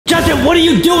Justin, what are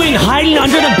you doing hiding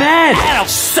under the bed? Adam,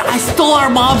 I stole our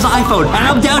mom's iPhone, and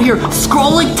I'm down here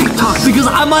scrolling TikToks because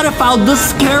I might have found the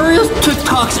scariest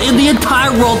TikToks in the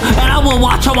entire world, and I will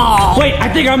watch them all. Wait,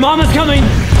 I think our mom is coming.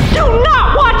 Do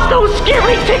not watch those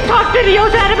scary TikTok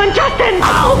videos, Adam and Justin!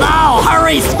 Oh no!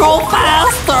 Hurry, scroll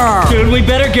faster! Dude, we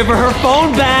better give her her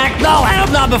phone back. No,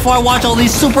 Adam, not before I watch all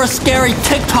these super scary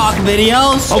TikTok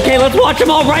videos. Okay, let's watch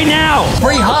them all right now.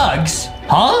 Free hugs?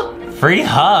 Huh? Free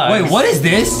hugs? Wait, what is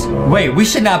this? Wait, we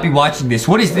should not be watching this.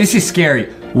 What is this? Is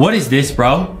scary. What is this,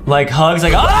 bro? Like hugs,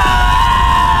 like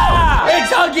ah!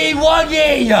 It's Huggy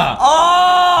Wuggy!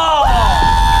 Oh!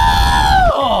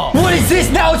 What is this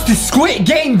now? It's the Squid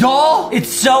Game doll? It's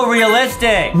so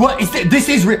realistic. What is this? This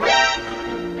is real.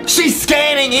 She's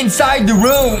scanning inside the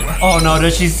room. Oh no,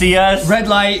 does she see us? Red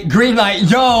light, green light,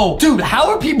 yo. Dude, how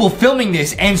are people filming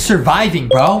this and surviving,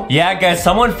 bro? Yeah, guys,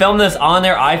 someone filmed this on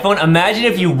their iPhone. Imagine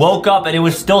if you woke up and it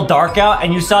was still dark out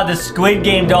and you saw the Squid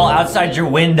Game doll outside your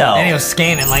window. And it was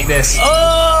scanning like this.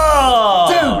 Oh!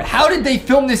 Dude, how did they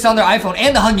film this on their iPhone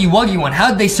and the Huggy Wuggy one?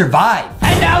 How did they survive?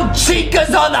 And now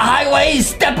Chica's on the highway,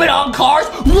 stepping on cars.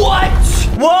 What?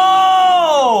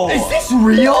 Whoa! Is this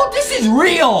real? This is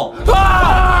real.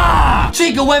 Ah!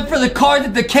 Chica went for the car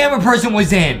that the camera person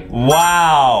was in.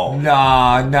 Wow.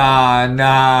 Nah.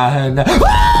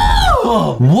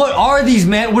 Ah! What are these,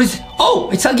 man? What is... Oh,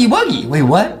 it's Huggy Wuggy. Wait,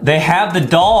 what? They have the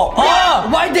doll. Oh,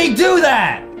 why'd they do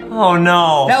that? Oh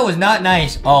no. That was not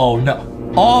nice. Oh, no.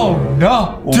 Oh,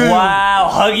 no. Dude. Wow,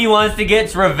 Huggy wants to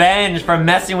get revenge for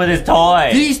messing with his toy.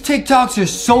 These TikToks are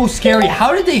so scary.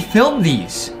 How did they film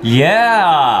these?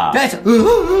 Yeah. That's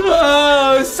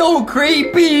so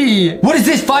creepy. What is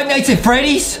this, Five Nights at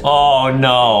Freddy's? Oh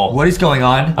no. What is going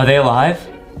on? Are they alive?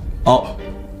 Oh.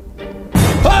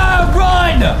 Ah,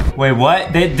 run! Wait,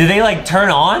 what? Did they like turn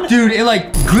on? Dude, it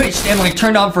like glitched and like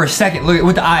turned on for a second. Look,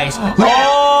 with the eyes. Look.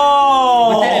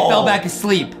 Oh! But then it fell back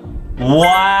asleep.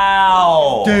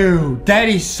 Wow. Dude, that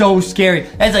is so scary.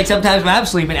 That's like sometimes when I'm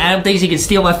sleeping, Adam thinks he can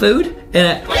steal my food,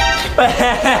 and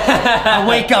I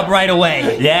wake up right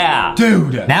away. Yeah.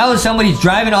 Dude, now somebody's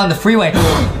driving on the freeway.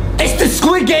 It's the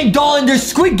Squid Game doll and there's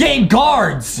Squid Game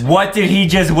guards. What did he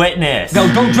just witness?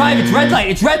 No, don't drive. It's red light.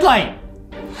 It's red light.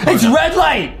 It's red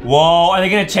light. Whoa, are they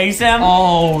gonna chase him?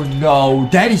 Oh no,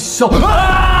 that is so.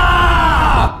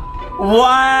 Ah!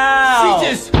 Wow. She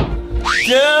just.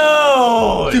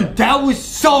 Dude, that was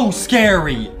so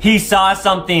scary. He saw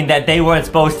something that they weren't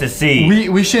supposed to see.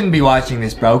 We shouldn't be watching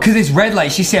this, bro, because it's red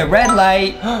light. She said red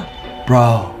light.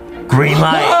 Bro. Green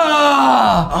light.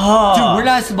 Dude, we're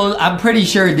not supposed. I'm pretty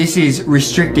sure this is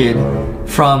restricted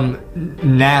from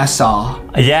NASA.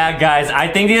 Yeah, guys, I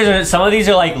think some of these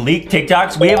are like leaked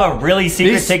TikToks. We have a really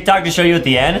secret TikTok to show you at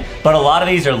the end, but a lot of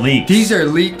these are leaked. These are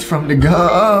leaked from the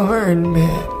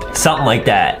government. Something like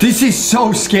that. This is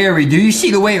so scary. Do you see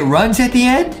the way it runs at the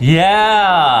end? Yeah.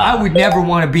 I would never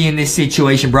want to be in this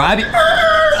situation, bro.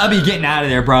 I'd be getting out of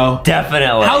there, bro.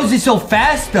 Definitely. How is it so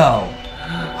fast, though?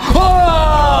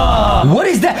 Oh! What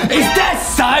is that? Is that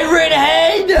Siren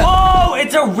Head? Oh,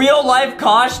 it's a real life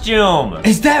costume.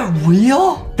 Is that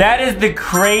real? That is the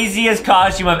craziest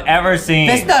costume I've ever seen.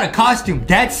 That's not a costume.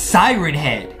 That's Siren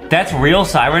Head. That's real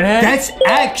Siren Head? That's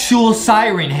actual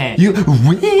Siren Head.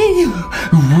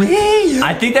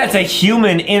 I think that's a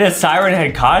human in a Siren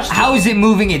Head costume. How is it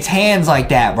moving its hands like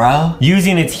that, bro?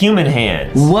 Using its human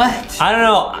hands. What? I don't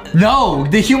know. No,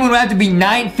 the human would have to be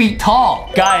 9 feet tall.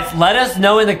 Guys, let us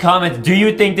know in the comments, do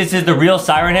you think this is the real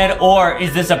Siren Head or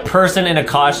is this a person in a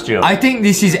costume? I think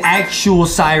this is actual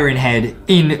Siren Head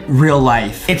in real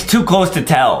life. It's too close to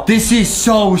tell. This is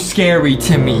so scary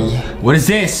to me. What is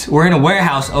this? We're in a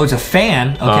warehouse. Oh, it's a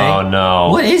fan. Okay. Oh, no.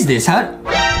 What is this? How?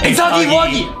 It's Huggy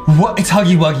Wuggy. What? It's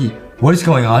Huggy Wuggy. What is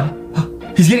going on?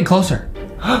 He's getting closer.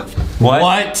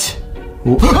 What?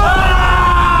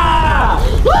 Ah!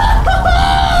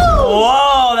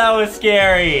 Whoa, that was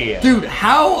scary. Dude,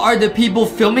 how are the people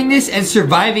filming this and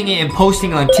surviving it and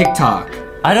posting on TikTok?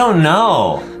 I don't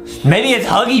know. Maybe it's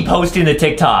Huggy posting the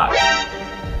TikTok.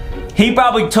 He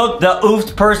probably took the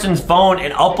oofed person's phone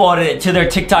and uploaded it to their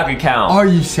TikTok account. Are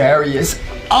you serious?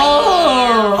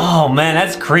 Oh! Oh man,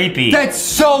 that's creepy. That's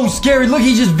so scary. Look,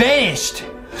 he just vanished.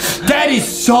 That is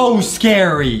so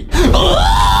scary.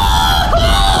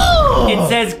 It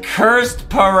says Cursed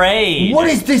Parade. What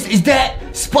is this? Is that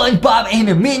SpongeBob and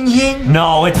a minion?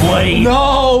 No, it's Woody.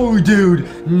 No, dude.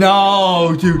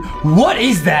 No, dude. What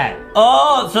is that?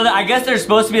 Oh, so I guess they're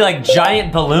supposed to be like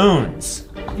giant balloons.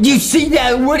 You see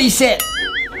that? What he said?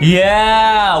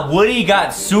 Yeah, Woody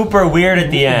got super weird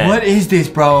at the end. What is this,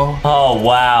 bro? Oh,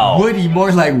 wow. Woody,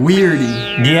 more like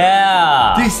weirdy.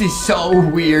 Yeah. This is so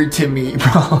weird to me,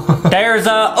 bro. There's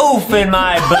a oof in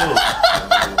my boot.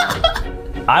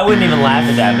 I wouldn't even laugh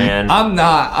at that, man. I'm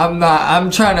not.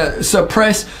 I'm trying to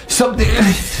suppress something.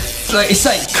 It's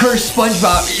like cursed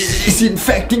SpongeBob is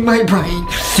infecting my brain.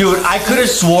 Dude, I could have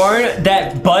sworn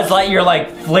that Buzz Lightyear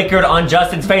like flickered on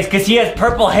Justin's face because he has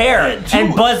purple hair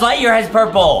and Buzz Lightyear has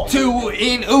purple. Two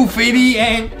in oofity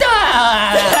and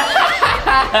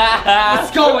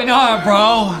what's going on,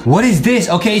 bro? What is this?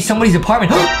 Okay, somebody's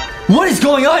apartment. What is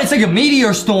going on? It's like a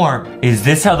meteor storm. Is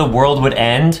this how the world would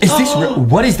end? Is this real?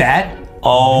 What is that?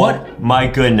 Oh, what? My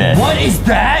goodness. What is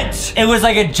that? It was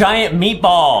like a giant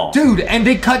meatball. Dude, and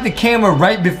they cut the camera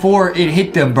right before it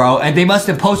hit them, bro. And they must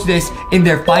have posted this in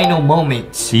their final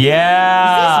moments.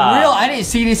 Yeah. Is this real? I didn't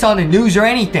see this on the news or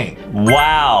anything.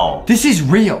 Wow. This is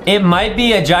real. It might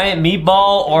be a giant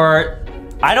meatball or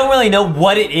I don't really know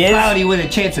what it is. Cloudy with a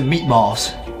chance of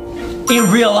meatballs. In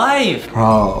real life.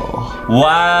 Bro.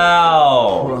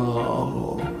 Wow.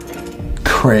 Bro.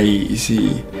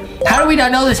 Crazy. How do we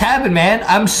not know this happened, man?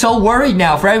 I'm so worried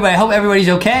now for everybody. I hope everybody's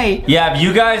okay. Yeah, if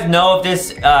you guys know if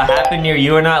this happened near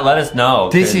you or not, let us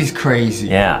know. This is crazy.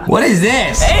 Yeah. What is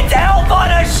this? It's Elf on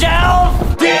a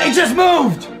Shelf! Dude, it just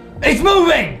moved! It's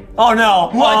moving! Oh no.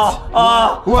 What?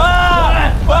 What?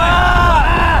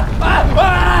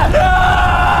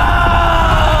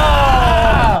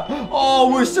 Oh,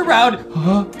 we're surrounded.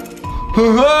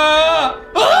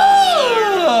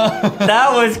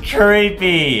 That was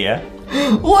creepy.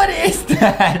 What is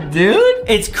that, dude?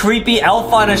 It's creepy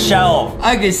Elf on a Shelf.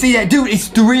 I can see that. Dude, it's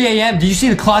 3 a.m. Did you see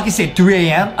the clock? It said 3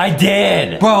 a.m.? I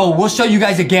did. Bro, we'll show you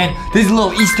guys again. There's a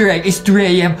little Easter egg. It's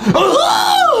 3 a.m.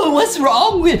 Oh, what's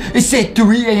wrong with it? It said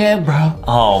 3 a.m., bro.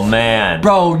 Oh, man.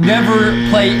 Bro, never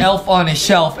play Elf on a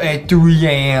Shelf at 3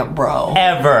 a.m., bro.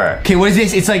 Ever. Okay, what is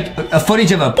this? It's like a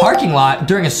footage of a parking lot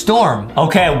during a storm.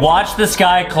 Okay, watch the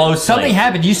sky closely. Something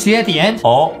happened. You see it at the end?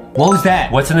 Oh. What was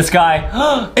that? What's in the sky?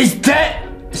 Is that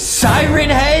Siren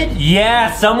Head?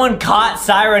 Yeah, someone caught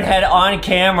Siren Head on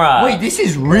camera. Wait, this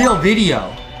is real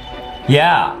video.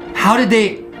 Yeah. How did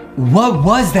they... What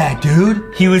was that,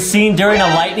 dude? He was seen during a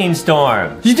lightning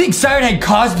storm. You think Siren Head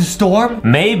caused the storm?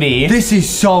 Maybe. This is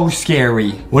so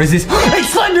scary. What is this? It's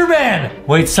Slender Man!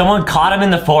 Wait, someone caught him in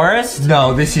the forest?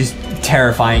 No, this is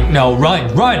terrifying. No,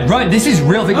 run, run, run. This is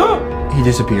real. He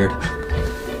disappeared.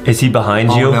 Is he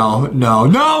behind you? Oh, no, no,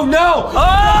 no, no!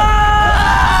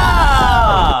 Ah!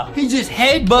 He just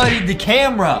headbutted the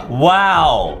camera.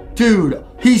 Wow. Dude,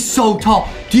 he's so tall.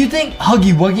 Do you think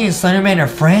Huggy Wuggy and Slenderman are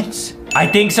friends? I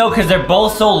think so, because they're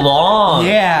both so long.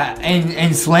 Yeah,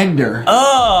 and slender.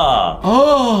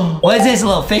 Oh. What is this, a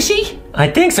little fishy? I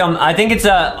think so. I think it's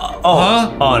a... Oh.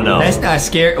 Huh? Oh, no. That's not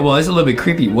scary. Well, it's a little bit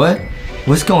creepy. What?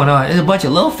 What's going on? There's a bunch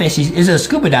of little fishies. It's a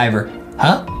scuba diver.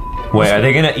 Huh? Wait, are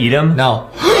they gonna eat him? No.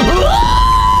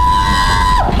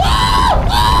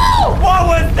 What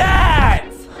was that?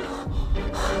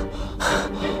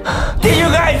 Did you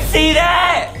guys see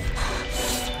that?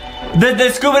 The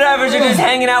scuba divers are just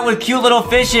hanging out with cute little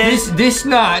fishes. This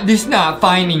not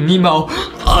Finding Nemo.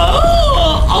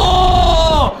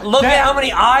 Look at how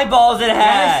many eyeballs it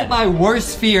That's had. my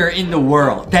worst fear in the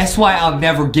world. That's why I'll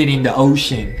never get in the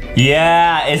ocean.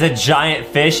 Yeah, is a giant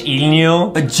fish eating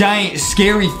you? A giant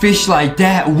scary fish like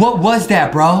that. What was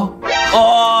that, bro?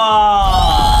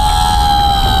 Oh!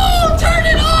 Turn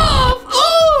it off!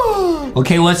 Oh!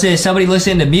 Okay, what's this? Somebody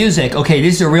listen to music. Okay,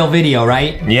 this is a real video,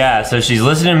 right? Yeah, so she's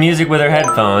listening to music with her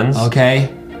headphones. Okay.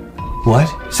 What?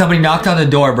 Somebody knocked on the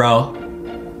door, bro.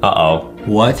 Uh-oh.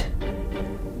 What?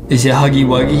 Is it Huggy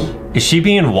Wuggy? Is she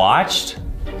being watched?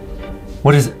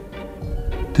 What is it?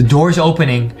 The door's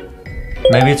opening.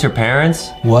 Maybe it's her parents?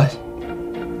 What?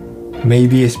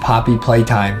 Maybe it's Poppy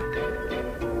Playtime.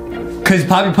 Cause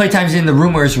Poppy Playtime's in the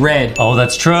room where it's red. Oh,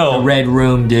 that's true. The red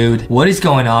room, dude. What is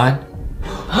going on?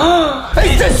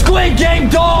 It's the Squid Game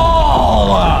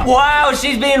doll! Wow,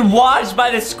 she's being watched by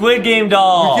the Squid Game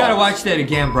doll. You gotta watch that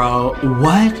again, bro.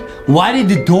 What? Why did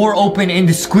the door open and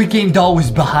the Squid Game doll was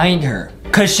behind her?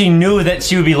 Because she knew that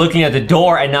she would be looking at the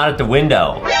door and not at the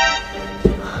window.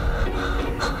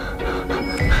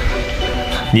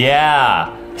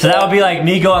 Yeah. So that would be like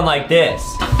me going like this.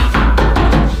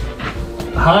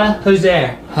 Huh? Who's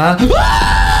there? Huh?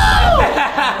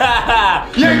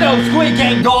 You're no Squid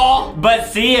Game doll! But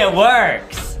see, it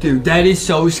works. Dude, that is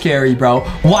so scary, bro.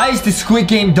 Why is the Squid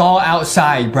Game doll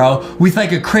outside, bro? With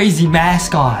like a crazy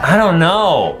mask on. I don't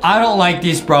know. I don't like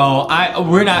this, bro.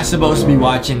 We're not supposed to be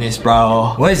watching this,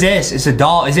 bro. What is this? It's a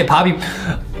doll. Is it Poppy?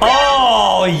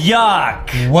 Oh,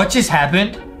 yuck. What just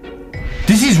happened?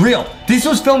 This is real. This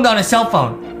was filmed on a cell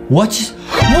phone. What is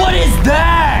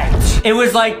that? It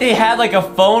was like they had like a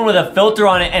phone with a filter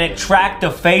on it and it tracked the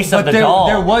face of the there, doll.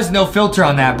 There was no filter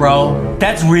on that, bro.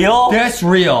 That's real? That's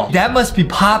real. That must be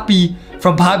Poppy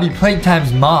from Poppy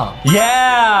Playtime's mom.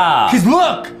 Yeah. Cause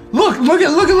look. I'll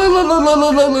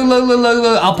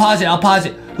pause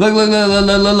it.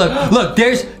 Look,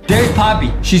 there's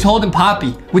Poppy. She's holding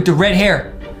Poppy with the red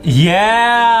hair.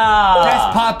 Yeah.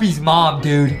 That's Poppy's mom,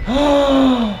 dude.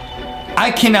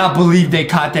 I cannot believe they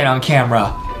caught that on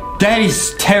camera. That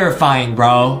is terrifying,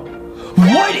 bro.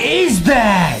 What is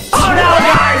that? Oh no,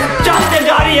 guys!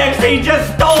 Justin.exe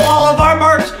just stole all of our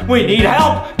merch! We need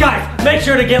help! Guys, make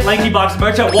sure to get LankyBox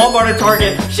merch at Walmart and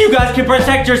Target so you guys can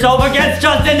protect yourself against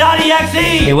Justin.exe!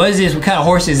 Hey, what is this? What kind of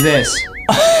horse is this?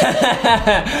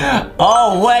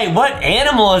 Oh, wait, what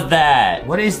animal is that?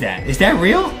 What is that? Is that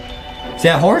real? Is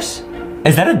that a horse?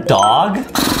 Is that a dog?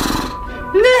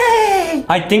 Nay!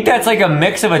 I think that's like a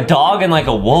mix of a dog and like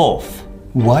a wolf.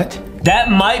 What? That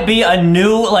might be a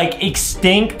new, like,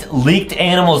 extinct, leaked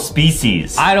animal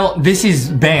species. This is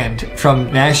banned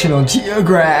from National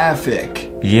Geographic.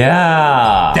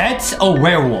 Yeah. That's a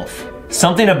werewolf.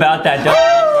 Something about that doesn't look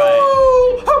right.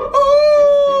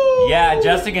 Yeah,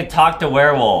 Justin can talk to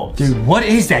werewolves. Dude, what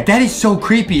is that? That is so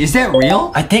creepy. Is that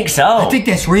real? I think so. I think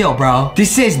that's real, bro.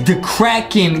 This says the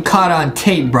Kraken caught on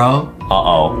tape, bro.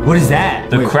 Uh-oh. What is that?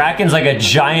 The Kraken's like a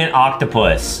giant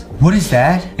octopus. What is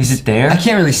that? Is it there? I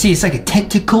can't really see. It's like a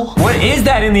tentacle. What is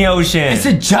that in the ocean? It's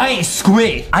a giant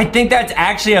squid. I think that's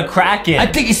actually a Kraken. I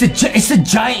think it's a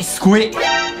giant squid.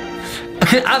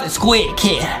 I'm a squid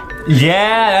kid.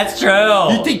 Yeah, that's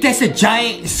true. You think that's a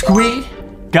giant squid?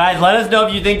 Guys, let us know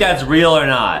if you think that's real or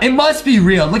not. It must be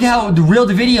real. Look how real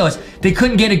the video is. They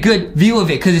couldn't get a good view of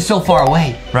it because it's so far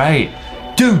away. Right.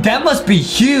 Dude, that must be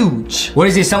huge. What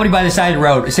is this? Somebody by the side of the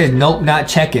road. It says, nope, not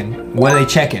checking. What are they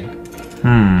checking?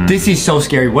 This is so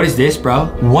scary. What is this, bro?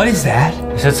 What is that?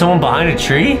 Is that someone behind a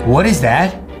tree? What is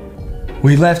that?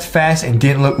 We left fast and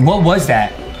didn't look. What was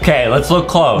that? Okay, let's look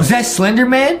close. Was that Slender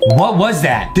Man? What was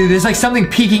that? Dude, there's like something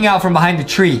peeking out from behind the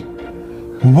tree.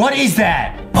 What is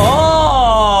that?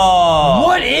 Oh!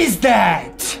 What is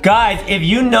that? Guys, if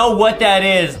you know what that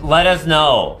is, let us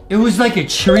know. It was like a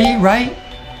tree, right?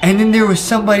 And then there was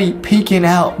somebody peeking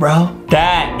out, bro.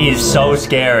 That is so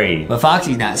scary. But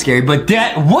Foxy's not scary, but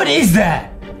what is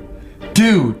that?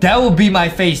 Dude, that will be my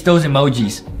face, those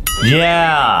emojis.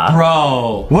 Yeah.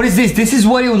 Bro. What is this? This is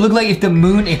what it would look like if the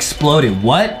moon exploded.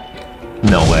 What?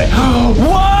 No way.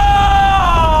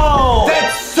 Whoa!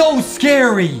 That's so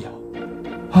scary.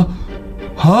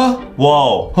 Huh?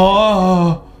 Whoa.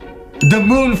 Oh. The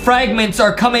moon fragments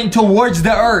are coming towards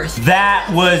the earth. That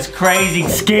was crazy.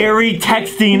 Scary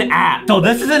texting app. So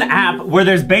this is an app where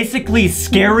there's basically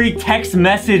scary text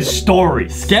message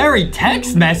stories. Scary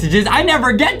text messages? I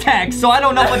never get text, so I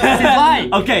don't know what this is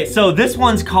like. Okay, so this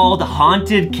one's called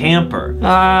Haunted Camper.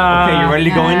 Okay, you ready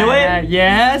to go into it?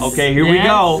 Yes. Okay, here we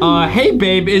go. Hey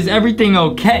babe, is everything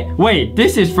okay? Wait,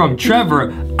 this is from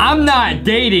Trevor. I'm not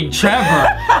dating Trevor.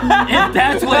 If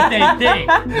that's what they think.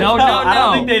 No. I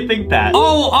don't think they think that.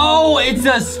 Oh, it's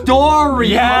a story.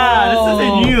 Yeah, this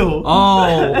isn't you.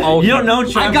 Oh, okay. You don't know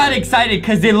Trevor. I got excited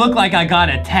because it looked like I got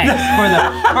a text for the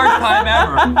first time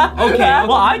ever. Okay.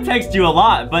 Well, I text you a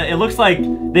lot, but it looks like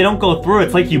they don't go through.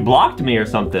 It's like you blocked me or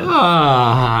something.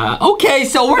 Okay,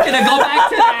 so we're gonna go back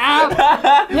to the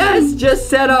app. Yes, just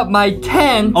set up my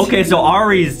tent. Okay, so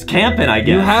Ari's camping, I guess.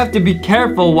 You have to be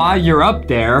careful while you're up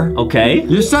there. Okay.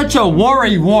 You're such a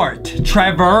worrywart,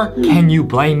 Trevor. Can you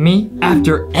blame me?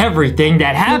 After everything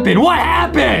that happened, what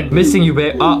happened? Missing you,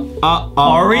 babe.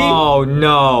 Ari? Oh,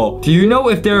 no. Do you know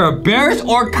if there are bears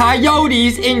or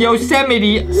coyotes in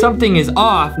Yosemite? Something is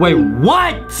off. Wait,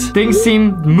 what? Things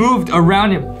seem moved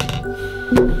around him.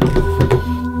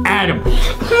 Adam.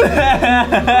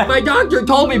 My doctor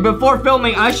told me before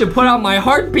filming I should put on my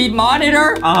heartbeat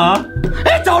monitor.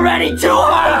 It's already too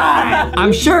high!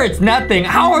 I'm sure it's nothing.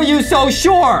 How are you so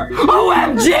sure?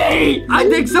 OMG! I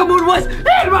think someone was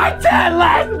in my tent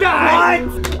last night!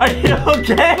 What? Are you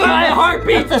okay? My heart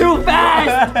beats too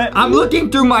fast! I'm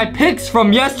looking through my pics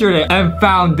from yesterday and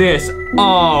found this.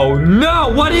 Oh no,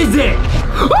 what is it?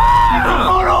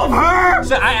 Photo of her!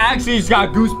 So I actually just got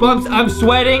goosebumps. I'm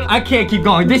sweating. I can't keep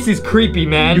going. This is creepy,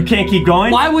 man. You can't keep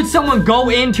going? Why would someone go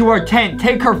into her tent,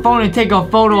 take her phone, and take a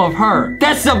photo of her?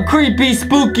 That's some creepy,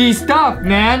 spooky stuff,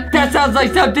 man. That sounds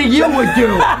like something you would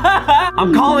do.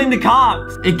 I'm calling the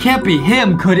cops. It can't be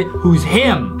him, could it? Who's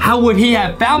him? How would he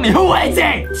have found me? Who is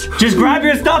it? Just grab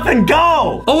your stuff and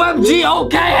go. OMG,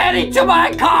 okay, heading to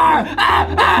my car.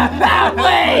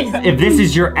 Please. If this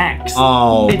is your ex,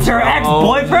 it's her ex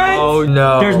Boyfriend? Oh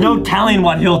no. There's no telling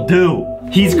what he'll do.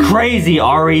 He's crazy,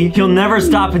 Ari. He'll never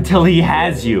stop until he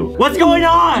has you. What's going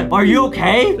on? Are you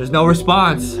okay? There's no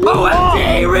response.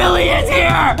 OMG, he really is here!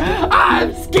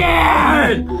 I'm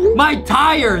scared! My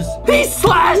tires! He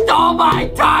slashed all my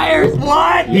tires!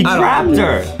 What? He trapped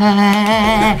her.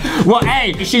 Well,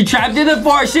 hey, she trapped in the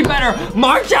forest. She better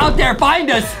march out there, find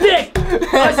a stick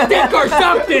or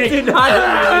something.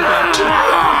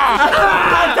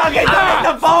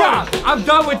 Stop. I'm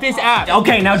done with this app.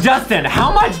 Okay, now Justin,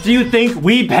 how much do you think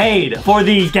we paid for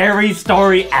the Scary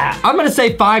Story app? I'm gonna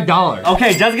say $5.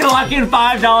 Okay, Justin's gonna lock in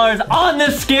 $5 on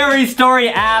the Scary Story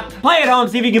app. Play at home,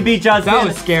 see if you can beat Justin. That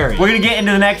was scary. We're gonna get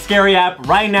into the next scary app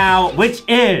right now, which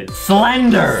is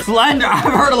Slender. Slender, I've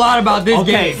heard a lot about this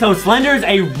game. Okay, so Slender is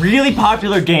a really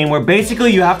popular game where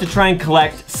basically you have to try and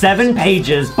collect 7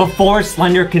 pages before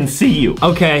Slender can see you.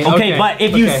 Okay, but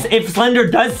if Slender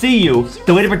does see you,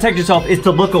 the way to protect yourself is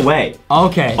to look away.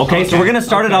 Okay, so we're gonna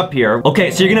start it up here.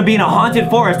 Okay, so you're gonna be in a haunted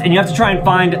forest and you have to try and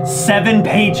find 7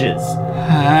 pages.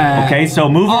 Okay, so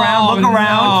move around, look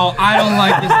around. No, I don't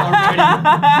like this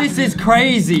already. This is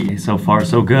crazy. So far,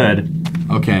 so good.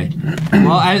 Okay.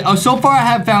 Well, so far I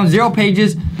have found 0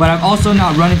 pages, but I'm also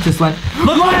not running to Slender.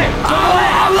 Look away! Look away!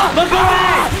 Look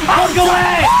away! Look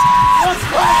away!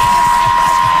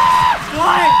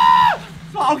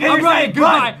 Okay, I'm running.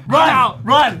 Goodbye.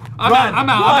 Run! I'm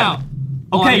out.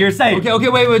 Okay, you're safe. Okay,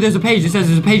 wait, there's a page. It says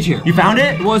there's a page here. You found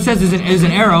it? Well, it says there's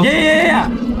an arrow. Yeah.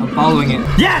 I'm following it.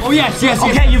 Yes! Oh, yes.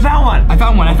 Okay, you found one. I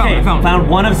found one. Found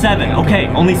 1 of 7. Okay,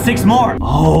 only 6 more.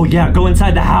 Oh, yeah, go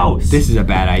inside the house. This is a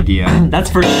bad idea. That's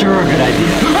for sure a good idea.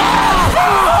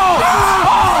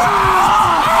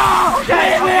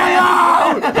 Leave me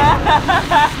alone!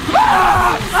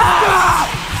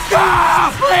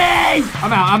 Stop, please!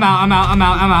 I'm out.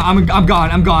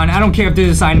 I'm gone. I don't care if there's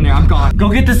a sign in there. I'm gone. Go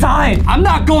get the sign. I'm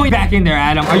not going back in there,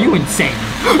 Adam. Are you insane?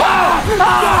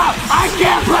 I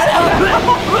can't put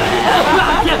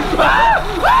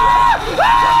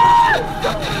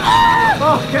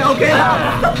Okay.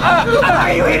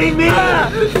 Are you hitting me?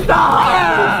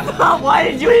 Stop. Why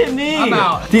did you hit me? I'm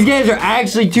out. These games are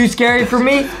actually too scary for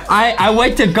me. I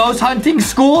went to ghost hunting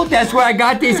school. That's where I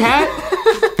got this hat.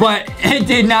 But it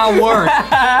did not work.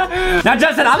 Now,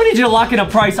 Justin, I'm gonna need you to lock in a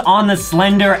price on the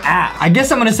Slender app. I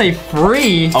guess I'm gonna say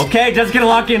free. Okay, just gonna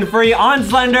lock in free on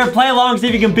Slender. Play along, see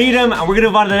if you can beat him. And we're gonna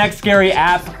move on to the next scary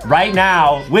app right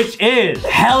now, which is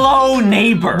Hello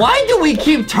Neighbor. Why do we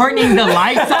keep turning the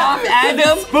lights off,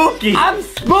 Adam? Spooky. I'm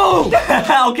spooked.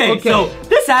 Okay, so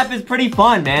this app is pretty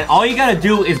fun, man. All you gotta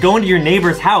do is go into your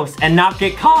neighbor's house and not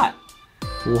get caught.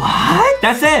 What?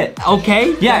 That's it.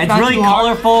 Okay. Yeah, it's really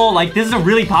colorful. Like, this is a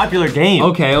really popular game.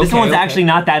 Okay. This one's actually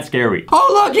not that scary. Oh,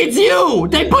 look, it's you.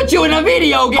 They put you in a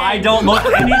video game. I don't look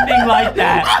anything like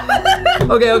that.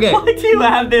 Okay. Why do you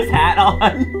have this hat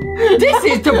on? This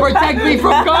is to protect me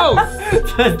from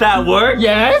ghosts. Does that work?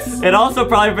 Yes. It also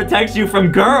probably protects you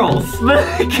from girls.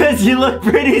 Because you look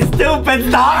pretty stupid.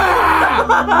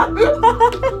 Stop.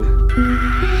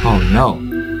 Oh, no.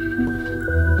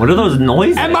 What are those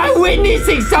noises? Am I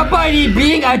witnessing somebody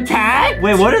being attacked?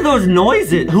 Wait, what are those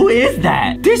noises? Who is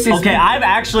that? This is... Okay, I've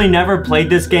actually never played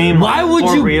this game. Why would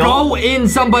you go in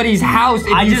somebody's house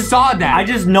if you saw that? I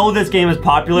just know this game is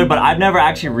popular, but I've never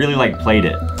actually really, like, played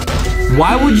it.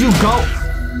 Why would you go?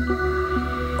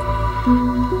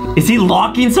 Is he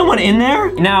locking someone in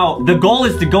there? Now, the goal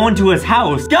is to go into his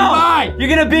house. Go! Goodbye. You're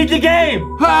gonna beat the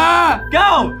game! Ah!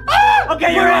 Go! Ah!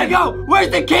 Okay, Where do I go? Where's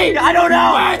the key? I don't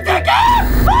know! Where's the key?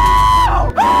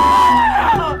 Ah!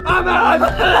 Ah! I'm out!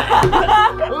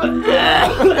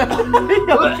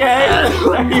 Okay?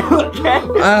 Are you okay?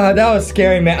 That was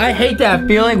scary, man. I hate that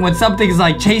feeling when something's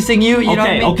like chasing you, you know what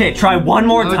I mean? Okay, try one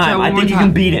more time. I think you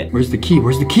can beat it. Where's the key?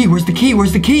 Where's the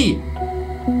key?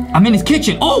 I'm in his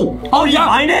kitchen. Oh, you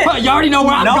find it? You already know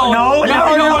where I'm going. No,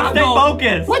 stay going.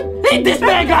 focused. What? This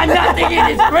man got nothing in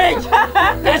his fridge.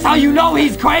 That's how you know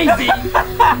he's crazy.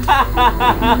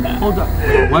 Hold on.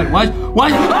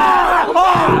 What?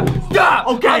 Stop.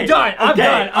 Okay. I'm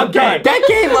done. That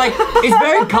game, like, is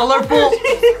very colorful,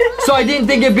 so I didn't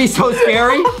think it'd be so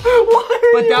scary.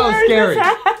 But that was scary.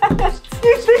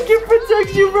 You think it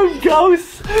protects you from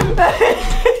ghosts?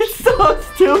 It's so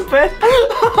stupid.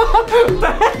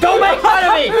 Don't make fun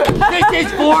of me. This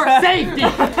is for safety.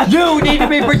 You need to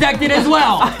be protected as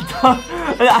well.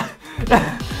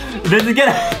 This is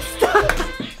gonna...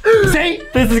 See?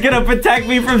 This is gonna protect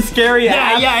me from scary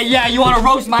apps. Yeah. You want to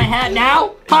roast my hat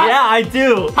now? Huh? Yeah, I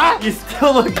do. Huh? You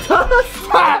still look tough.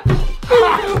 Huh?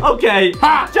 Okay,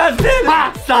 Justin,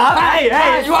 stop. Hey,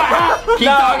 Keep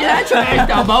talking that trash,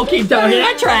 Dumbo. Keep talking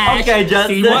that trash. Okay,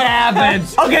 Justin. See what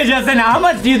happens. Okay, Justin, how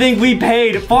much do you think we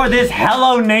paid for this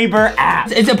Hello Neighbor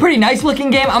app? It's a pretty nice looking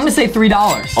game. I'm gonna say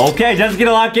 $3. Okay, Justin's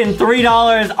gonna lock in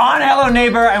 $3 on Hello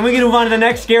Neighbor, and we're gonna move on to the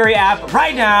next scary app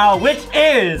right now, which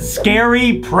is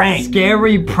Scary Prank.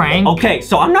 Scary Prank? Okay,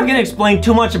 so I'm not gonna explain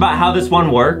too much about how this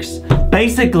one works.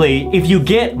 Basically, if you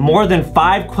get more than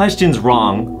 5 questions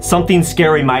wrong, something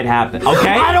scary might happen, okay?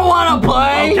 I don't wanna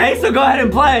play. Okay, so go ahead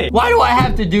and play. Why do I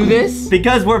have to do this?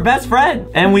 Because we're best friends,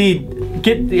 and we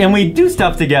do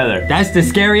stuff together. That's the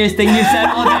scariest thing you've said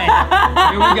all day.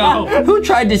 Here we go. Who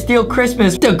tried to steal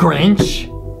Christmas? The Grinch.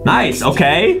 Nice,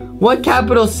 okay. What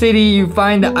capital city you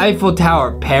find the Eiffel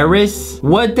Tower? Paris?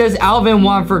 What does Alvin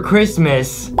want for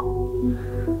Christmas?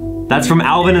 That's from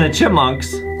Alvin and the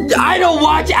Chipmunks. I don't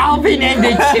watch Alvin and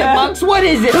the Chipmunks. What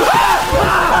is it?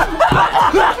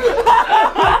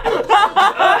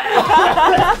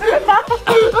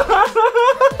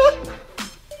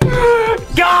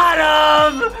 Got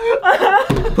him!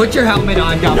 Put your helmet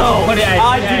on, Dumbo. No, put it on.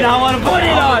 I do not want to put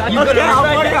it on. You Okay,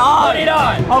 I'll put it on. Put it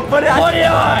on. I'll put it on. Put it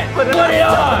on. Put it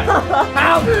on.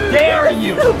 How dare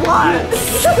you? What?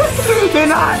 Do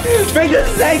not bring the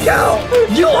snake out.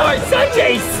 You are such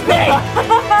a snake.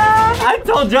 I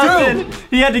told Justin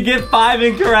he had to get 5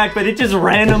 incorrect, but it just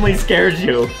randomly scares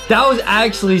you. That was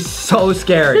actually so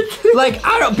scary. Like,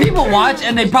 people watch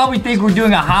and they probably think we're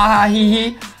doing a ha-ha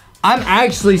hee-hee. I'm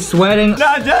actually sweating.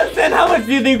 Now, Justin, how much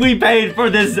do you think we paid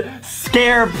for this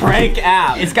Scare Prank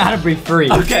app? It's gotta be free.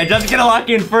 Okay, Justin's gonna lock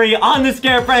in free on the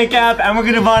Scare Prank app, and we're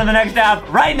gonna move on to the next app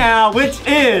right now, which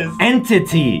is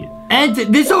Entity. And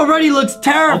this already looks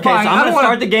terrifying. Okay, so I'm gonna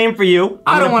start the game for you.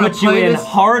 I don't wanna put you play in this.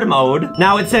 hard mode.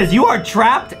 Now it says you are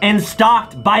trapped and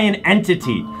stalked by an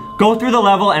entity. Go through the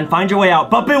level and find your way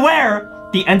out, but beware!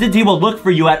 The entity will look for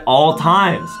you at all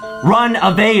times. Run,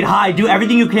 evade, hide, do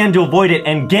everything you can to avoid it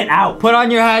and get out. Put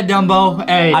on your hat, Dumbo.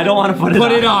 Hey. I don't want to put it on.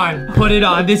 Put it on. Put it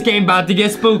on. This game about to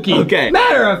get spooky. Okay.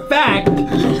 Matter of fact,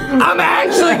 I'm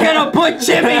actually gonna put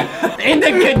Jimmy in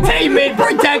the containment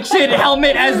protection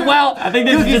helmet as well. I think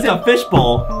this is just a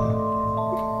fishbowl.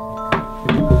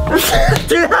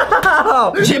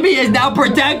 Jimmy is now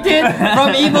protected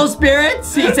from evil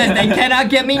spirits. He says they cannot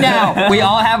get me now. We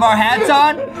all have our hats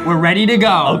on. We're ready to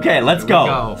go. Okay, let's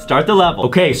go. Start the level.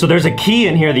 Okay, so there's a key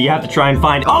in here that you have to try and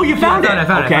find. Oh, you found it. I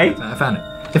found it. I found it.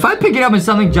 If I pick it up and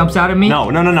something jumps out at me. No.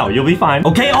 You'll be fine.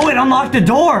 Okay, oh, it unlocked the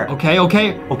door. Okay.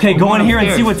 Okay, go in here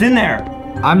and see what's in there.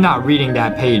 I'm not reading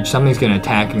that page. Something's gonna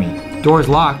attack me. Door's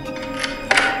locked.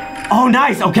 Oh,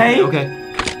 nice. Okay. Okay.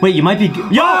 Wait, you might be. Yo!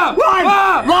 Run! Run!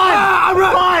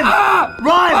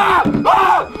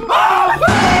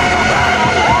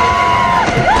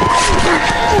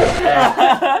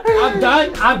 I'm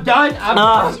done. I'm done.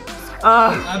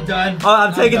 Oh,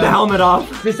 I'm taking the helmet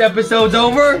off. This episode's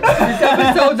over. I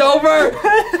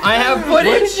have footage.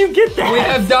 Where did you get that? We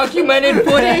have documented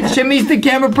footage. Jimmy's the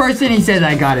camera person. He says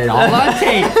I got it all on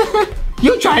tape.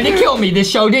 You tried to kill me this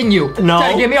show, didn't you? No.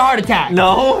 Tried to give me a heart attack.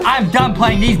 No. I'm done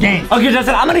playing these games. Okay,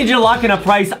 Justin, I'm gonna need you to lock in a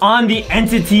price on the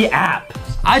Entity app.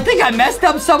 I think I messed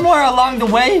up somewhere along the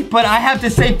way, but I have to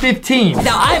say 15.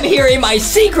 Now, I'm here in my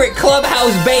secret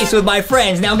clubhouse base with my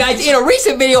friends. Now, guys, in a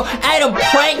recent video, Adam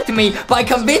pranked me by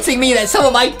convincing me that some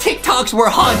of my TikToks were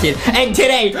haunted. And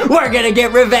today, we're gonna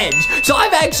get revenge. So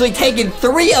I've actually taken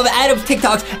 3 of Adam's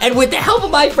TikToks, and with the help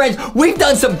of my friends, we've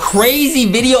done some crazy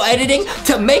video editing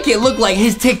to make it look like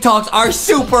his TikToks are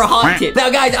super haunted.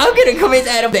 Now, guys, I'm gonna convince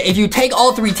Adam that if you take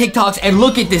all 3 TikToks and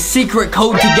look at the secret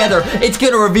code together, it's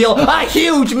gonna reveal a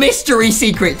huge mystery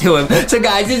secret to him. So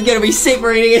guys, this is gonna be sick.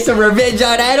 We're gonna get some revenge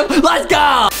on Adam. Let's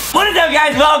go! What is up,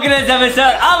 guys? Welcome to this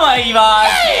episode of LankyBox.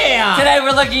 Yeah! Today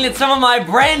we're looking at some of my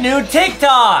brand new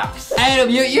TikToks. Adam,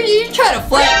 you try to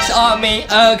flex on me,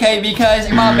 okay, because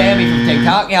your mom banned me from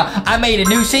TikTok. Now, I made a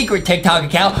new secret TikTok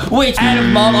account, which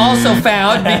Adam's mom also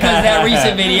found because of that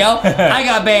recent video. I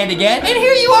got banned again. And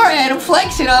here you are, Adam,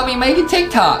 flexing on me, making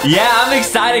TikToks. Yeah, I'm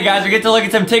excited, guys. We get to look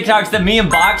at some TikToks that me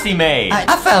and Boxy made.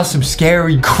 I found some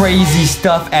scary, crazy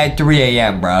stuff at 3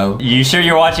 a.m., bro. You sure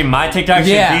you're watching my TikToks?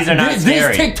 Yeah. These are not scary.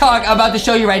 This TikTok I'm about to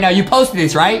show you right now, you posted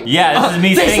this, right? Yeah, this is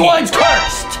me singing. This one's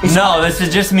cursed. No, this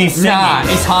is just me singing. Nah,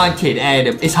 it's haunted,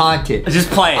 Adam. It's haunted. Just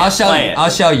play it. I'll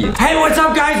show you. Hey, what's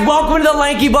up, guys? Welcome to the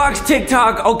LankyBox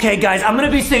TikTok. Okay, guys, I'm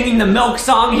gonna be singing the milk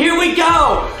song. Here we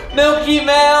go. Milky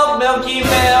milk, milky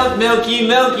milk, milky,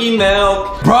 milky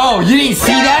milk. Bro, you didn't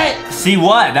see that? See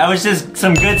what? That was just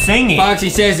some good singing. Foxy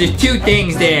says there's 2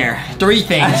 things there. 3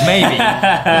 things, maybe.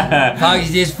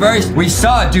 Foxy says first, we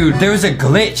saw, dude, there was a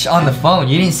glitch on the phone.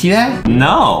 You didn't see that?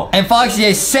 No. And Foxy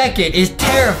says second is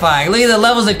terrifying. Look at the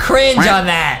levels of cringe on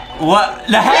that. What?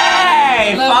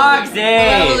 Hey, Foxy!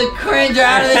 Levels of cringe are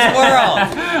out of this world.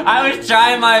 I was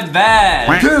trying my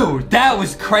best. Dude, that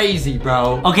was crazy,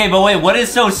 bro. Okay, but wait, what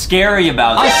is so scary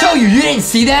about I'll this? show you. You didn't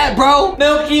see that, bro?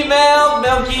 Milky milk,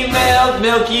 milky milk,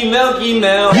 milky, milky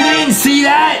milk. You didn't see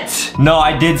that? No,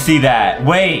 I did see that.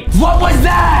 Wait. What was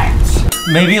that?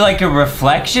 Maybe like a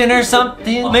reflection or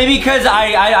something? Maybe because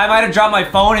I might have dropped my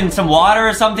phone in some water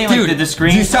or something. Dude, like the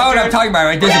screen. you saw what I'm talking about,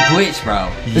 right? There's a glitch, bro.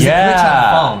 There's a glitch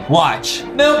on the phone. Watch.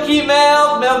 Milky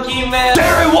milk, milky milk.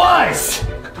 There it was!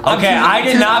 Okay, I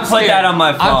did not put that on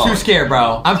my phone. I'm too scared,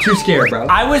 bro. I'm too scared, bro.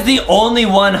 I was the only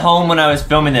one home when I was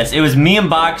filming this. It was me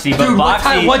and Boxy, but Dude,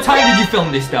 Boxy... what time did you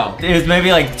film this, though? It was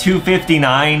maybe like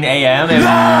 2:59 a.m. No!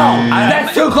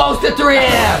 That's too close to 3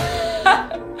 a.m.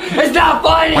 It's not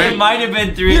funny! It might have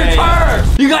been 3 You're a.m.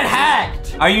 turned! You got hacked!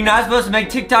 Are you not supposed to make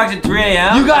TikToks at 3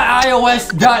 a.m.? You got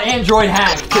iOS.Android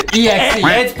hacked. EXE.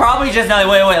 It's probably just not.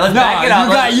 Wait, let's back it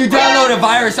up. You download a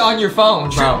virus on your phone,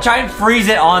 bro. Try and freeze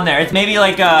it on there. It's maybe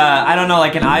like I don't know,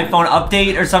 like an iPhone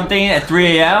update or something at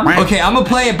 3 a.m. Okay, I'm gonna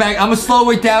play it back. I'm gonna slow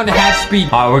it down to half speed.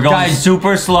 All right, we're going Guys,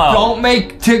 super slow. don't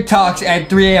make TikToks at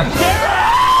 3 a.m.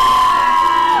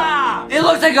 It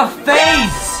looks like a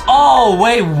face. Oh,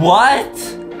 wait,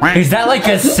 what? Is that like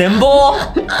a symbol?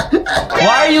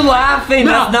 Why are you laughing?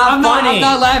 That's not funny. I'm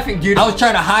not laughing, dude. I was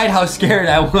trying to hide how scared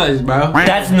I was, bro.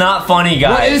 That's not funny,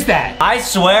 guys. What is that? I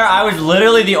swear I was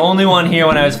literally the only one here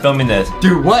when I was filming this.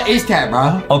 Dude, what is that,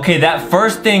 bro? Okay, that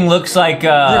first thing looks like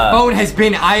Your phone has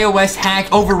been iOS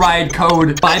hacked, override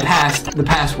code, bypassed the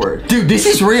password. Dude, this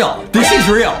is real. This is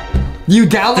real. You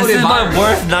downloaded This is virus. my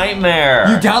worst nightmare.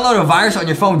 You download a virus on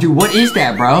your phone, dude. What is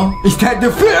that, bro? Is that the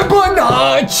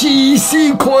Fibonacci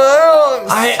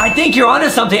sequence? I think you're onto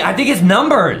something. I think it's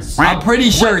numbers. I'm pretty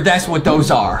sure that's what those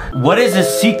are. What is a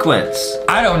sequence?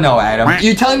 I don't know, Adam.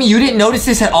 You're telling me you didn't notice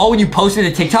this at all when you posted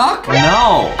a TikTok?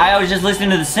 No, I was just listening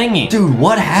to the singing. Dude,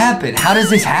 what happened? How does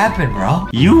this happen, bro?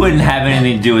 You wouldn't have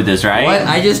anything to do with this, right? What?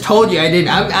 I just told you I didn't.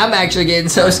 I'm actually getting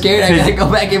so scared I gotta go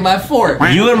back in my fort.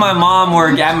 You and my mom were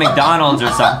at McDonald's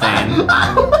or something.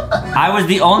 I was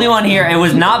the only one here. It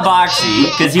was not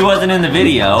Boxy, because he wasn't in the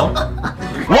video.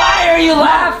 Why are you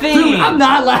laughing? Dude, I'm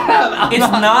not laughing.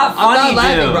 It's not funny, I'm not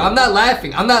laughing, dude. bro. I'm not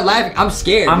laughing. I'm not laughing. I'm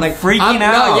scared. I'm freaking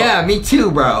out. No, yeah, me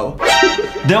too, bro.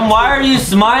 Then why are you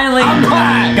smiling? I'm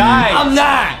not. Guys. I'm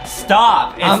not.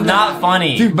 Stop. It's not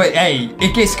funny. Dude, but hey,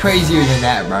 it gets crazier than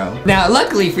that, bro. Now,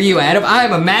 luckily for you, Adam, I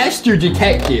am a master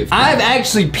detective. I've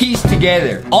actually pieced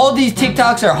together. All these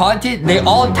TikToks are haunted. They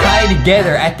all tie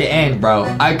together at the end, bro.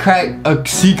 I cracked a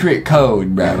secret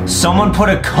code, bro. Someone put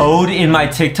a code in my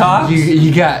TikTok?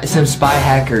 You got some spy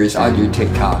hackers on your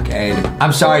TikTok, Adam.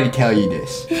 I'm sorry to tell you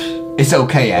this. It's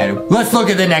okay, Adam. Let's look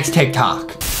at the next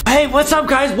TikTok. Hey, what's up,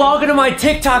 guys? Welcome to my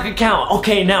TikTok account.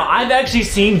 Okay, now, I've actually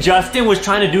seen Justin was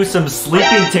trying to do some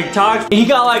sleeping TikToks. He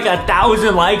got like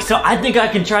 1,000 likes, so I think I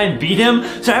can try and beat him.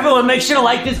 So everyone, make sure to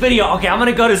like this video. Okay, I'm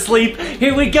gonna go to sleep.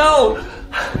 Here we go.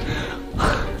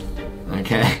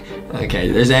 Okay,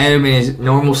 there's Adam in his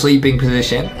normal sleeping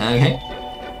position.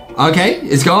 Okay,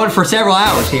 it's going for several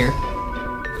hours here.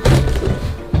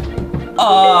 You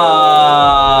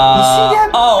see that?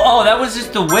 Oh, that was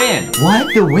just the wind.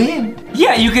 What? The wind?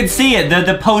 Yeah, you can see it.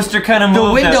 The poster kind of moved.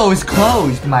 The window is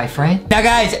closed, my friend. Now,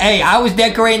 guys, hey, I was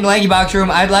decorating the LankyBox room.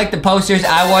 I like the posters.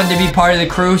 I wanted to be part of the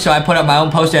crew, so I put up my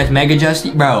own poster as Mega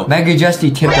Justy. Bro, Mega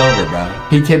Justy tipped over, bro.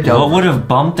 He tipped over. What would have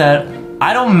bumped that?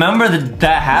 I don't remember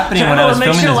that happening when I was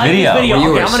filming this video.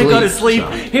 Well, Okay, I'm gonna go to sleep.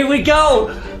 So. Here we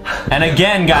go. And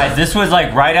again, guys, this was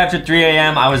like right after 3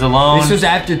 a.m. I was alone. This was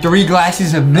after 3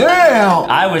 glasses of milk.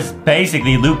 I was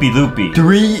basically loopy.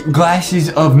 3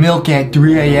 glasses of milk at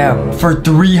 3 a.m. for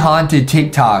 3 haunted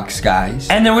TikToks, guys.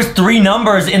 And there was 3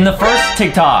 numbers in the first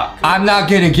TikTok. I'm not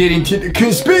gonna get into the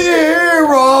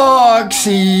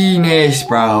conspiraciness,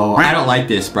 bro. I don't like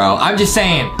this, bro. I'm just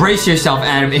saying, brace yourself,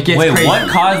 Adam. It gets crazy. Wait, what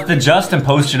caused the Justin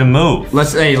poster to move?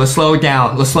 Let's slow it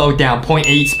down. Let's slow it down.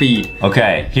 0.8 speed.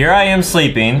 Okay, here I am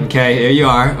sleeping. Okay, here you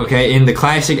are. Okay, in the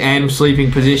classic Adam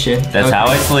sleeping position. That's how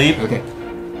I sleep. Okay.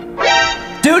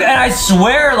 Dude, and I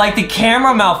swear, like, the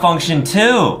camera malfunctioned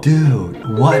too. Dude,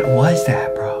 what was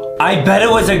that, bro? I bet it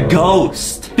was a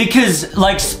ghost. Because,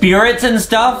 like, spirits and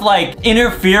stuff, like,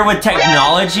 interfere with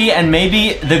technology, and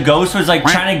maybe the ghost was, like,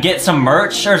 trying to get some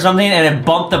merch or something, and it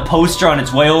bumped the poster on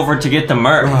its way over to get the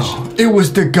merch. Bro, it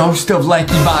was the ghost of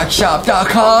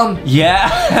LankyBoxShop.com. Yeah.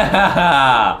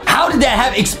 How did that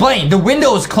happen? Explain. The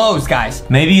window is closed, guys.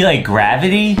 Maybe, like,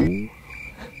 gravity?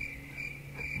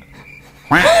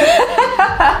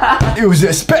 It was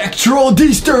a spectral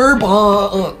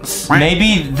disturbance.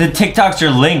 Maybe the TikToks are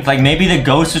linked. Like, maybe the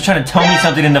ghost was trying to tell me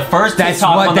something in the first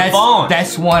TikTok on the phone.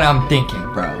 That's what I'm thinking,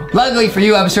 bro. Luckily for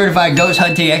you, I'm a certified ghost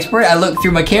hunting expert. I looked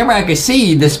through my camera. I could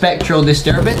see the spectral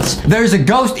disturbance. There's a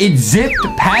ghost. It zipped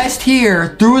past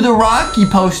here, through the Rocky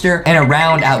poster, and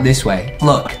around out this way.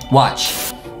 Look.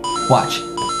 Watch. Watch.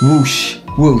 Whoosh.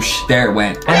 Whoosh, there it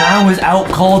went. And I was out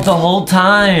cold the whole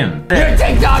time. Your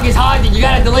TikTok is haunted. You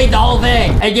gotta delete the whole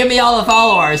thing and give me all the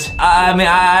followers. I mean,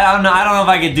 I don't know. I don't know if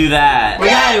I could do that. We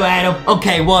gotta, Adam.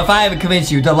 Okay, well, if I haven't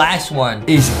convinced you, the last one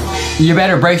is, you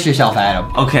better brace yourself,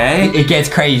 Adam. Okay. It gets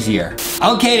crazier.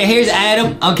 Okay, now here's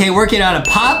Adam. Okay, working on a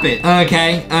poppet.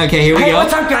 Okay, here we Hey, go.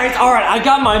 what's up, guys? All right, I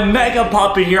got my mega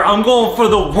poppet here. I'm going for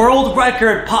the world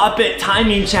record poppet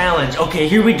timing challenge. Okay,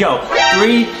 here we go.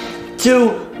 3, 2,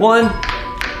 1.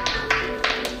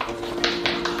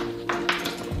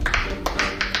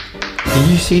 Did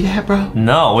you see that, bro?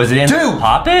 No, was it in the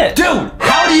poppet? Dude,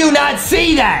 how do you not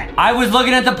see that? I was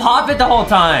looking at the poppet the whole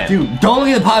time. Dude, don't look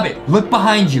at the poppet. Look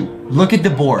behind you. Look at the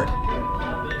board.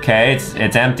 Okay, it's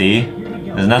empty.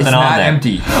 There's nothing It's on not there.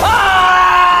 empty.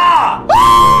 Ah!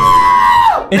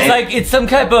 It's like, it's some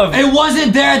type of... It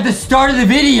wasn't there at the start of the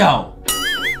video.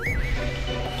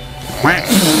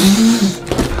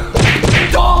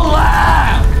 Don't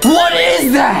laugh! What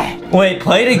is that? Wait,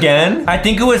 play it again? I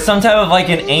think it was some type of like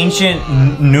an ancient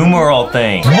numeral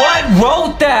thing. What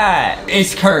wrote that?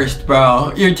 It's cursed,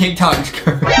 bro. Your TikTok's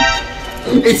cursed.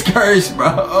 It's cursed,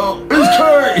 bro. It's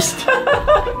cursed.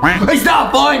 It's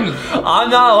not funny. I'm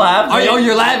not laughing. Oh,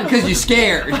 you're laughing because you're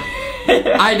scared.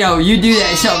 I know, you do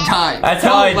that sometimes. That's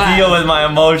how I deal with my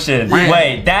emotions. Yeah.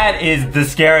 Wait, that is the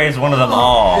scariest one of them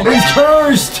all. It's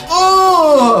cursed.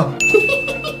 Oh.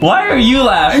 Why are you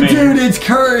laughing? Dude, it's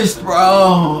cursed,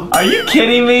 bro. Are you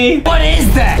kidding me? What is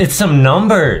that? It's some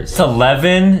numbers. It's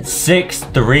 11, 6,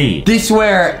 3. This is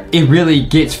where it really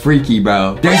gets freaky,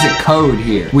 bro. There's a code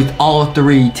here with all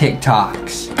 3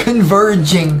 TikToks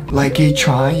converging like a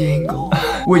triangle,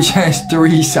 which has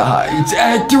 3 sides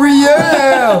at 3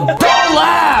 a.m. Don't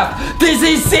laugh! This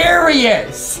is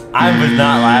serious! I was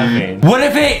not laughing. What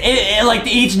if it like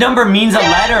each number means a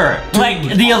letter? Like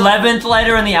the 11th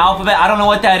letter in the alphabet? I don't know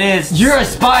what that is. You're a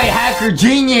spy hacker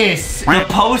genius! The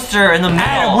poster in the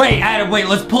middle. Adam, wait,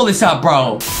 let's pull this up,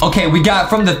 bro. Okay, we got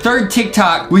from the 3rd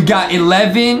TikTok, we got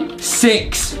 11,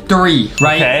 6, 3,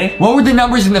 right? Okay. What were the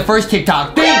numbers in the first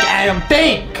TikTok? Think, Adam,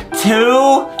 think!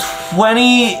 2,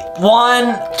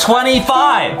 21,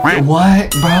 25.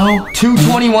 What, bro? 2,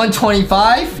 21,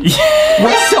 25?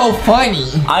 What's so funny?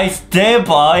 I stay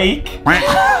bike.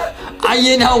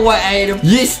 You know what, Adam?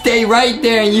 You stay right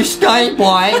there and you stay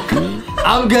blank.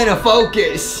 I'm gonna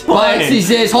focus. Why? He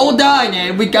says, hold on,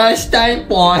 Adam. We gotta stay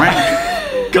blank.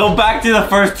 Go back to the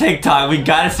first TikTok. We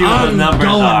gotta see what those numbers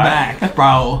going are. back,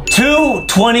 bro. 2,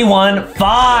 21,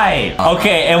 5.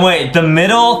 Okay, and wait, the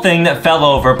middle thing that fell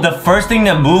over, the first thing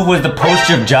that moved was the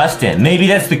poster of Justin. Maybe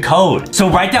that's the code. So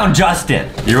write down Justin,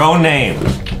 your own name.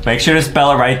 Make sure to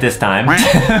spell it right this time.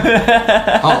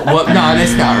 Oh, well, no,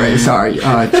 that's not right. Sorry.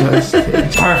 Justin.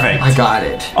 Perfect. I got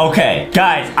it. Okay,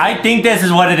 guys, I think this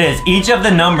is what it is. Each of the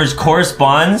numbers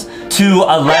corresponds to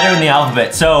a letter in the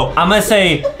alphabet. So I'm gonna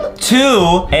say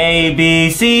 2, A, B,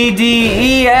 C,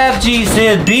 D, E, F, G,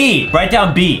 C, B. Write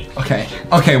down B.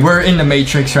 Okay, we're in the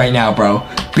Matrix right now, bro.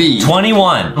 B.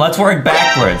 21. Let's work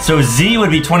backwards. So Z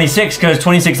would be 26 because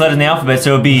 26 letters in the alphabet,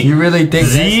 so it would be You really think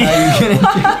Z? that's how you're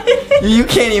gonna do? You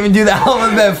can't even do the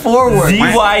alphabet forward.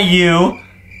 Z-Y-U,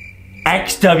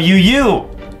 X-W-U.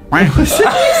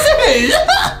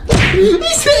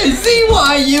 He said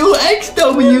Z-Y-U-X-W-U.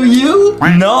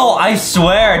 No, I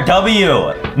swear,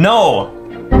 W. No.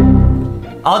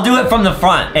 I'll do it from the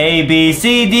front. A, B,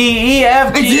 C, D, E,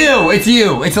 F, G. It's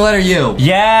you. It's the letter U.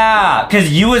 Yeah,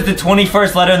 because U is the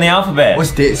 21st letter in the alphabet.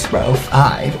 What's this, bro?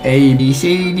 5. A, B,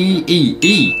 C, D, E.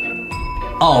 E.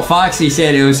 Oh, Foxy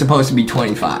said it was supposed to be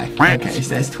 25. Okay,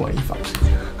 so that's 25.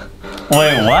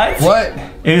 Wait, what? What?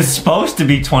 It was supposed to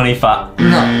be 25.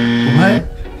 No. What?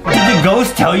 Did the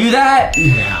ghost tell you that?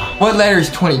 Yeah. What letter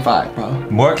is 25, bro?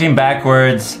 Working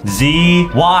backwards. Z,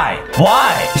 Y.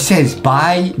 Why? It says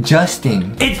bye,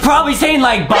 Justin. It's probably saying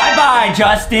like, bye-bye,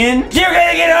 Justin. You're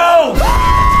gonna get home.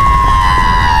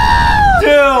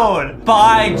 Dude,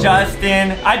 Bye,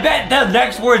 Justin. I bet the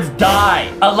next word's die.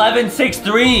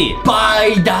 1163.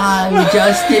 Bye, die,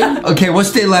 Justin. Okay,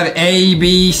 what's the 11? A,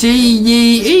 B, C,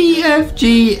 D, E, F,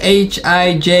 G, H,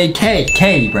 I, J, K.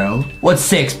 K, bro. What's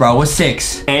 6, bro? What's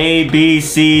 6? A, B,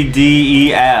 C, D,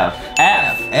 E, F.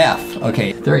 F. F.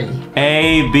 Okay, 3.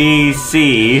 A, B,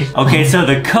 C. Okay, so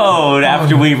the code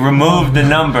after we remove the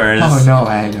numbers no,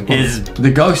 Adam. is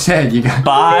the ghost said you got.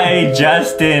 Bye,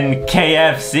 Justin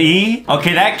KFC.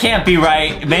 Okay, that can't be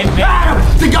right. Maybe.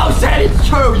 The ghost said it's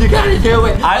true. You gotta do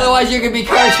it. Otherwise, you're gonna be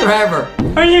cursed forever.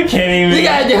 Are you kidding me? You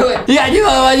gotta do it. You gotta do it.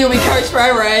 Otherwise, you'll be cursed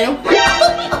forever, Adam.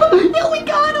 Yeah, we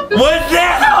got him. Was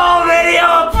this whole video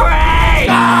a prank?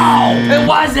 No, it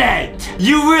wasn't.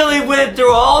 You really went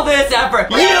through all this effort.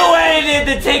 You edited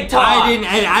the TikTok. I didn't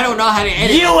edit. I don't know how to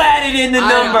edit. You added in the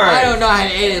numbers. I don't know how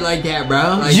to edit like that,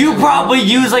 bro. Like, you probably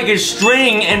used like a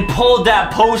string and pulled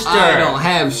that poster. I don't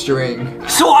have string.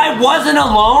 So I wasn't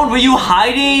alone? Were you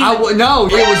hiding? No,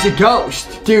 it was a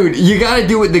ghost. Dude, you gotta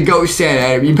do what the ghost said,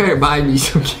 Adam. You better buy me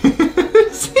some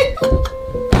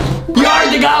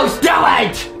You're the ghost, do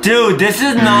it! Dude, this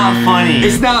is not funny.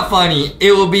 It's not funny.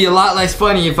 It will be a lot less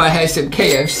funny if I had some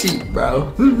KFC,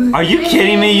 bro. Are you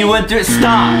kidding me? You went through.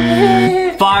 Stop.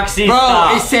 Foxy, bro,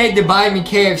 stop. it said to buy me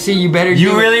KFC. You better do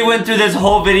You really went through this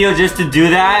whole video just to do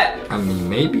that? I mean,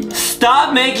 maybe.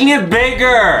 Stop making it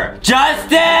bigger.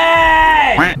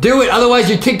 Justin! Do it, otherwise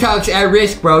your TikTok's at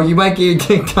risk, bro. You might get your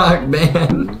TikTok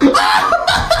banned.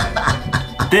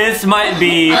 This might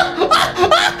be my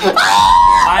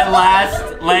last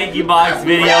LankyBox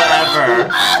video ever,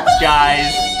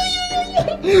 guys.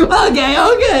 Okay.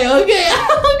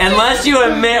 Unless you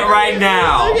admit right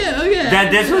now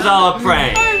that this was all a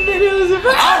prank.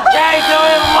 Okay, so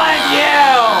it was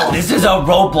you! This is a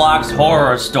Roblox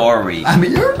horror story. I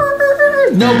mean,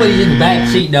 nobody in the back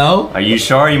seat, no. Are you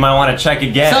sure? You might want to check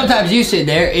again. Sometimes you sit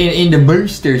there in the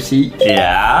booster seat.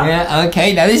 Yeah? Yeah,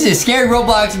 okay. Now, this is a scary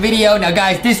Roblox video. Now,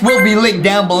 guys, this will be linked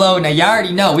down below. Now, you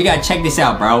already know. We gotta check this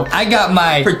out, bro. I got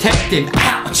my protective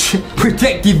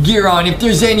gear on. If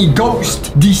there's any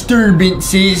ghost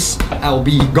disturbances, I will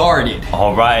be guarded.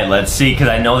 All right, let's see, because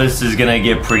I know this is gonna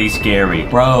get pretty scary.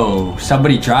 Bro,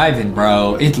 somebody driving,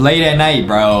 bro. It's late at night,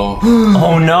 bro.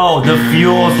 Oh, no, the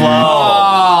fuel's low.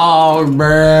 Oh,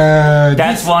 bro.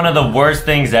 That's one of the worst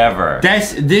things ever.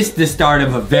 This the start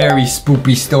of a very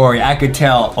spoopy story. I could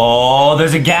tell. Oh,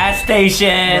 there's a gas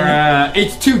station.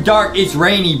 It's too dark. It's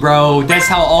rainy, bro. That's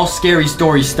how all scary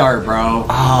stories start, bro.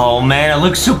 Oh, man, it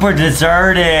looks super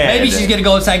deserted. Maybe she's gonna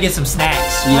go inside and get some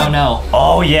snacks. You don't know.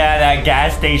 Oh, yeah, that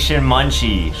gas station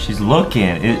munchie. She's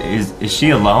looking. Is she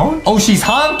alone? Oh, she's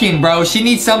honking, bro. She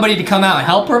needs somebody to come out and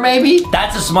help her, maybe?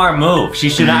 That's a smart move. She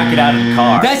should not get out of the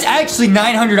car. That's actually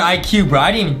 900 IQ, bro.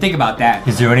 I didn't even think about that.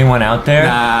 Is there anyone out there?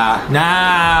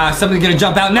 Nah. Somebody's gonna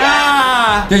jump out.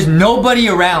 Nah. There's nobody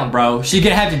around, bro. She's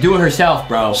gonna have to do it herself,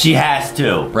 bro. She has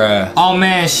to. Bruh. Oh,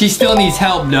 man. She still needs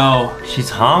help, though. She's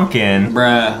honking.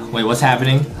 Bruh. Wait, what's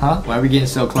happening? Huh? Why are we getting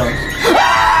so close?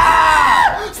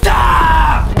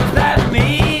 Stop! Is that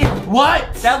me? What?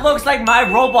 That looks like my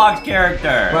Roblox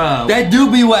character. Bro, that do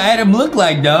be what Adam looked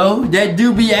like, though. That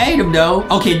do be Adam, though.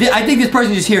 Okay, I think this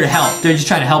person's just here to help. They're just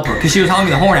trying to help her, because she was honking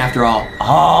the horn after all.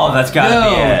 Oh, that's gotta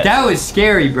be it. That was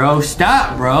scary, bro.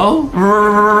 Stop, bro.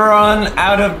 Run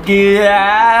out of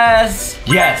gas.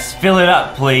 Yes, fill it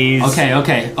up, please. Okay.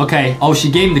 Oh,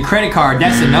 she gave him the credit card.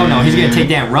 That's a no-no. He's gonna take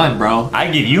that and run, bro. I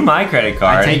give you my credit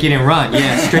card. I take it and run.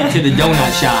 Yeah, straight to the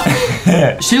donut shop.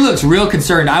 She looks real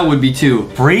concerned. I would be, too.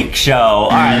 Freak show.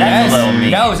 All right, that's a little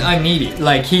mean. That was unneeded.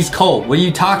 Like, he's cold. What are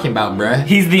you talking about, bruh?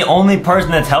 He's the only person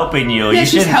that's helping you. Yeah, you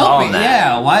she's shouldn't call him helping. that.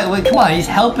 Yeah, why? Come on, he's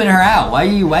helping her out. Why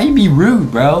you be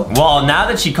rude, bro? Well, now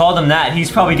that she called him that,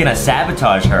 he's probably gonna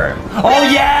sabotage her. Oh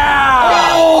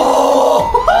yeah!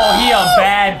 Oh, he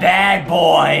a bad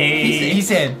boy. He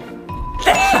said,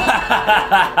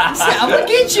 I'm gonna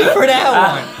get you for that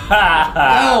one.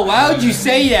 Yo, why would you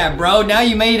say that, bro? Now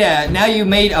you made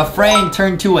a friend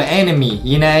turn to an enemy.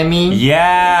 You know what I mean?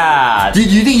 Yeah.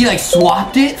 Did you think he like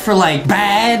swapped it for like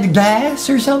bad gas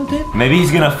or something? Maybe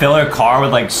he's gonna fill her car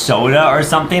with like soda or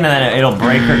something, and then it'll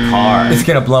break her car. It's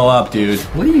gonna blow up, dude.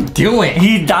 What are you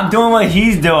doing? I'm doing what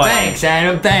he's doing. Thanks,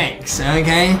 Adam. Thanks.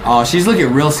 Okay. Oh, she's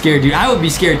looking real scared, dude. I would be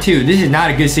scared too. This is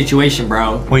not a good situation,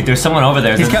 bro. Wait, there's someone over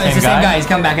there. Is it the same guy? he's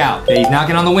coming back out. Okay, he's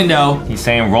knocking on the window. He's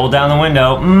saying, roll down the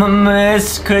window.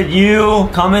 Miss, could you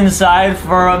come inside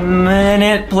for a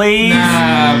minute, please?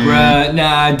 Nah, bruh,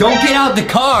 nah. Don't get out the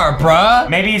car, bruh.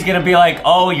 Maybe he's gonna be like,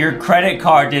 oh, your credit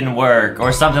card didn't work,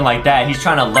 or something like that. He's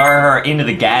trying to lure her into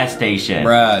the gas station.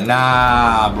 Bruh,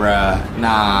 nah,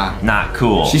 Not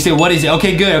cool. She said, what is it?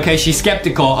 Okay, good. Okay, she's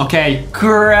skeptical. Okay.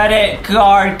 Credit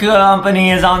card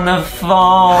company is on the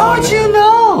phone. How'd you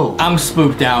know? I'm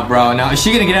spooked out, bro. Now, is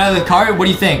she gonna get out of the car? What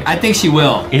do you think? I think she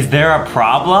will. Is there a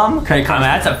problem? Okay, come on,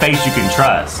 that's a face you can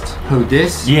trust. Who,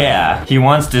 this? Yeah, he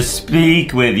wants to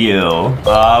speak with you.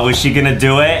 Was she gonna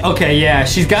do it? Okay, yeah,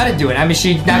 she's gotta do it. I mean,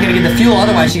 she's not gonna get the fuel,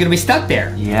 otherwise she's gonna be stuck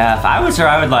there. Yeah, if I was her,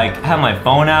 I would like have my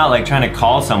phone out, like trying to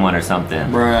call someone or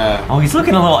something. Bruh. Oh, he's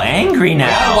looking a little angry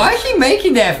now. Why is he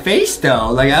making that face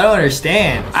though? Like, I don't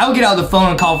understand. I would get out the phone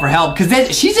and call for help,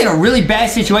 because she's in a really bad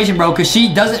situation, bro, because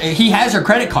he has her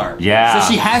credit card. Yeah.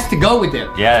 So she has to go with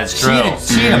him. Yeah, that's true.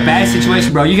 She in a bad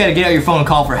situation, bro. You gotta get out your phone and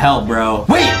call for help, bro.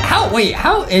 Wait,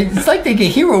 how? It's like they can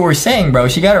hear what we're saying, bro.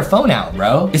 She got her phone out,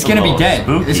 bro. It's gonna be dead.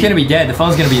 Spooky. It's gonna be dead. The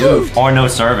phone's gonna be oofed. Or no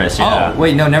service, yeah. Oh,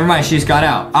 wait, no, never mind. She just got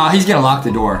out. He's gonna lock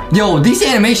the door. Yo, these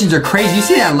animations are crazy. You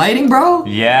see that lighting, bro?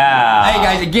 Yeah. Hey,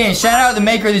 guys, again, shout out to the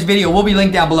maker of this video. We'll be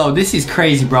linked down below. This is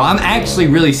crazy, bro. I'm actually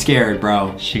really scared,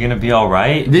 bro. Is she gonna be all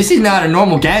right? This is not a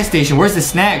normal gas station. Where's the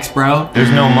snacks, bro?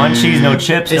 There's no munchies, no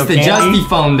chips, It's no the candy? Justy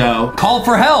phone, though. Call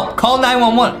for help. Call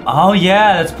 911. Oh,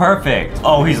 yeah, that's perfect.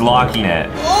 Oh, he's locking it.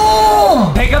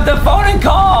 Oh! Pick up the phone and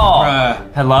call.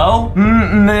 Bruh. Hello?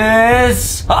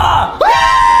 Miss? Ah!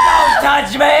 Don't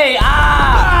touch me!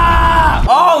 Ah!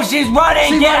 Oh, she's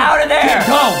running! Get out of there!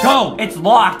 Go! It's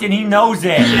locked and he knows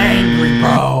it. Angry,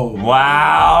 bro.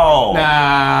 Wow.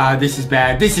 Nah, this is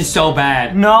bad. This is so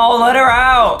bad. No, let her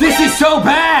out. This is so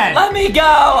bad. Let me go.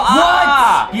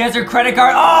 Ah! He has her credit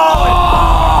card.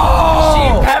 Oh! She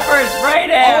pepper sprayed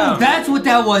him. Oh, that's what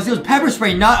that was. It was pepper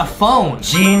spray, not a phone.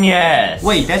 Genius.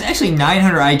 Wait, that's actually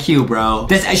 900 IQ, bro.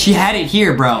 She had it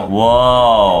here, bro.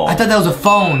 Whoa. I thought that was a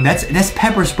phone. That's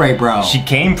pepper spray, bro. She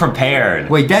came prepared.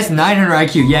 Wait, that's 900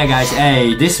 IQ. Yeah, guys.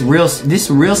 Hey, this real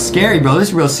scary, bro. This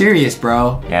is real serious,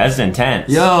 bro. Yeah, this is intense.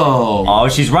 Yo. Oh,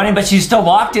 she's running, but she's still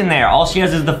locked in there. All she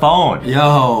has is the phone.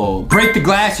 Yo. Break the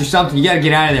glass or something. You gotta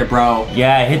get out of there, bro.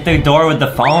 Yeah, hit the door with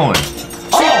the phone.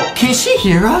 Oh, can she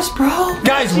hear us, bro?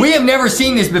 Guys, we have never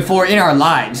seen this before in our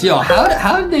lives. Yo,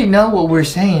 how did they know what we're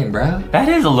saying, bro? That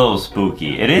is a little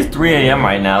spooky. It is 3 a.m.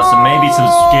 right now, so maybe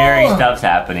some scary stuff's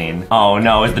happening. Oh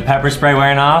no, is the pepper spray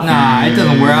wearing off? Nah, it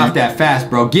doesn't wear off that fast,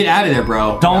 bro. Get out of there,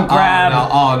 bro. Don't grab.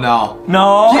 Oh no.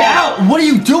 No. Get out! What are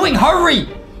you doing? Hurry!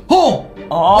 Oh!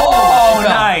 Oh,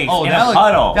 nice. Oh, in a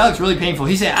puddle. That looks really painful.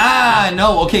 He said,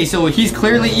 no. Okay, so he's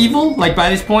clearly evil, like by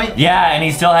this point? Yeah, and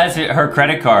he still has her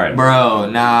credit card.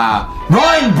 Bro, nah.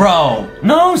 Run, bro!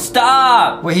 No,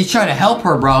 stop. Wait, he's trying to help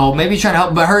her, bro. Maybe he's trying to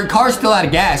help, but her car's still out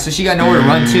of gas, so she got nowhere to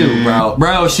run to, bro.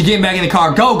 Bro, she getting back in the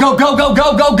car. Go!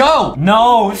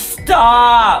 No,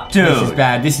 stop, dude.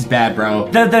 This is bad, bro.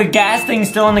 The gas thing's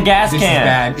still in the gas can. This is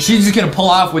bad. She's just gonna pull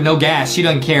off with no gas. She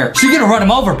doesn't care. She's gonna run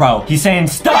him over, bro. He's saying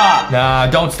stop. Nah,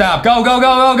 don't stop. Go!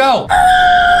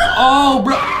 Oh,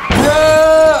 bro.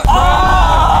 Oh!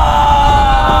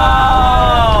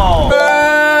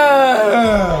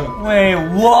 Wait,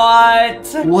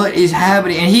 what? What is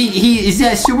happening? And he is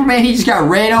that Superman? He just got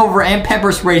ran over and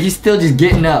pepper sprayed. He's still just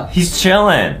getting up. He's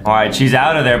chilling. All right, she's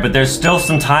out of there, but there's still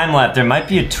some time left. There might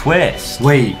be a twist.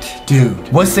 Wait,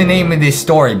 dude. What's the name of this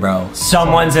story, bro?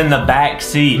 Someone's in the back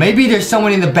seat. Maybe there's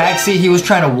someone in the back seat. He was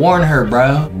trying to warn her,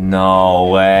 bro. No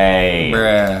way.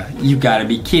 Bruh, you gotta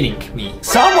be kidding me.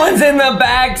 Someone's in the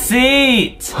back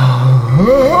seat.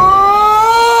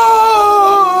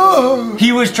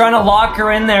 He was trying to lock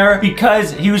her in there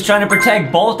because he was trying to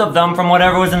protect both of them from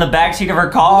whatever was in the backseat of her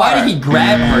car. Why did he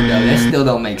grab her, though? That still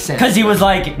don't make sense. Because he was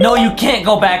like, no, you can't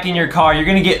go back in your car. You're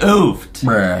gonna get oofed.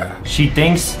 Bruh. She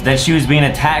thinks that she was being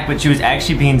attacked, but she was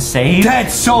actually being saved.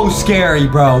 That's so scary,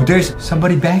 bro. There's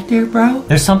somebody back there, bro?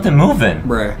 There's something moving.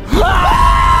 Bruh.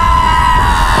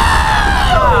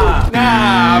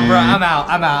 Nah, bro, I'm out.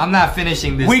 I'm not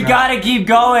finishing this. We gotta keep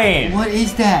going. What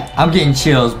is that? I'm getting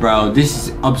chills, bro. This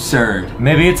is absurd.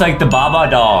 Maybe it's like the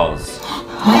Baba dolls.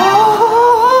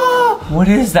 What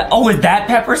is that? Oh, is that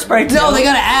pepper spray too? No, they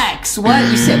got an axe. What?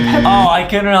 You said pepper? Oh, I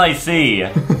couldn't really see.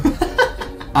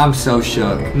 I'm so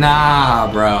shook. Nah,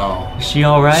 bro. Is she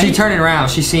all right? She turning around.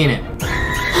 She's seeing it.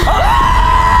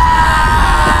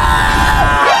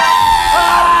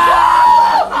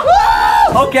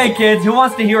 Okay, kids, who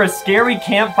wants to hear a scary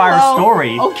campfire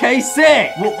story? Okay,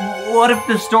 sick. What if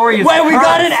the story is Wait, we cursed?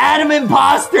 got an Adam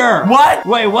imposter. What?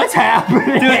 Wait, what's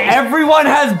happening? Dude, everyone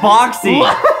has Boxy.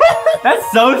 That's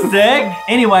so sick.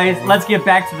 Anyways, let's get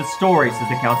back to the story, says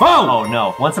the counselor. Oh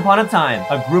no. Once upon a time,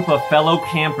 a group of fellow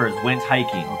campers went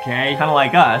hiking. Okay. Kind of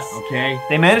like us. Okay.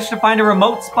 They managed to find a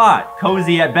remote spot,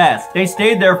 cozy at best. They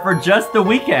stayed there for just the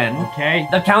weekend. Okay.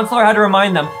 The counselor had to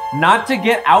remind them not to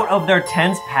get out of their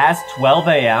tents past 12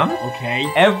 a.m. Okay.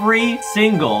 Every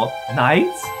single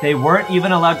night, they weren't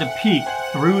even allowed to peek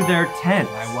through their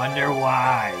tents. I wonder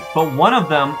why. But one of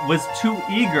them was too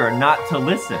eager not to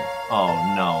listen. Oh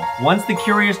no. Once the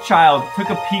curious child took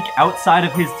a peek outside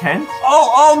of his tent.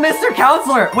 Oh, Mr.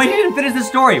 Counselor. Wait, he didn't finish the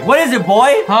story. What is it,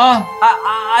 boy? Huh?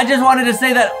 I just wanted to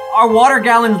say that our water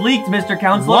gallons leaked, Mr.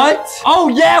 Counselor. What? Oh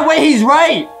yeah, wait, he's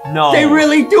right. No. They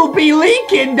really do be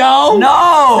leaking, though.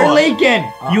 No. They're leaking.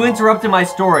 You interrupted my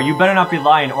story. You better not be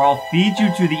lying or I'll feed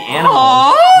you to the animals.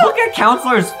 Aww. Look at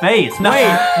Counselor's face.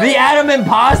 Wait, the Adam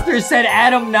imposter said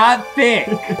Adam not thick.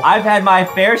 I've had my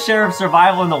fair share of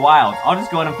survival in the wild. I'll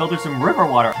just go ahead and filter some river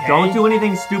water. Okay. Don't do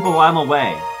anything stupid while I'm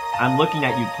away. I'm looking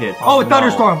at you kids. Oh, a no.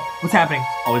 thunderstorm. What's happening?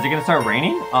 Oh, is it gonna start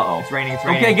raining? Uh-oh. It's raining, it's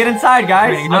raining. Okay, get inside,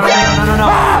 guys. Raining. No.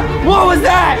 Ah! What was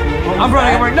that? I'm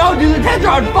running. No, dude, the tents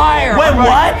are on fire. Wait,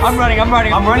 what? I'm running. I'm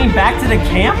running back to the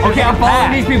camp? Okay, I'm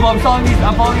following these people. I'm following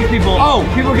these people. Oh,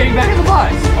 people are getting back in the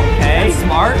bus. Okay. That's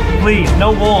smart. Please,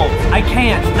 no wolves. I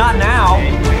can't. Not now.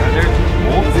 Okay. Wait, are there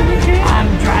wolves in this game? I'm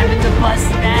driving the bus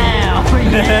now.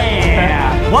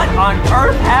 Yeah. What on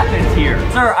earth happened here?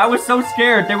 Sir, I was so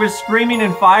scared. There was screaming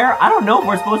and fire. I don't know if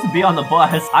we're supposed to be on the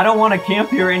bus. I don't want to camp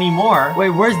here anymore.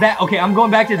 Wait, where's that? Okay, I'm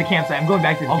going back to the campsite.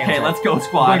 Okay, let's go, I'm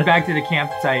squad. going back to the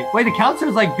campsite. Wait, the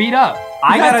counselor's like beat up.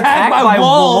 I got attacked by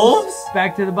wolves?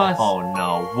 Back to the bus. Oh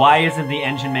no. Why isn't the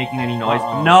engine making any noise?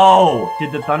 Uh-oh. No!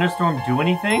 Did the thunderstorm do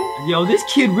anything? Yo, this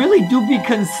kid really do be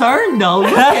concerned though.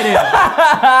 Look at him.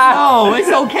 No, it's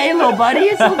okay, little buddy.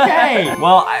 It's okay.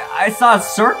 Well, I saw a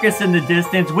circus in the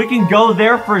distance. We can go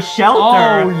there for shelter.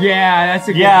 Oh, yeah, that's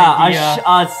a good idea.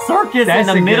 A circus in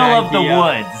the middle of the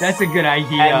woods. That's a good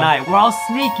idea. At night. We're all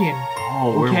sneaking.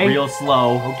 Oh, we're real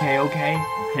slow. Okay.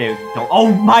 Okay, don't.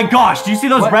 Oh my gosh, do you see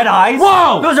those red eyes?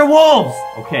 Whoa! Those are wolves!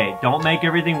 Okay, don't make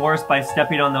everything worse by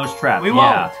stepping on those traps. We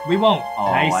won't. We won't. Oh,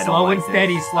 nice, I don't slow like and this.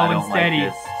 steady, I slow and don't like steady.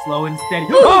 this. Slow and steady.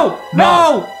 Oh!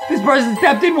 No! This person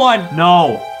stepped in one.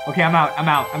 No. Okay, I'm out.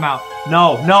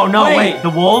 No, wait, the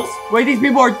wolves? Wait, these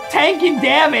people are tanking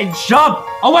damage. Jump!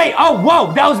 Oh, wait,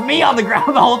 whoa, that was me on the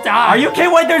ground the whole time. Are you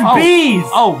kidding? Wait, there's bees!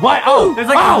 Oh, what? Oh, there's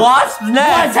like a wasp's nest!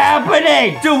 What's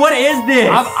happening? Dude, what is this?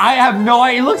 I have no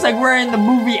idea. It looks like we're in the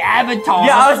movie Avatar.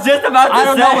 Yeah, I was just about to say. I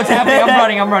don't know what's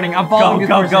happening. I'm running. I'm following this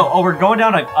person. Go. Oh, we're going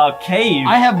down a cave.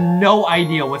 I have no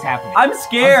idea what's happening. I'm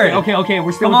scared. Okay,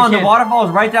 we're still Come on, the waterfall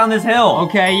is right down this hill.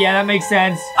 Okay, yeah, that makes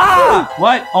sense. Ah!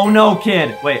 What? Oh no,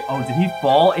 kid. Wait, did he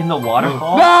fall in the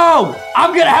waterfall? No! I'm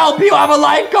gonna help you. I'm a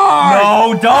lifeguard.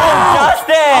 No, don't,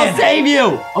 Justin! I'll save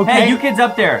you. Okay. Hey, you kids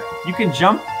up there. You can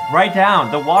jump right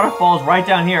down. The waterfall's right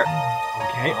down here.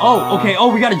 Okay. Okay.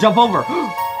 Oh, we gotta jump over. Dude.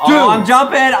 Oh, I'm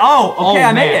jumping. Oh, okay,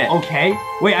 I made it. Okay.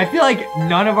 Wait, I feel like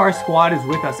none of our squad is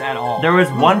with us at all. There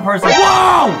was one person.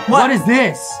 Whoa! What is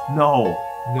this? No.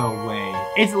 No way.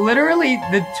 It's literally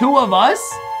the two of us.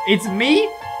 It's me,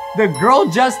 the girl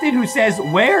Justin who says,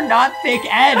 "We're not thick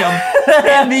Adam,"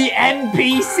 and the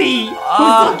NPC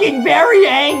who's looking very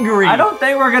angry. I don't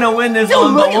think we're gonna win this Dude,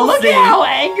 one, but we'll look see. at how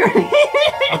angry.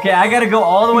 Okay, I gotta go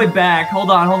all the way back. Hold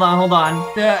on.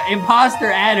 The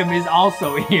imposter Adam is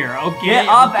also here, okay? Get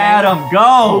up, Adam,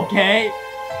 go! Okay.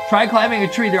 Try climbing a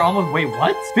tree. They're almost, wait,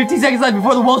 what? 15 seconds left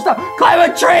before the wolves stop. Climb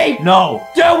a tree! No.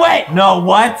 Do it! No,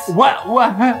 what? What?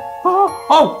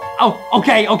 Oh,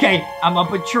 okay. I'm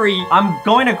up a tree. I'm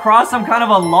going across some kind of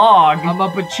a log. I'm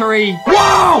up a tree.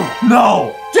 Whoa!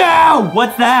 No! Down!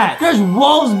 What's that? There's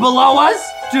wolves below us?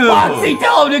 Dude! Foxy,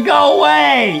 tell him to go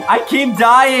away! I keep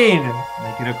dying!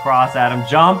 Make it across, Adam.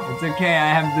 Jump! It's okay,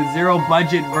 I have the zero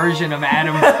budget version of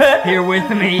Adam here with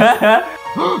me.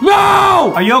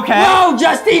 No! Are you okay? No,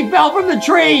 Justine fell from the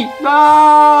tree!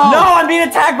 No! No, I'm being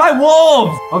attacked by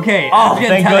wolves! Okay, oh,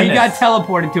 thank goodness. You got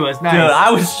teleported to us, nice. Dude, I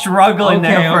was struggling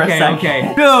there for a second.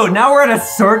 Okay. Dude, now we're at a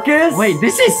circus? Wait,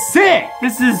 this is sick!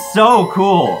 This is so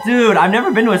cool. Dude, I've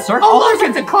never been to a circus. Oh, look,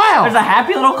 it's a clown! There's a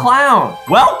happy little clown.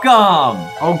 Welcome!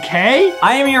 Okay.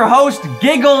 I am your host,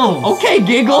 Giggles. Okay,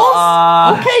 Giggles.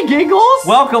 Okay, Giggles.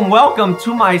 Welcome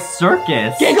to my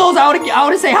circus. Giggles, I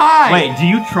want to say hi. Wait, do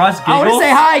you trust Giggles? I want to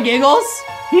say hi, Giggles.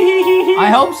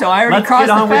 I hope so. I already crossed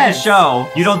the fence. Let's get on with the show.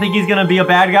 You don't think he's gonna be a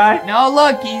bad guy? No,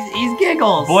 look, he's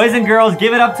Giggles. Boys and girls,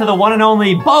 give it up to the one and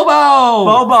only Bobo.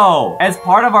 Bobo. As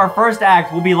part of our first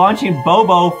act, we'll be launching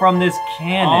Bobo from this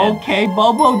cannon. Okay,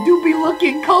 Bobo do be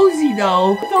looking cozy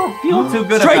though. Don't feel too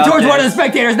good Straight about towards this. one of the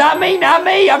spectators. Not me, not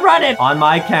me. I'm running. On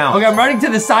my count. Okay, I'm running to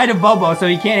the side of Bobo so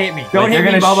he can't hit me. Don't hit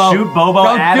me, You're Bobo. gonna shoot Bobo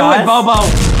at us? Don't do it, Bobo.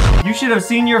 You should have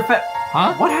seen your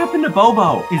Huh? What happened to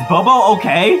Bobo? Is Bobo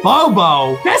okay?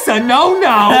 Bobo? That's a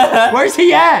no-no. Where's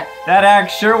he at? That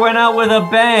act sure went out with a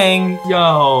bang.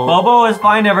 Yo. Bobo is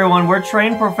fine, everyone. We're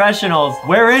trained professionals.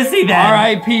 Where is he then?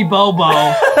 R.I.P. Bobo.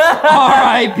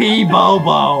 R.I.P.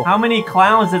 Bobo. How many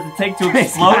clowns does it take to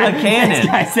explode a cannon? This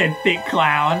guy said thick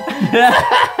clown.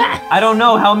 I don't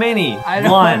know. How many? I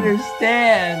don't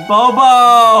understand.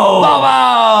 Bobo! Bobo!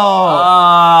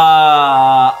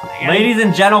 Ladies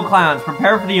and gentle clowns,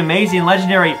 prepare for the amazing,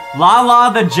 legendary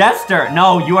La the Jester.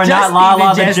 No, you are not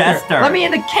La the Jester. Let me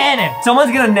in the cannon.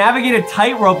 Someone's gonna navigate a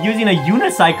tightrope using a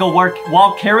unicycle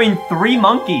while carrying 3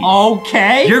 monkeys.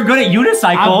 Okay. You're good at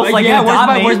unicycles. Yeah,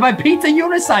 where's my pizza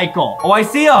unicycle? Oh, I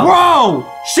see him. Bro,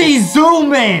 she's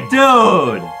zooming.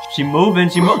 Dude, she moving.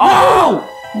 Oh!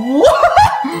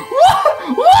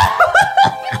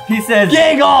 He says,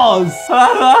 Giggles!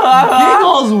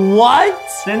 Giggles what?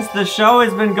 Since the show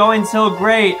has been going so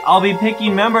great, I'll be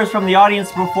picking members from the audience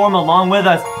to perform along with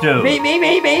us. Dude. Me.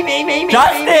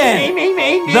 Justin!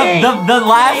 The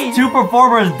last 2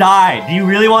 performers died. Do you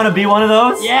really want to be one of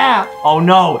those? Yeah. Oh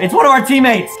no, it's one of our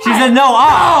teammates. She said no.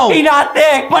 Oh, he's not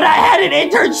thick. But I had an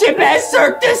internship at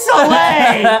Cirque du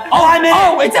Soleil. Oh, I'm in.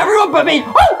 Oh, it's everyone but me.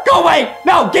 Oh, go away.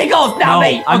 No, Giggles, not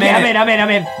me. I'm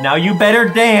in. Now you better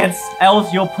dance,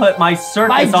 else you'll put my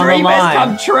circus on the line. My dream has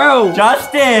come true.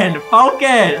 Justin,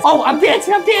 focus. Oh, I'm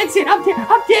dancing. I'm dancing. Dance.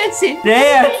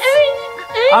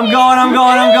 I'm going.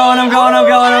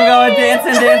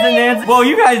 Dancing. Well,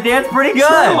 you guys dance pretty good.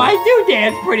 True, I do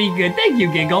dance pretty good. Thank you,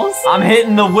 Giggles. I'm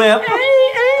hitting the whip.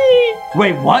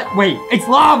 Wait, what? Wait, it's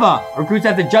lava. Recruits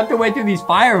have to jump their way through these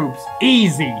fire hoops.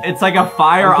 Easy. It's like a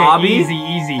fire obby?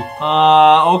 Easy.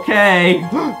 Okay.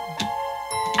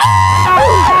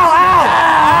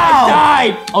 I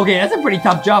died. Okay, that's a pretty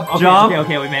tough jump. Okay,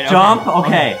 okay, we made it. Jump.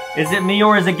 Okay. Is it me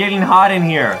or is it getting hot in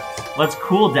here? Let's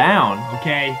cool down.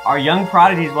 Okay. Our young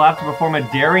prodigies will have to perform a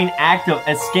daring act of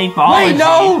escapology. Wait,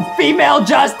 no! Female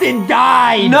Justin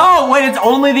died! No, wait, it's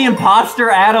only the imposter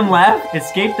Adam left.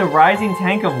 Escape the rising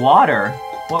tank of water.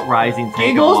 What rising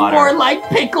tank Giggles of water? more like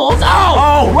pickles.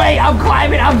 Oh! Wait, I'm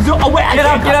climbing. Get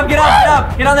up.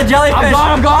 Get on the jellyfish.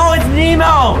 I'm gone. Oh, it's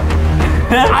Nemo.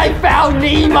 I found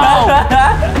Nemo.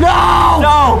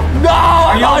 No.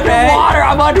 I'm underwater.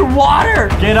 I'm underwater.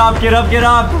 Get up.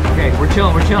 Okay, we're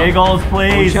chilling. Giggles,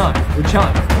 please. We're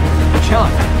chilling.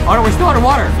 Oh no, we're still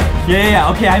underwater. Yeah.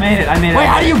 Okay, I made it. Wait,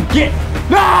 how do you get?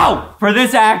 No! For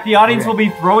this act, the audience will be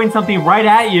throwing something right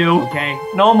at you. Okay.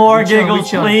 No more Giggles,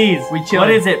 please. We chill.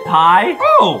 What is it, pie?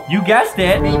 Oh! You guessed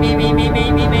it. Me.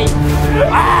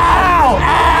 Ow!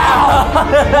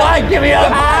 What? Give me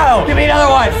another. Ow! Give me another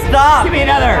one. Stop! Give me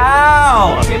another.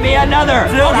 Ow! Give me another.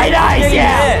 Dude, okay, nice.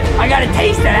 Yeah. I got a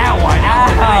taste of that one.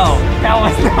 That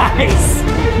was nice.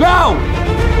 No!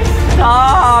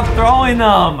 Stop throwing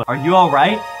them. Are you all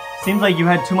right? Seems like you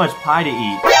had too much pie to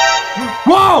eat.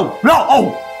 Whoa! No!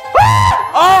 Oh!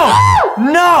 Oh!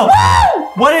 No!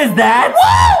 What is that?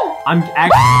 I'm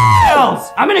actually...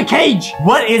 I'm in a cage.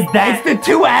 What is that? It's the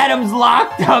 2 atoms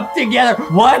locked up together.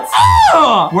 What?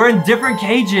 We're in different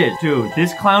cages. Dude,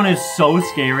 this clown is so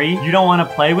scary. You don't want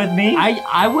to play with me?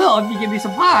 I will if you give me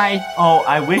some pie. Oh,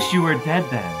 I wish you were dead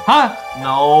then. Huh?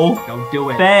 No. Don't do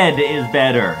it. Fed is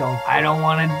better. I don't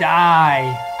want to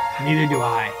die. Neither do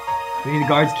I. We need the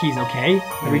guard's keys, okay?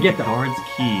 Where do we get them? Guard's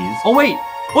keys. Oh, wait,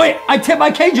 I tipped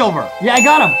my cage over. Yeah, I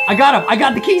got him. I got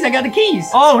the keys.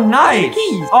 Oh, nice. The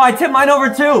keys. Oh, I tipped mine over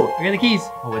too. I got the keys.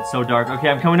 Oh, it's so dark. Okay,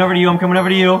 I'm coming over to you.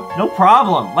 No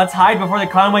problem. Let's hide before the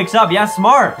clown wakes up. Yeah,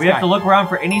 smart. We have to look around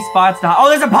for any spots to hide. Oh,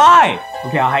 there's a pie.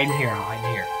 Okay, I'll hide in here.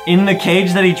 In the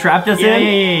cage that he trapped us in?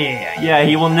 Yeah. Yeah,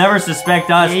 he will never suspect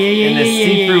us in this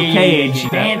see-through cage.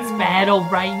 Dance battle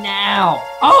right now.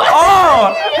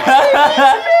 Oh!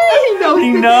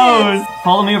 He knows. Dance.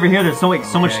 Follow me over here. There's so much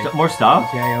more stuff.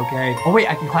 Okay. Oh, wait,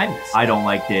 I can climb this. I don't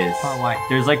like this. Oh, why?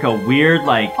 There's like a weird,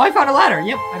 like... Oh, I found a ladder.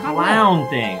 Yep, I found a ladder. Clown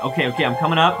thing. Okay, I'm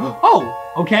coming up. Oh,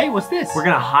 okay, what's this? We're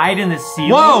gonna hide in the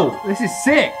ceiling. Whoa, this is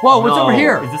sick. Whoa, what's over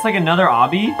here? Is this like another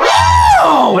obby?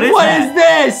 Oh, what is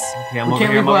this? Okay, I'm over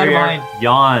here.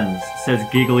 Yawns, says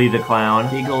Giggly the clown.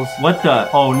 Giggles. What the?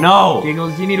 Oh no.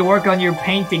 Giggles, you need to work on your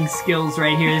painting skills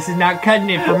right here. This is not cutting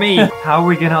it for me. How are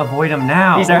we gonna avoid him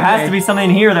now? There has to be something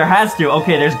in here. There has to.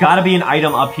 Okay, there's gotta be an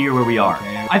item up here where we are.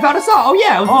 I found a saw. Oh,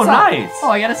 yeah, it was a saw. Nice. Oh,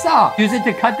 I got a saw. Use it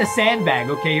to cut the sandbag.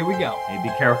 Okay, here we go. Hey, be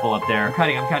careful up there. I'm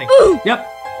cutting. Yep.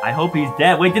 I hope he's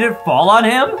dead. Wait, did it fall on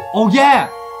him? Oh, yeah.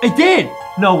 It did.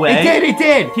 No way. It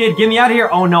did. Kid, get me out of here.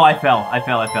 Oh, no, I fell.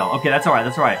 Okay, that's all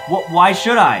right. Why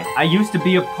should I? I used to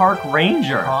be a park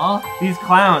ranger. Huh? These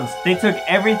clowns, they took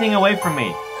everything away from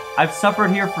me. I've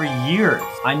suffered here for years.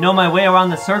 I know my way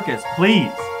around the circus.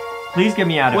 Please get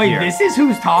me out of here. Wait, this is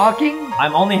who's talking?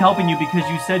 I'm only helping you because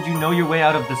you said you know your way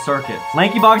out of the circus.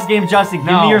 LankyBox Game Justin,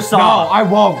 give me your saw. No, I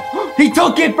won't. He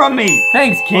took it from me.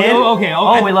 Thanks, kid. Okay.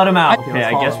 Oh, we let him out. Okay, Okay,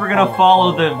 I guess we're gonna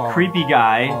follow the creepy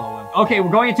guy. Okay,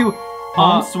 we're going into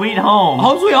Home sweet home.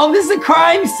 Home sweet home. This is a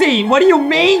crime scene. What do you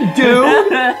mean, dude?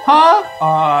 Huh?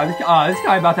 This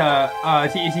guy about to.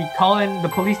 Is he calling the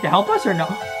police to help us or no?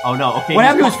 Oh no. Okay. What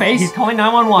happened to his face? He's calling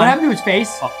 911. What happened to his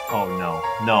face? Oh no.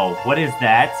 What is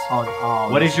that?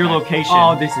 What is your location?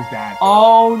 Oh, this is bad.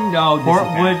 Oh no.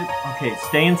 Portwood. Okay,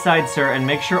 stay inside, sir, and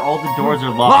make sure all the doors are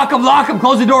locked. Lock him.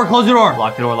 Close the door.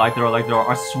 Lock the door.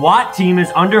 Our SWAT team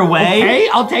is underway. Okay,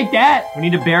 I'll take that. We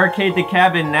need to barricade the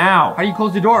cabin now. How do you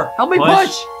close the door? Help me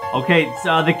push. Okay,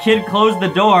 so the kid closed the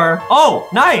door. Oh,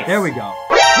 nice. There we go.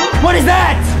 What is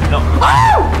that? No.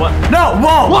 Oh! What? No,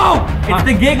 whoa! It's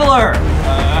the giggler.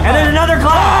 And there's another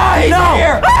clown. He's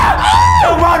here.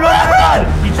 No, run!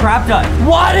 He trapped us.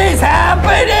 What is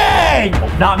happening?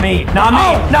 Not me. Not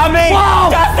me.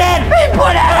 Whoa! Justin! He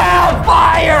put out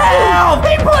fire! Help!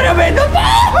 He put him in the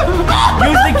fire!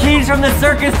 Use the keys from the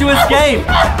circus to escape.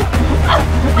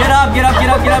 Get up. Go.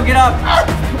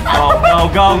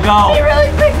 He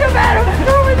really picked him out and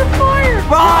threw him in the fire.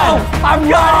 Run! I'm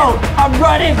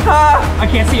running. I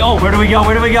can't see. Oh, Where do we go?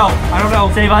 I don't know.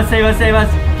 Save us.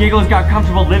 Giggles got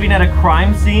comfortable living at a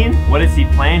crime scene. What is he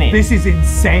planning? This is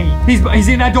insane. He's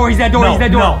in that door. No.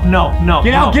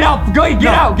 Get out. Get out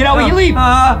when you leave.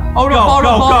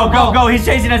 Go. He's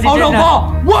chasing us. Oh, no,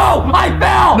 fall. Whoa, I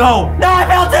fell. No, I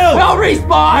fell too. No,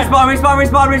 respawn.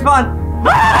 Respawn.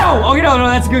 Oh, okay, no,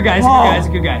 that's a good guy. That's a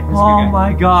good guy. Oh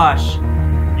my gosh.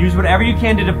 Use whatever you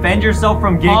can to defend yourself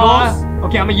from Giggles.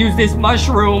 Okay, I'm gonna use this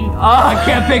mushroom. I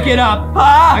can't pick it up.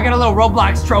 I got a little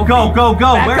Roblox trophy. Go.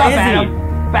 Where is Adam.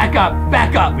 Back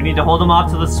up. We need to hold him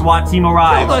off till the SWAT team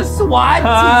arrives. Till the SWAT team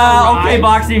arrives? Okay,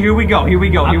 Boxy, here we go.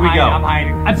 I'm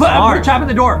hiding. I put a trap in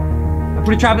the door.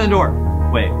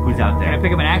 Wait, who's out Can I there?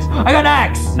 pick up an axe? I got an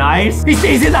axe. Nice. He's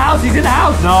in the house.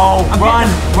 No, run.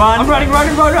 I'm running.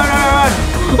 Go to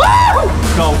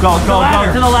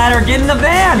the ladder. Get in the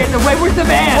van. Where's the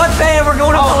van? What van? We're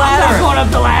going up the ladder. I'm not going up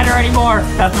the ladder anymore.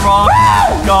 That's wrong.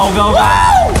 Go.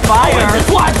 Fire. It's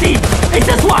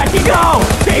the SWAT team. Go.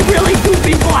 They really do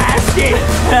be blasted.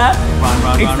 Run.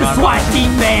 It's the SWAT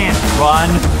team van.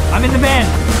 Run. I'm in the van.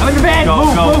 Go.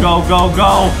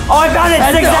 Oh, I found it.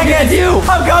 6 seconds.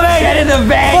 I'm coming. Get in the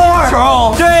van.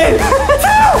 4, 3, 2,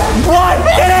 1.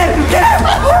 Get in.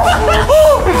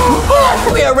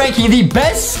 We are ranking the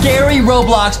best scary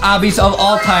Roblox obbies of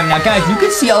all time. Now, guys, you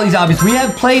can see all these obbies. We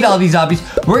have played all these obbies.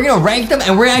 We're going to rank them,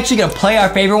 and we're actually going to play our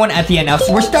favorite one at the end. Now,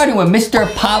 so we're starting with Mr.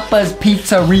 Papa's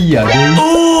Pizzeria, dude.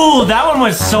 Ooh, that one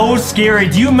was so scary.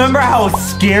 Do you remember how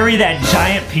scary that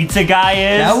giant pizza guy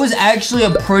is? That was actually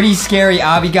a pretty scary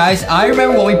obby, guys. I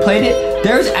remember when we played it,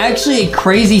 there's actually a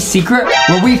crazy secret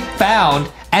where we found,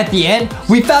 at the end,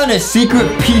 we found a secret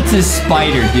pizza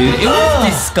spider, dude. It was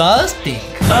disgusting.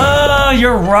 Oh,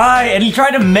 you're right. And he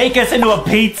tried to make us into a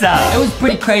pizza. It was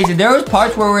pretty crazy. There was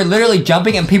parts where we were literally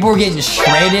jumping and people were getting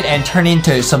shredded and turned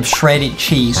into some shredded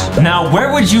cheese. Now,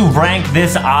 where would you rank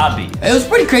this obby? It was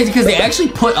pretty crazy because they actually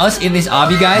put us in this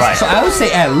obby, guys. Right. So I would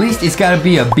say at least it's got to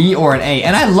be a B or an A.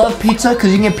 And I love pizza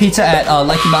because you can get pizza at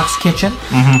LankyBox Kitchen.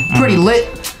 Pretty lit.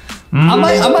 I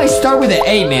might start with an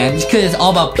A, man, just because it's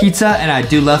all about pizza, and I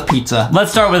do love pizza.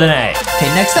 Let's start with an A. Okay,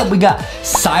 next up, we got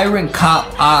Siren Cop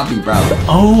Obby, bro.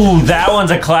 Oh, that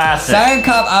one's a classic. Siren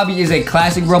Cop Obby is a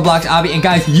classic Roblox obby, and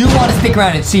guys, you want to stick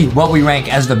around and see what we rank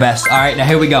as the best. All right, now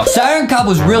here we go. Siren Cop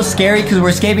was real scary because we're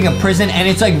escaping a prison, and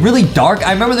it's like really dark.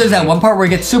 I remember there's that one part where it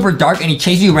gets super dark, and he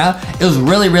chases you around. It was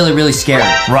really, really, really scary.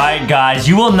 Right, guys,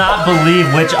 you will not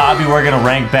believe which obby we're gonna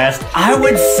rank best. I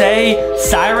would say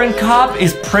Siren Cop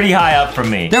is pretty high up for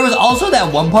me. There was also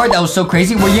that one part that was so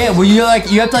crazy where you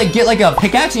have to get like a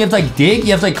pickaxe and you have to like dig.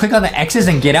 You have to like click on the X's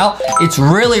and get out. It's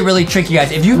really, really tricky,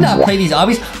 guys. If you've not played these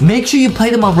obbies, make sure you play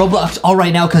them on Roblox all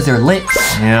right now because they're lit.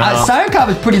 Yeah. Siren Cop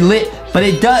is pretty lit, but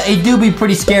it do be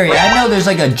pretty scary. I know there's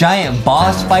like a giant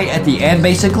boss fight at the end,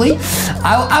 basically.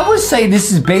 I would say this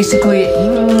is basically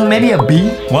maybe a B.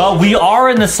 Well, we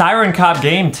are in the Siren Cop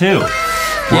game too.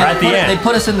 We're at the end. They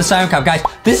put us in the Siren Cop. Guys,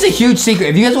 this is a huge secret.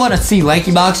 If you guys want to see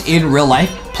LankyBox in real life,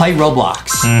 play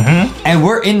Roblox. And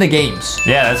we're in the games.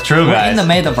 Yeah, that's true, guys. We're in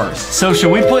the metaverse. So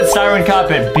should we put Siren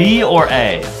Cop at B or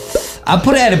A? I'll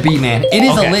put it at a B, man. It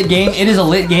is a lit game. It is a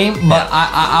lit game, but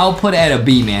I'll put it at a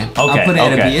B, man. I'll put it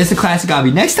at a B. It's a classic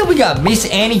obby. Next up, we got Miss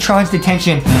Anitron's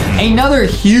Detention. Another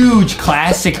huge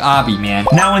classic obby, man.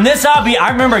 Now, in this obby,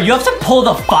 I remember you have to pull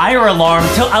the fire alarm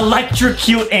to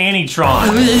electrocute Anitron.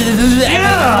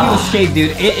 You escape,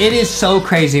 dude. It is so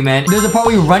crazy, man. There's a part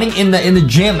where you're running in the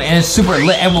gym, and it's super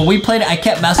lit. And when we played it, I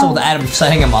kept messing with Adam,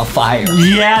 setting him on fire.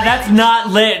 Yeah, that's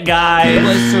not lit, guys. It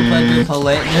was super duper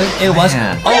lit, dude. It was.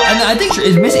 Man. Oh, and I think,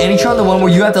 is Miss Anitron the one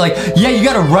where you have to like, you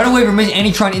gotta run away from Miss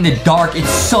Anitron in the dark. It's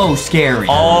so scary.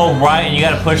 Oh, right, and you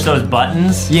gotta push those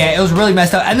buttons? Yeah, it was really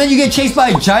messed up. And then you get chased by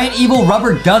a giant evil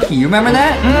rubber ducky. You remember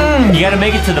that? You gotta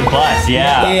make it to the bus,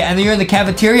 yeah. Yeah, and then you're in the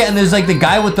cafeteria, and there's like the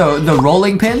guy with the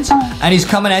rolling pins, and he's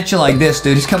coming at you like this,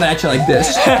 dude. He's coming at you like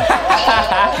this.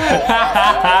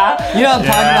 You know what I'm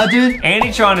talking about, dude?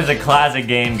 Anitron is a classic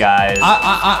game, guys.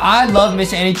 I love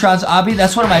Miss Anitron's obby.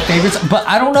 That's one of my favorites, but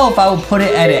I don't know if I would put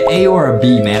it at an A or a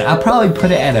B, man. I'll probably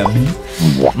put it at a B.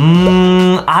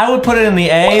 I would put it in the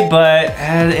A, but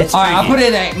it's all right, I'll put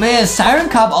it in A. Man, Siren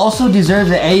Cop also deserves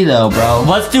an A, though, bro.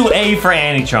 Let's do A for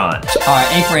Anitron. All right,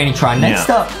 A for Anitron. Next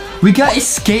up, we got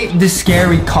Escape the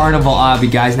Scary Carnival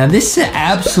obby, guys. Now, this is an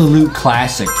absolute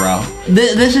classic, bro.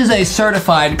 This is a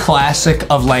certified classic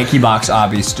of LankyBox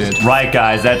obbies, dude. Right,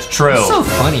 guys, that's true. It's so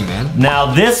funny, man.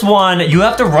 Now, this one, you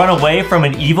have to run away from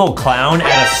an evil clown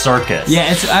at a circus.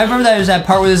 Yeah, I remember that there's that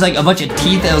part where there's like a bunch of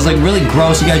teeth that was like really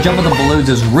gross. You gotta jump on the balloons.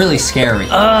 It was really scary.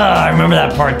 I remember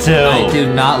that part too. I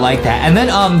do not like that. And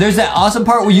then there's that awesome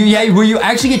part where you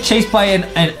actually get chased by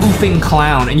an oofing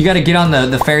clown, and you gotta get on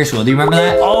the Ferris wheel. Do you remember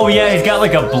that? Oh yeah, he's got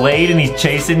like a blade and he's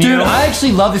chasing you. Dude, I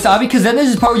actually love this obby because then there's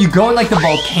this part where you go in like the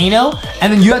volcano,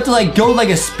 and then you have to like go like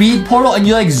a speed portal, and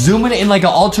you like zoom in like an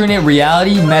alternate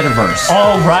reality metaverse.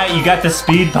 Oh right, you got the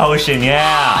speed potion,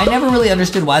 yeah. I never really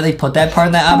understood why they put that part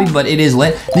in that obby, but it is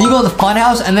lit. Then you go to the fun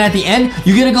house, and then at the end,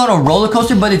 you get to go on a roller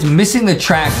coaster, but it's missing the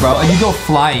track, bro, and you go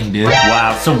flying, dude.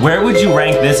 Wow, so where would you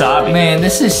rank this obby? Man,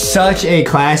 this is such a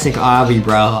classic obby,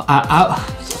 bro.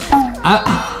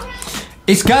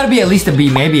 It's gotta be at least a B,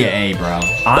 maybe an A, bro.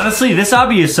 Honestly, this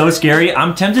obby is so scary,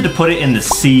 I'm tempted to put it in the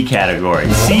C category.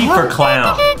 C for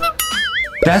clown.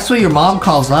 That's what your mom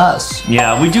calls us.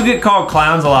 Yeah, we do get called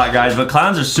clowns a lot, guys, but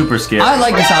clowns are super scary. I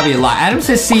like this obby a lot. Adam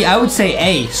says C, I would say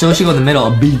A, so it should go in the middle,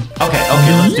 a B. Okay,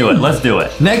 let's do it, let's do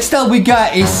it. Next up, we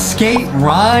got Escape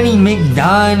Ronnie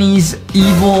McDonnie's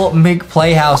Evil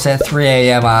McPlayhouse at 3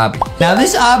 a.m. obby. Now,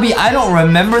 this obby, I don't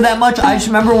remember that much. I just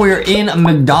remember we were in a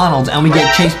McDonald's, and we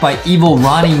get chased by evil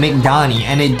Ronnie McDonnie,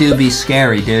 and it do be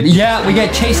scary, dude. Yeah, we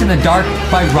get chased in the dark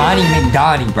by Ronnie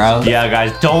McDonnie, bro. Yeah,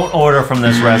 guys, don't order from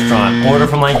this restaurant. Order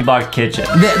from LankyBox Kitchen.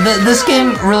 This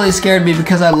game really scared me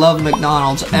because I love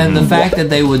McDonald's, and the fact that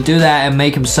they would do that and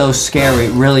make him so scary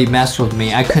really messed with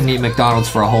me. I couldn't eat McDonald's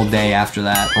for a whole day after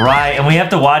that. Right, and we have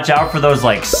to watch out for those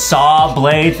like saw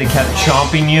blades that kept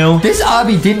chomping you. This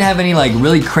obby didn't have any like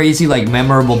really crazy like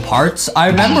memorable parts. I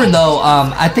remember though,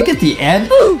 I think at the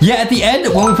end, at the end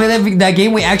when we played that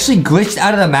game, we actually glitched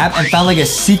out of the map and found like a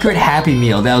secret Happy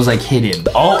Meal that was like hidden.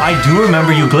 Oh, I do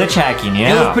remember you glitch hacking,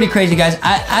 yeah. It was pretty crazy, guys.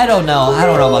 I don't know. I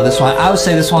don't know about this one. I would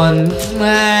say this one,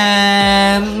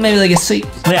 maybe like a C.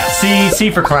 Yeah, C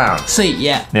for clown. C,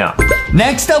 yeah. Yeah.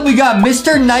 Next up, we got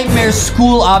Mr. Nightmare's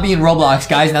School obby in Roblox,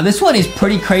 guys. Now, this one is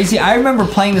pretty crazy. I remember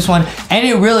playing this one, and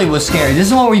it really was scary. This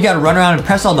is one where you gotta run around and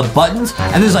press all the buttons,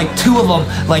 and there's like 2 of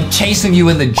them like chasing you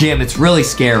in the gym. It's really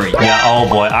scary. Yeah, oh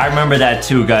boy. I remember that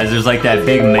too, guys. There's like that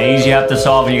big maze you have to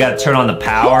solve, and you gotta turn on the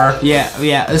power.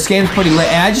 Yeah. This game's pretty lit,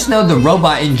 and I just know the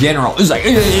robot in general is like,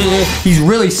 he's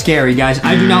really scary, guys.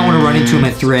 I do not want to run into him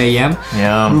at 3 a.m.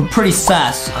 Yeah. We're pretty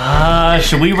sus.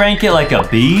 Should we rank it like a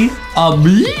B? A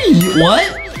B?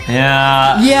 What?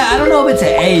 Yeah. Yeah, I don't know if it's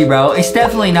an A, bro. It's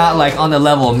definitely not like on the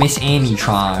level of Miss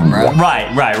Anitron, bro.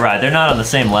 Right. They're not on the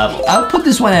same level. I'll put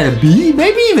this one at a B,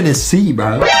 maybe even a C,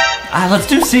 bro. Let's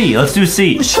do C.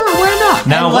 Sure, why not?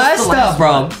 Now, and last up,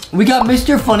 bro, we got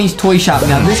Mr. Funny's Toy Shop.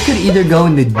 Now, this could either go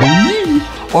in the D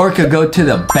or it could go to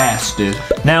the best, dude.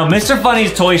 Now, Mr.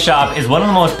 Funny's Toy Shop is one of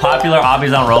the most popular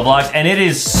obbies on Roblox, and it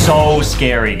is so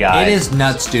scary, guys. It is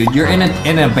nuts, dude. You're in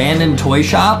an abandoned toy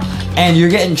shop, and you're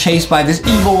getting chased by this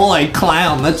evil, like,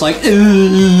 clown that's like,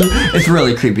 it's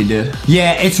really creepy, dude.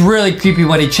 Yeah, it's really creepy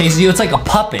when he chases you. It's like a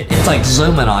puppet. It's like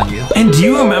zooming on you. And do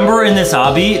you remember in this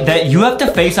obby that you have to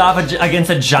face off against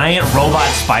a giant robot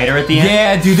spider at the end?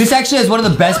 Yeah, dude, this actually is one of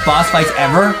the best boss fights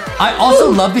ever. I also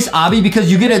love this obby because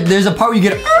there's a part where you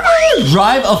get to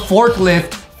drive a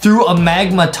forklift through a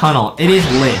magma tunnel. It is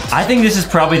lit. I think this is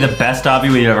probably the best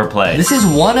obby we've ever played. This is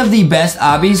one of the best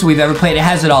obbies we've ever played. It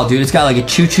has it all, dude. It's got like a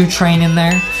choo-choo train in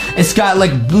there. It's got like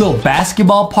a little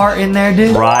basketball part in there,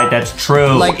 dude. Right, that's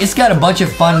true. Like, it's got a bunch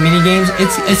of fun mini games.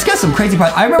 It's got some crazy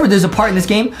parts. I remember there's a part in this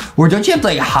game where don't you have to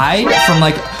like hide from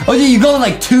like, oh yeah, you go in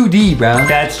like 2D, bro.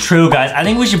 That's true, guys. I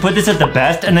think we should put this at the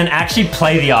best and then actually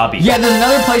play the obby. Yeah, there's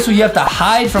another place where you have to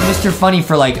hide from Mr. Funny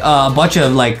for like a bunch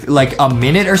of like a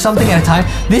minute or something at a time.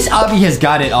 This obby has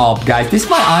got it all, guys. This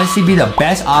might honestly be the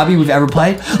best obby we've ever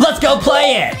played. Let's go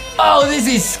play it. Oh, this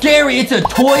is scary. It's a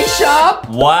toy shop.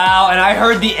 Wow, and I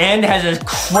heard the end has a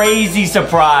crazy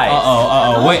surprise.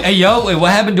 Wait, hey, yo, wait,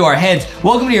 what happened to our heads?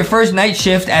 Welcome to your first night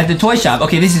shift at the toy shop.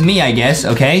 Okay, this is me, I guess,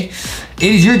 okay?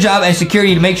 It is your job as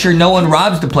security to make sure no one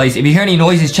robs the place. If you hear any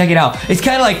noises, check it out. It's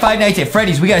kind of like Five Nights at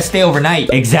Freddy's. We gotta stay overnight.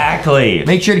 Exactly.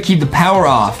 Make sure to keep the power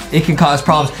off. It can cause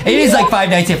problems. It is like Five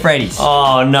Nights at Freddy's.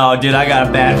 Oh, no, dude, I got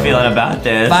a bad feeling about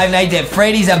this. Five Nights at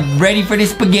Freddy's, I'm ready for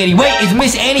this spaghetti. Wait, it's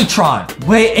Miss Anitron.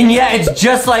 Wait, and yeah, it's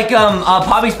just like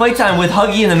Poppy's Playtime with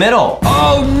Huggy in the middle.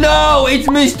 Oh, no, it's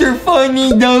Mr.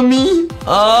 Funny Dummy.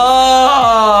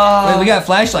 Oh. Wait, we got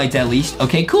flashlights at least.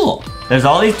 Okay, cool. There's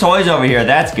all these toys over here.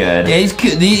 That's good. Yeah,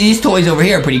 these toys over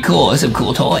here are pretty cool. There's some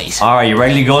cool toys. All right, you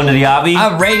ready to go into the obby?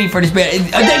 I'm ready for this. They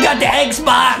got the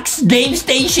Xbox Game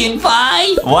Station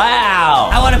 5. Wow.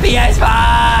 I want a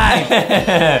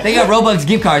PS5. They got Robux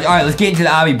gift cards. All right, let's get into the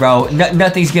obby, bro.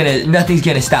 Nothing's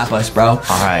gonna stop us, bro.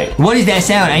 All right. What is that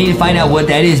sound? I need to find out what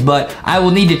that is, but I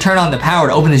will need to turn on the power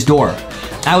to open this door.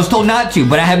 I was told not to,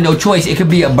 but I have no choice. It could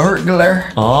be a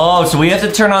burglar. Oh, so we have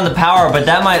to turn on the power, but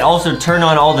that might also turn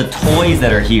on all the toys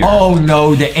that are here. Oh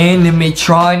no, the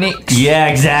animatronics. Yeah,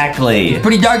 exactly. It's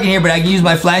pretty dark in here, but I can use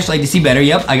my flashlight to see better.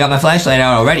 Yep, I got my flashlight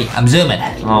out already. I'm zooming.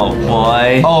 Oh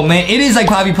boy. Oh man, it is like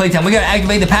Poppy Playtime. We gotta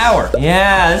activate the power.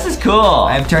 Yeah, this is cool.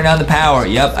 I have turned on the power.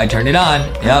 Yep, I turned it on.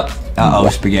 Yep. Uh-oh,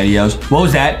 SpaghettiOs. What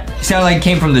was that? It sounded like it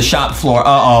came from the shop floor.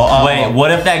 Uh-oh. Wait,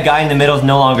 what if that guy in the middle is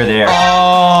no longer there?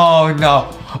 Oh, no.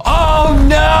 Oh,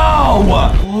 no!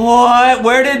 What?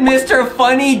 Where did Mr.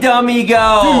 Funny Dummy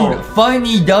go? Dude,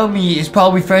 Funny Dummy is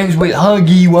probably friends with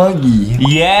Huggy Wuggy.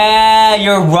 Yeah,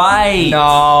 you're right.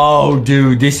 No,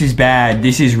 dude, this is bad.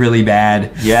 This is really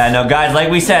bad. Yeah, no, guys, like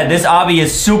we said, this obby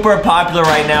is super popular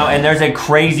right now, and there's a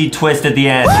crazy twist at the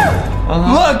end.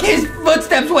 Look, his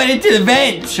footsteps went into the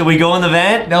vent. Should we go in the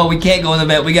vent? No, we can't go in the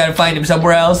vent. We gotta find him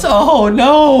somewhere else. Oh,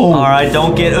 no. All right,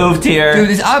 don't get oofed here. Dude,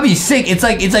 this obby's sick. It's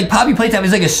like Poppy Playtime.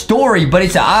 It's like a story, but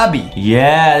it's an obby.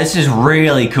 Yeah, this is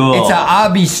really cool. It's an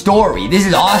obby story. This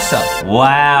is awesome.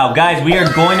 Wow, guys, we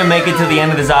are going to make it to the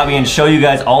end of this obby and show you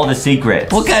guys all the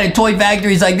secrets. What kind of toy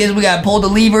factories like this? We gotta pull the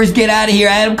levers. Get out of here,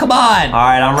 Adam. Come on. All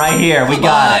right, I'm right here. We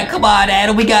got it. Come on,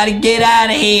 Adam. We gotta get out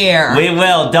of here. We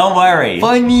will. Don't worry.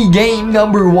 Funny game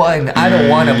number 1. I don't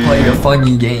want to play a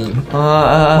funny game.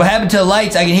 What happened to the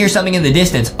lights? I can hear something in the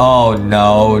distance. Oh,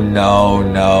 no, no,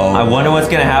 no. I wonder what's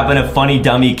gonna happen if Funny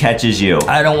Dummy catches you.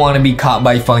 I don't want to be caught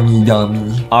by Funny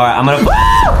Dummy. All right, I'm gonna... What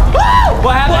happened?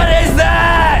 What is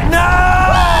that?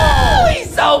 No!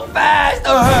 He's so fast.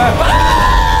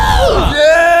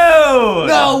 Dude!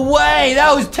 No way.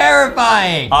 That was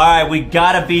terrifying. All right, we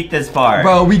gotta beat this part.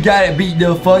 Bro, we gotta beat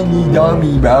the Funny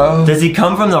Dummy, bro. Does he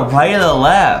come from the right or the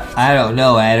left? I don't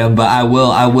know, Adam, but I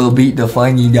will beat the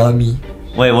Funny Dummy.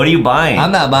 Wait, what are you buying?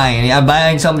 I'm not buying any. I'm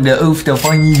buying something to oof the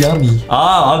Funny Dummy.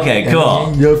 Oh, okay,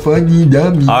 cool. The Funny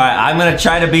Dummy. All right, I'm gonna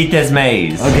try to beat this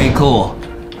maze. Okay, cool.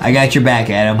 I got your back,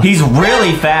 Adam. He's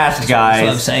really fast, guys. That's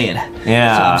what I'm saying. Yeah.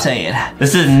 That's what I'm saying.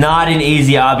 This is not an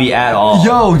easy obby at all.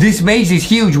 Yo, this maze is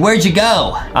huge. Where'd you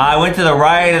go? I went to the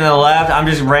right and the left. I'm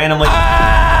just randomly...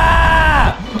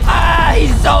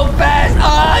 He's so fast.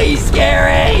 Oh, he's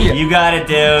scary. You got it,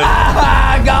 dude.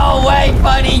 Go away,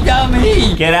 Funny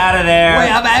Dummy. Get out of there.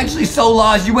 Wait, I'm actually so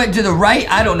lost. You went to the right?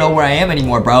 I don't know where I am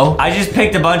anymore, bro. I just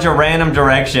picked a bunch of random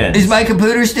directions. Is my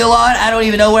computer still on? I don't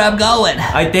even know where I'm going.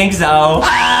 I think so.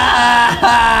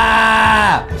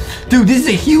 Dude, this is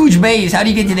a huge maze. How do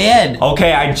you get to the end?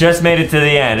 Okay, I just made it to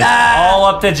the end. It's all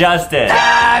up to Justin.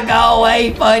 Go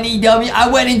away, Funny Dummy. I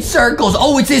went in circles.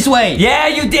 Oh, it's this way. Yeah,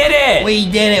 you did it.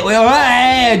 We did it.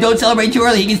 Don't celebrate too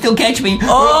early. He can still catch me.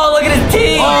 Oh, look at his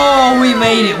teeth. Oh, we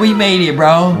made it. We made it,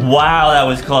 bro. Wow, that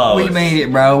was close. We made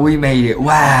it, bro. We made it.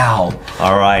 Wow.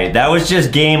 All right, that was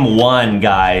just game 1,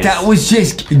 guys. That was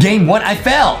just game 1. I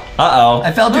fell. Uh-oh.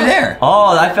 I fell through there.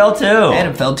 Oh, I fell too.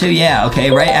 Adam fell too, yeah.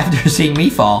 Okay, right after seeing me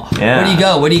fall. Yeah. Where do you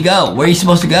go? Where do you go? Where are you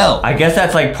supposed to go? I guess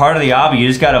that's like part of the obby. You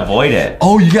just gotta avoid it.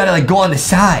 Oh, you gotta like go on the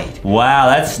side. Wow,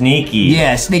 that's sneaky.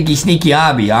 Yeah, sneaky, sneaky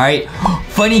obby, all right?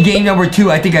 Funny game number 2.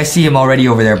 I think I see him already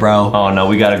over there, bro. Oh no,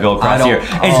 we gotta go across here.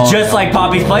 It's just like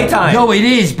Poppy's Playtime. No, it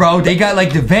is, bro. They got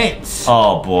like the vents.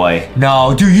 Oh boy.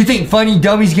 No, dude, you think Funny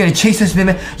Dummy's gonna chase us in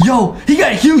the Yo, he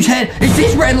got a huge head. Is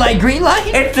this red light, green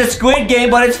light? It's the Squid Game,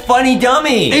 but it's Funny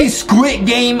Dummy. It's Squid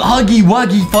Game, Huggy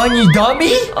Wuggy, Funny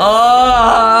Dummy?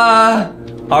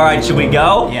 All right, should we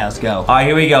go? Yeah, let's go. All right,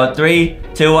 here we go. 3,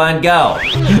 2, 1, go.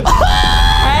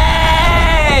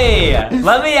 Hey!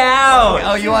 Let me out.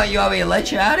 Oh, you want me to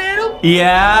let you out, Adam?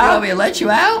 Yeah? You want me to let you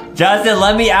out? Justin,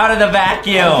 let me out of the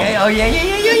vacuum. Okay, oh yeah.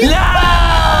 No!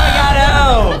 I got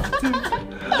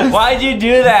out. Why'd you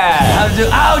do that?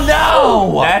 Oh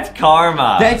no! That's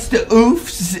karma. That's the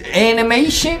oofs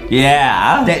animation?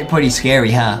 Yeah. That's pretty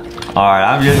scary, huh? All right,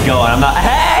 I'm just going. I'm not.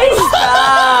 Hey,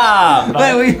 stop!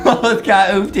 But we both got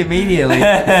oofed immediately.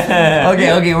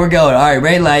 Okay, we're going. All right,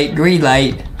 red light, green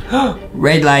light,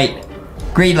 red light,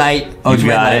 green light. Oh, it's You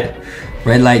red got light. it.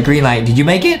 Red light, green light. Did you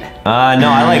make it? No,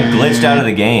 I like glitched out of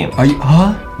the game. Are you?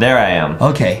 Huh? There I am.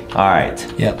 Okay. All right.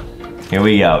 Yep. Here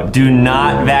we go. Do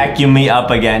not vacuum me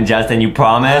up again, Justin. You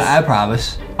promise? I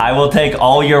promise. I will take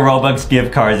all your Robux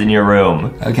gift cards in your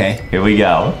room. Okay. Here we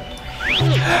go.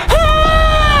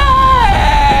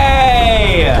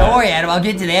 Hey! Don't worry, Adam. I'll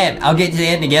get to the end. I'll get to the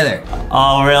end together.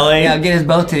 Oh, really? Yeah, I'll get us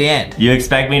both to the end. You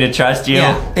expect me to trust you?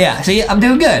 Yeah. See, I'm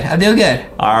doing good. I'm doing good.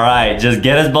 All right, just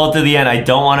get us both to the end. I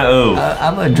don't want to ooh.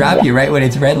 I'm gonna drop you right when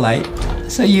it's red light.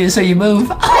 So you move.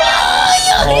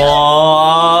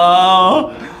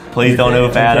 Oh! Please don't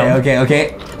oof, Adam.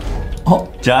 Okay. Oh.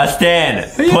 Justin,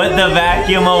 put the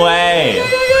vacuum away.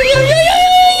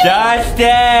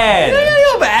 Justin!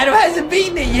 But Adam hasn't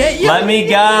beaten it yet. Let me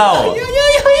go.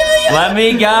 Let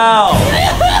me go.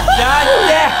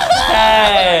 Justin!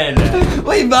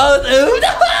 We both oofed.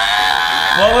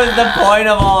 What was the point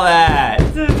of all that?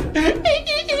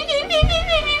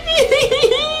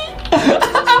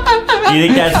 You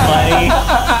think that's funny?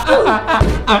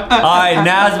 Alright,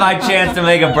 now's my chance to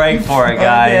make a break for it,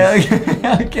 guys.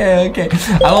 Okay.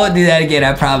 I won't do that again,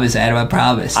 I promise, Adam, I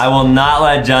promise. I will not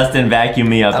let Justin vacuum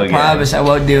me up again. I promise I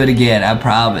won't do it again, I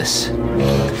promise.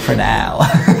 For now.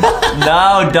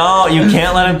 No, don't. You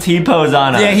can't let him T-pose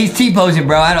on us. Yeah, he's T-posing,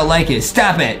 bro. I don't like it.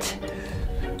 Stop it.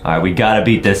 Alright, we gotta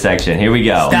beat this section. Here we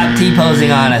go. Stop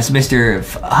T-posing on us, Mr.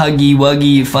 Huggy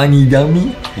Wuggy Funny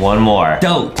Dummy. One more.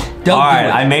 Don't Alright, do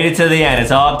it. I made it to the end.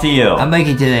 It's all up to you. I'll make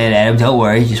it to the end, Adam. Don't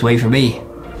worry. Just wait for me.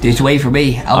 Just wait for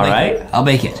me. I'll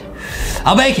make it.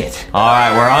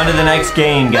 Alright, we're on to the next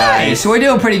game, guys. Nice. We're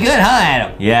doing pretty good, huh,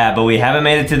 Adam? Yeah, but we haven't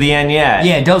made it to the end yet.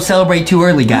 Yeah, don't celebrate too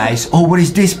early, guys. Oh, what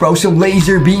is this, bro? Some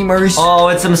laser beamers? Oh,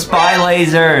 it's some spy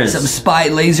lasers. Some spy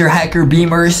laser hacker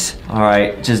beamers.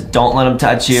 Alright, just don't let them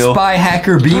touch you. Spy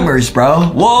hacker beamers, bro.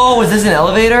 Whoa, is this an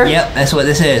elevator? Yep, that's what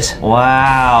this is.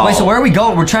 Wow. Wait, so where are we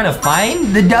going? We're trying to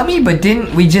find the dummy, but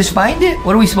didn't we just find it?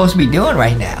 What are we supposed to be doing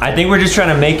right now? I think we're just trying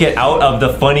to make it out of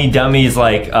the Funny Dummies,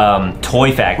 like,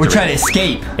 toy factory. We're trying to escape.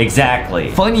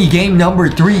 Exactly. Funny game number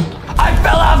 3. I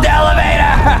fell off the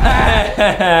elevator!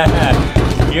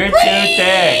 You're too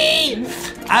thick.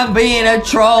 I'm being a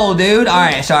troll, dude.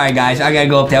 Alright, sorry guys. I gotta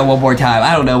go up that one more time.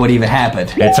 I don't know what even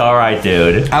happened. It's alright,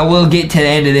 dude. I will get to the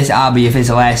end of this obby if it's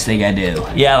the last thing I do.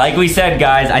 Yeah, like we said,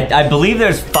 guys, I believe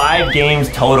there's 5 games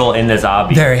total in this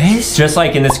obby. There is? Just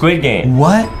like in the Squid Game.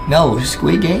 What? No,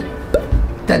 Squid Game?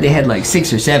 Thought they had like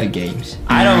 6 or 7 games.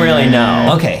 I don't really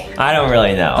know. Okay. I don't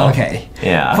really know. Okay.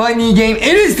 Yeah. Funny game. It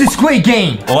is the Squid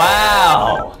Game.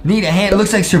 Wow. Need a hand. It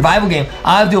looks like survival game.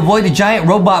 I have to avoid the giant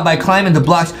robot by climbing the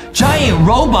blocks. Giant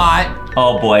robot?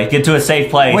 Oh boy, get to a safe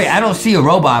place. Wait, I don't see a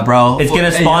robot, bro. It's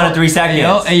gonna spawn in 3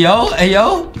 seconds. Hey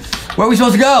yo. Where are we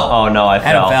supposed to go? Oh no, I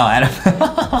fell. Adam.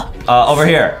 Over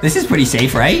here. This is pretty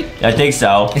safe, right? I think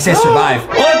so. It says survive.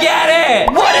 Look at it!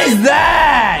 What is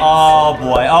that? Oh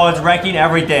boy. Oh, it's wrecking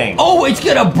everything. Oh, it's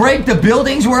gonna break the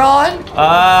buildings we're on?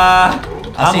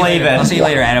 I'm leaving. I'll see you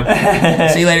later, Adam.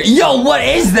 See you later. Yo, what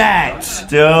is that?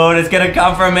 Dude, it's gonna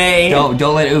come for me. Don't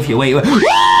let it oof you. Wait.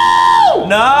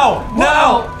 No!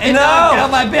 It knocked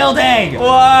out my building.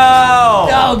 Whoa!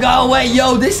 No, go away.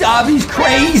 Yo, this obby's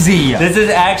crazy. This is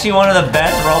actually one of the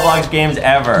best Roblox games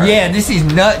ever. Yeah, this is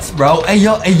nuts, bro. Hey,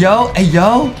 yo.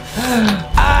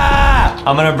 Ah!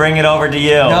 I'm gonna bring it over to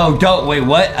you. No, don't. Wait,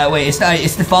 what? Wait, it's not.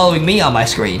 It's following me on my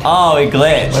screen. Oh, it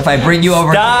glitched. What if I bring you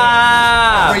over?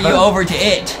 Stop! Bring you over to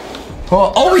it.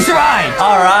 Oh, we survived.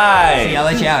 All right. See, I'll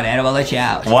let you out, Adam. I'll let you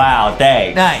out. Wow,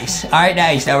 thanks. Nice. All right,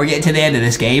 nice. Now we're getting to the end of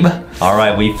this game. All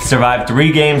right, we've survived 3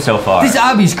 games so far. This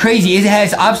obby's crazy. It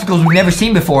has obstacles we've never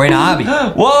seen before in an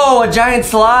obby. Whoa, a giant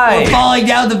slide. We're falling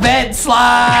down the vent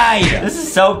slide. This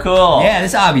is so cool. Yeah,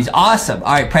 this obby's awesome.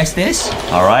 All right, press this.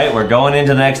 All right, we're going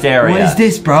into the next area. What is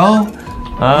this, bro?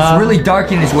 It's really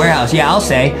dark in his warehouse. Yeah, I'll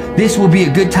say. This will be a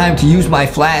good time to use my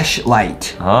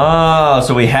flashlight. Oh,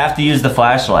 so we have to use the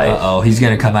flashlight. Uh-oh, he's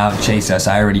gonna come out and chase us.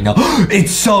 I already know.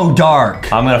 It's so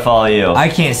dark. I'm gonna follow you. I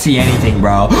can't see anything,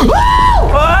 bro.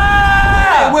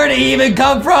 Where did he even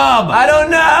come from? I don't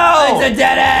know. It's a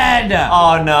dead end.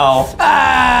 Oh, no. We're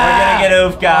gonna get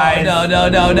oofed, guys. Oh, no.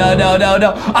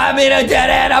 I'm in a dead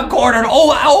end. I'm cornered.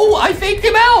 Oh, I faked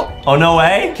him out. Oh, no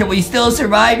way? Can we still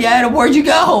survive yet? Where'd you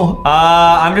go?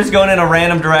 I'm just going in a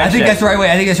random direction. I think that's the right way.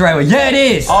 Yeah, it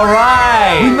is. All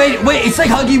right. We made it. Wait, it's like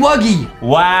Huggy Wuggy.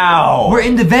 Wow. We're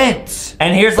in the vents.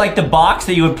 And here's like the box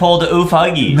that you would pull to oof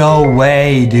Huggy. No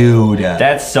way, dude.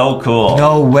 That's so cool.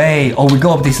 No way. Oh, we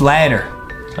go up this ladder.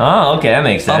 Oh, okay, that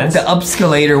makes sense. Up the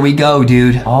upscalator we go,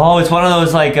 dude. Oh, it's one of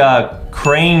those like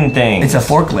crane things. It's a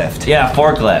forklift. Yeah,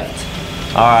 forklift.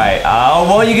 All right. Oh,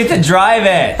 well, you get to drive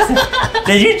it.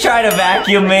 Did you try to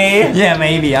vacuum me? Yeah,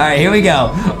 maybe. All right, here we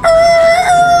go.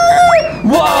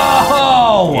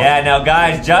 Whoa! Yeah, now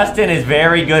guys, Justin is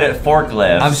very good at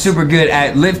forklifts. I'm super good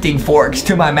at lifting forks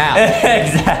to my mouth.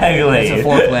 Exactly. It's a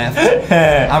forklift.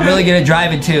 I'm really good at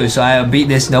driving too, so I'll beat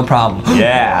this no problem.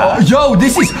 Yeah. Yo,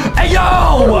 this is... Hey,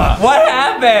 yo! What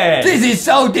happened? This is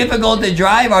so difficult to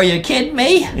drive. Are you kidding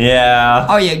me? Yeah.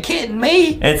 Are you kidding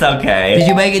me? It's okay. Did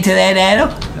you make it to the end, Adam?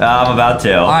 I'm about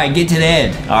to. All right, get to the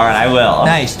end. All right, I will.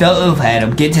 Nice. Don't oof,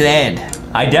 Adam. Get to the end.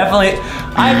 I fell!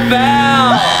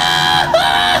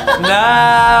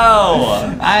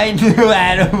 No! I knew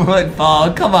Adam would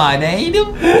fall. Come on,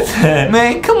 Adam.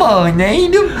 Man, come on,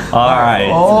 Adam. All right.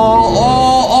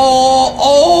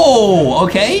 Oh,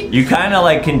 okay. You kind of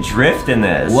like can drift in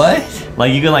this. What?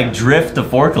 Like you can like drift the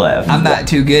forklift. I'm not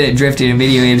too good at drifting in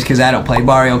video games because I don't play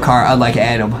Mario Kart unlike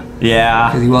Adam. Yeah.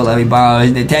 Because he won't let me borrow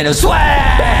his Nintendo Switch!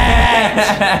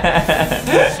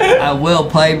 I will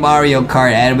play Mario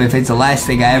Kart, Adam, if it's the last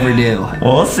thing I ever do.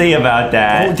 We'll see about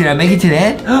that. Oh, did I make it to the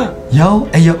end? Yo,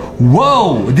 hey, yo.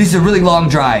 Whoa, this is a really long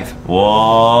drive.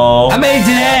 Whoa. I made it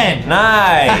to the end.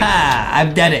 Nice. Haha,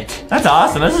 I've done it. That's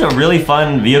awesome. This is a really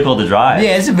fun vehicle to drive.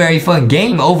 Yeah, it's a very fun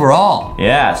game overall.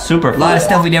 Yeah, super fun. A lot of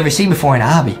stuff we've never seen before in a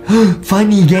hobby.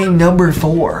 Funny game number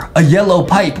 4. A yellow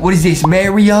pipe. What is this,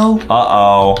 Mario?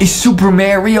 Uh-oh. It's Super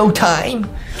Mario time.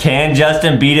 Can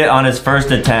Justin beat it on his first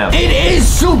attempt? It is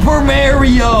Super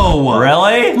Mario.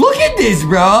 Really? Look at this,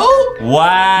 bro.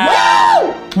 Wow.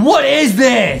 Wow. What is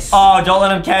this? Oh, don't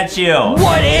let him catch you.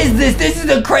 What is this? This is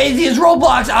the craziest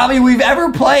Roblox obby we've ever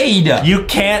played. You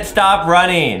can't stop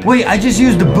running. Wait, I just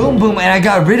used the boom boom and I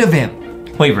got rid of him.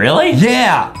 Wait, really?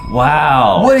 Yeah.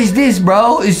 Wow. What is this,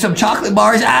 bro? Is some chocolate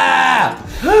bars? Ah!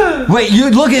 Wait, you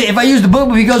look at it. If I use the boom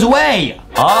boom, he goes away.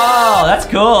 Oh, that's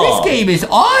cool. This game is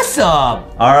awesome.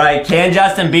 All right, can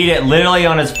Justin beat it literally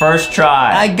on his first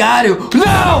try? I got to.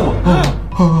 No!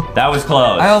 That was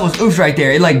close. I almost oofed right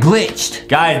there. It like glitched.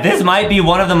 Guys, this might be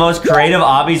one of the most creative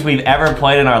obbies we've ever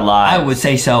played in our lives. I would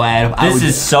say so, Adam. This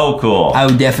is so cool. I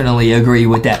would definitely agree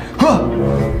with that.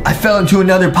 I fell into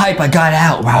another pipe. I got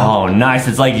out, bro. Oh, nice.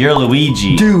 It's like you're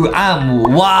Luigi. Dude, I'm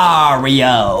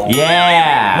Wario.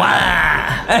 Yeah.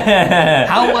 Wow.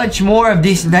 How much more of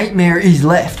this nightmare is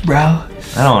left, bro?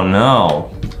 I don't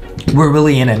know. We're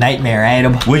really in a nightmare,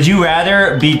 Adam. Would you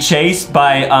rather be chased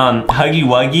by Huggy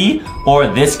Wuggy or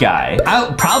this guy?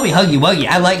 Probably Huggy Wuggy.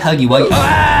 I like Huggy Wuggy.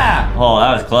 Ah! Oh,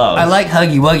 that was close. I like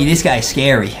Huggy Wuggy. This guy's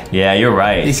scary. Yeah, you're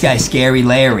right. This guy's Scary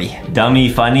Larry. Dummy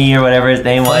Funny or whatever his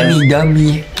name was. Funny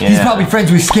Dummy. Yeah. He's probably friends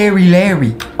with Scary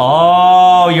Larry.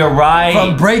 Oh, you're right.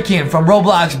 From Breakin', from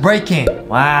Roblox Breakin'.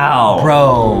 Wow.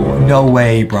 Bro, no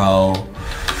way, bro.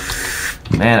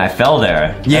 Man, I fell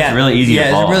there. Yeah. That's really easy to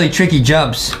fall. Yeah, it's really tricky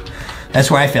jumps. That's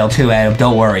where I fell too, Adam.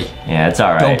 Don't worry. Yeah, it's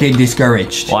all right. Don't get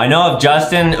discouraged. Well, I know if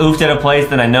Justin oofed at a place,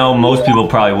 then I know most people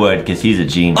probably would, because he's a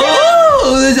genius.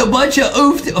 Oh, there's a bunch of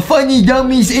oofed funny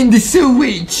dummies in the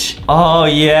sewage. Oh,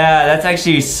 yeah. That's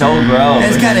actually so gross.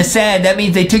 That's kind of sad. That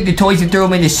means they took the toys and threw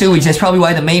them in the sewage. That's probably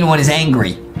why the main one is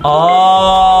angry.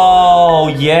 Oh,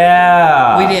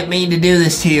 yeah. We didn't mean to do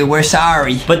this to you. We're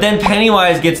sorry. But then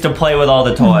Pennywise gets to play with all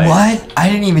the toys. What? I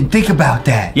didn't even think about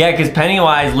that. Yeah, because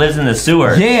Pennywise lives in the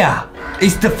sewer. Yeah.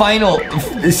 It's the final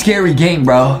scary game,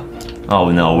 bro.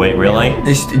 Oh, no. Wait, really?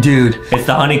 Dude. It's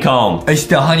the honeycomb. It's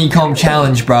the honeycomb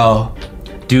challenge, bro.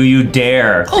 Do you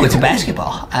dare? Oh, it's a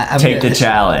basketball. Take the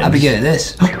challenge. I'll be good at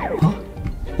this.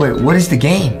 Wait, what is the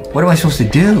game? What am I supposed to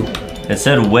do? It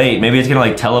said wait. Maybe it's gonna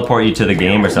like teleport you to the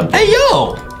game or something. Hey,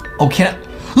 yo! Oh, can I?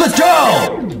 Let's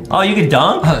go! Oh, you can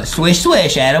dunk? Swish,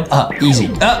 swish, Adam. Easy.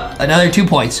 Another 2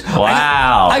 points.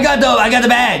 Wow. I got the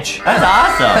badge. That's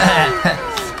awesome.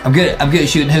 I'm good at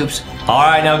shooting hoops. All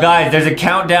right, now guys, there's a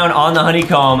countdown on the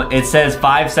honeycomb. It says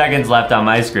 5 seconds left on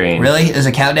my screen. Really? There's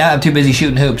a countdown? I'm too busy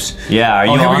shooting hoops. Yeah, are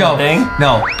you here on we go. the thing?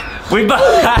 No. We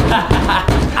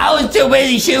I was too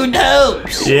busy shooting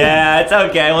hoops. Yeah, it's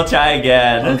okay. We'll try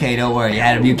again. Okay, don't worry.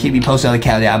 Adam, you keep me posted on the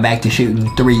countdown. I'm back to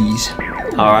shooting threes.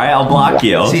 All right, I'll block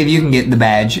you. See if you can get the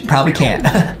badge. Probably can't.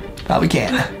 Probably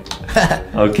can't.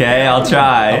 Okay, I'll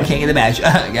try. I can't get the badge.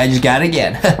 I just got it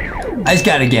again. I just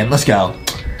got it again. Let's go.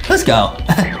 Let's go.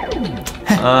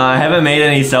 I haven't made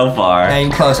any so far. Not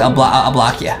even close. I'll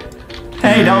block you.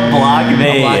 Hey, don't block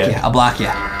me. I'll block you.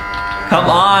 Come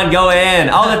on, go in.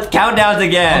 Oh, the countdowns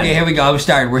again. Okay, here we go. We're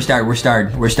starting.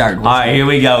 All right, here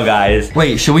we go, guys.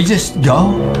 Wait, should we just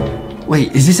go?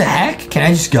 Wait, is this a hack? Can I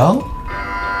just go?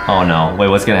 Oh no, wait,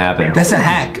 what's gonna happen? That's a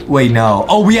hack. Wait, no.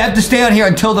 Oh, we have to stay on here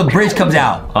until the bridge comes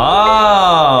out.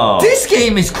 Oh. This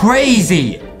game is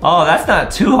crazy. Oh, that's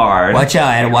not too hard. Watch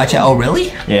out, Adam, watch out. Oh,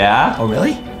 really? Yeah? Oh,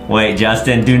 really? Wait,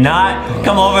 Justin, do not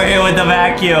come over here with the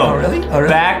vacuum. Oh, really? Oh, really?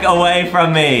 Back away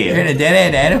from me. You're in a dead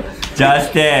end, Adam.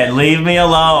 Justin, leave me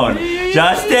alone.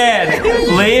 Justin,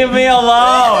 leave me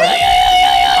alone.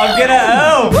 I'm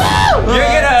gonna oof. You're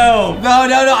gonna oof.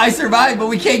 No, I survived, but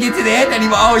we can't get to the end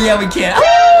anymore. Oh, yeah, we can.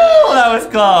 Oh, that was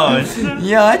close.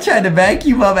 Yo, I tried to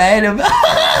vacuum up Adam.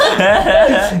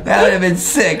 That would have been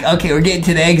sick. Okay, we're getting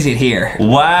to the exit here.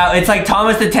 Wow, it's like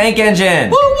Thomas the Tank Engine.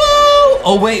 Woo, woo.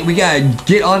 Oh, wait, we gotta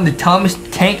get on the Thomas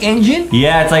Tank Engine?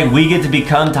 Yeah, it's like we get to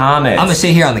become Thomas. I'm gonna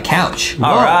sit here on the couch.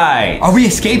 All right. Are we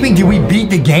escaping? Did we beat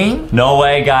the game? No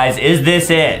way, guys. Is this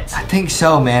it? I think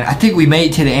so, man. I think we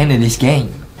made it to the end of this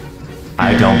game.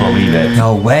 I don't believe it.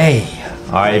 No way.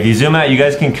 All right, if you zoom out, you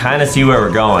guys can kind of see where we're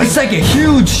going. It's like a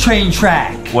huge train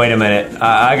track. Wait a minute.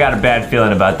 I got a bad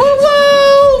feeling about this. Woo,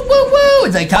 woo, woo, woo.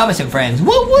 It's like Thomas and Friends. Woo,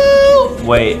 woo.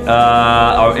 Wait,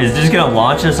 is this gonna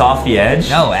launch us off the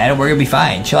edge? No, Adam, we're gonna be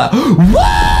fine. Chill out. Whoa!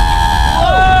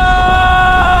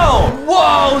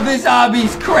 Whoa, this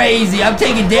obby's crazy. I'm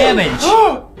taking damage.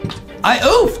 I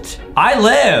oofed. I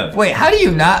live. Wait, how do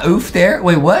you not oof there?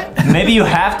 Wait, what? Maybe you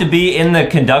have to be in the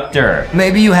conductor.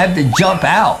 Maybe you have to jump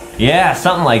out. Yeah,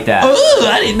 something like that. Ooh,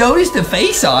 I didn't notice the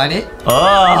face on it.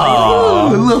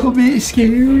 Oh. Ooh, a little bit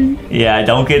scary. Yeah,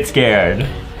 don't get scared.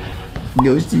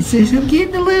 Ghosty says I'm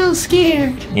getting a little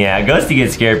scared. Yeah, Ghosty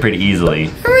gets scared pretty easily.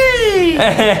 Hooray!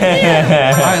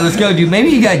 Yeah. All right, let's go, dude. Maybe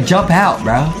you gotta jump out,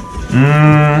 bro.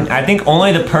 I think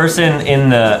only the person in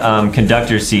the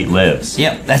conductor's seat lives.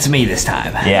 Yep, that's me this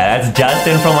time. Yeah, that's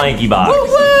Justin from LankyBox. Woo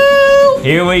woo!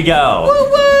 Here we go. Woo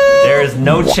woo! There is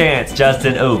no chance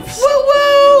Justin oofs.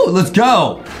 Woo woo! Let's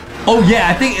go. Oh yeah,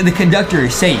 I think the conductor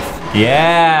is safe.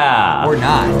 Yeah. Or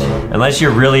not. Unless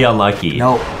you're really unlucky.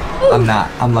 No, I'm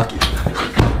not. I'm lucky.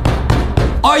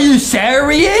 Are you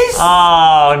serious?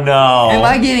 Oh no. Am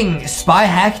I getting spy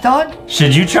hacked on?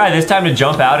 Should you try this time to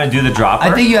jump out and do the dropper?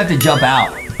 I think you have to jump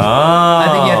out. Oh. I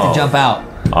think you have to jump out.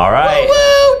 All right.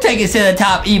 Woo, woo! Take us to the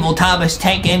top evil Thomas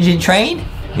Tank Engine train.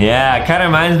 Yeah, it kind of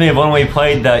reminds me of when we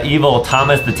played the evil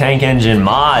Thomas the Tank Engine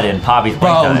mod in Poppy's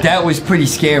Playtime. Bro, that was pretty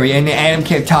scary. And Adam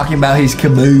kept talking about his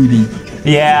community.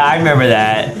 Yeah, I remember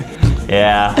that.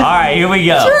 Yeah. All right, here we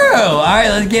go. True. All right,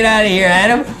 let's get out of here,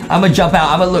 Adam. I'm gonna jump out.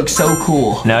 I'm gonna look so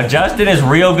cool. Now, Justin is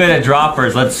real good at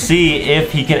droppers. Let's see if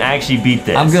he can actually beat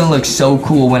this. I'm gonna look so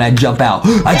cool when I jump out.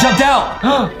 I jumped out.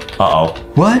 Uh-oh.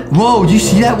 What? Whoa, did you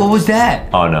see that? What was that?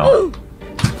 Oh, no.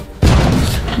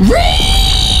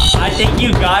 I think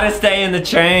you gotta stay in the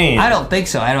train. I don't think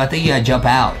so, Adam. I think you gotta jump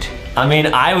out. I mean,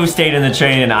 I stayed in the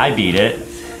train and I beat it.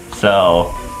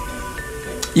 So.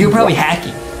 You were probably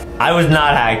hacking. I was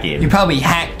not hacking. You probably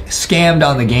scammed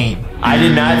on the game. I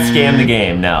did not scam the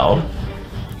game, no.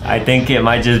 I think it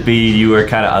might just be you were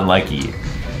kind of unlucky.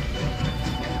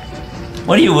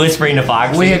 What are you whispering to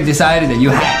Foxy? We have decided that you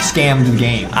scammed the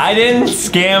game. I didn't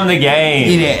scam the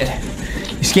game. You did.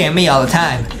 You scam me all the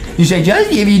time. You say,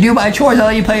 Justin, if you do my chores, I'll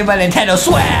let you play with my Nintendo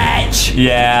Switch.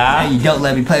 Yeah. No, you don't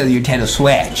let me play with your Nintendo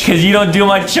Switch. Because you don't do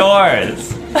my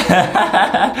chores.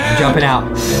 I'm jumping out.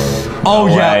 Oh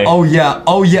No yeah, way. oh yeah,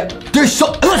 oh yeah. There's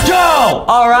so, let's go!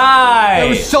 All right. There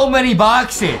was so many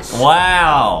boxes.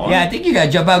 Wow. Yeah, I think you gotta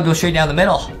jump out and go straight down the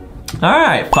middle. All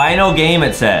right, final game it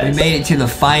We says. made it to the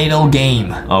final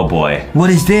game. Oh boy. What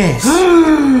is this?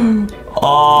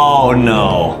 Oh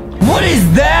no. What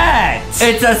is that?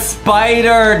 It's a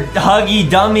spider huggy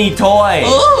dummy toy.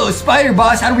 Oh, spider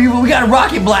boss, how do we got a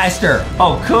rocket blaster.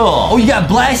 Oh, cool. Oh, you gotta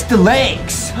blast the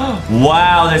legs.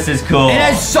 Wow, this is cool. It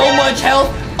has so much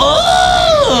health.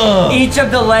 Oh! Ugh. Each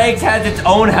of the legs has its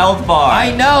own health bar.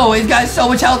 I know. It's got so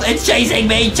much health. It's chasing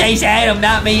me. Chase Adam,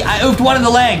 not me. I oofed one of the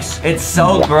legs. It's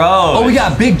so gross. Oh, we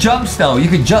got big jumps, though. You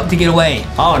can jump to get away.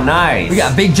 Oh, nice. We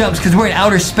got big jumps because we're in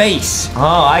outer space. Oh,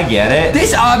 I get it.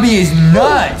 This obby is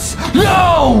nuts.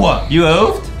 No! You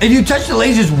oofed? If you touch the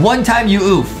lasers one time, you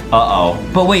oof. Uh-oh.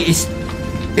 But wait, it's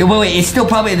still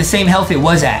probably at the same health it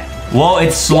was at. Well,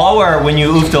 it's slower when you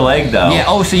oof the leg, though. Yeah,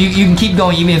 oh, so you can keep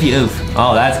going even if you oof.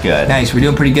 Oh, that's good. Nice, we're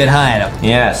doing pretty good, huh, Adam?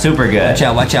 Yeah, super good. Watch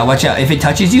out, watch out, watch out. If it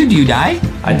touches you, do you die?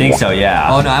 I think so,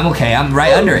 yeah. Oh, no, I'm okay. I'm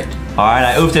right under it. All right,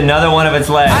 I oofed another one of its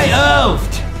legs. I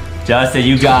oofed! Justin,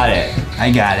 you got it.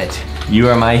 I got it. You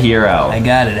are my hero. I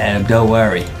got it, Adam. Don't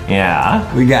worry. Yeah.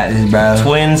 We got this, bro.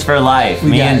 Twins for life,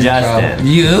 me and Justin. Bro.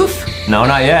 You oof? No,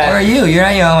 not yet. Where are you? You're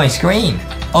not even on my screen.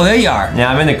 Oh, there you are. Yeah,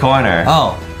 I'm in the corner.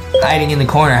 Oh, hiding in the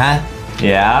corner, huh?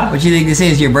 Yeah? What you think this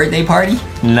is, your birthday party?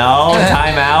 No,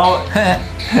 time out.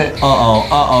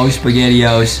 Uh-oh,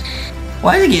 SpaghettiOs.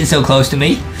 Why is it getting so close to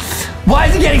me? Why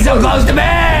is it getting so close to me?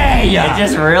 It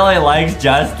just really likes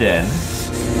Justin.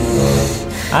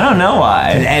 I don't know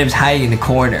why. Adam's hiding in the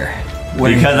corner.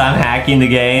 Because I'm hacking the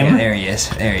game? Yeah, there he is,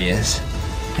 there he is.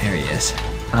 There he is.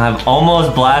 I've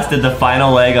almost blasted the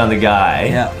final leg on the guy.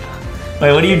 Yep.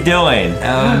 Wait, what are you doing?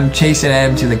 I'm chasing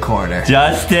Adam to the corner.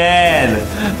 Justin!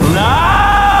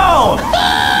 No!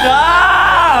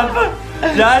 Stop!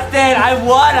 Justin, I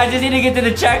won! I just need to get to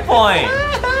the checkpoint.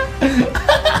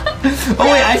 Oh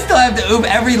wait, I still have to oof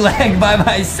every leg by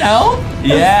myself?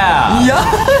 Yeah. Yo.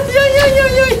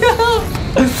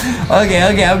 Okay,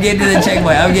 I'm getting to the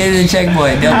checkpoint. I'm getting to the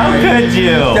checkpoint. Don't How worry. could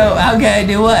you? No, how can I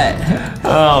do what?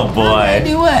 Oh boy. How can I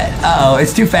do what? Uh-oh,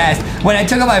 it's too fast. When I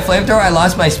took out my flamethrower, I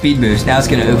lost my speed boost. Now it's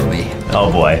gonna oof me.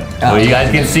 Oh boy. Well, you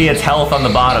guys can see its health on the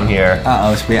bottom here.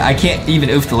 Uh-oh, it's weird. I can't even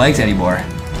oof the legs anymore.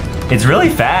 It's really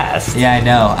fast. Yeah, I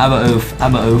know. I'm a oof.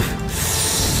 I'm a oof.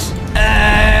 You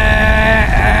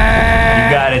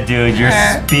got it, dude. You're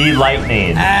speed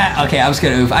lightning. Okay, I'm just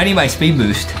gonna oof. I need my speed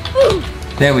boost.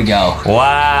 There we go.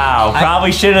 Wow.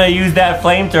 Probably shouldn't have used that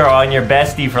flamethrower on your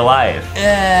bestie for life.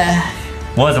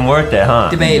 Wasn't worth it, huh?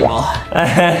 Debatable.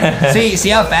 see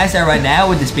how fast I run now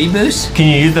with the speed boost? Can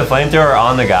you use the flamethrower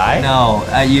on the guy? No,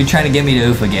 you're trying to get me to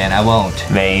oof again. I won't.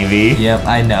 Maybe. Yep,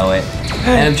 I know it.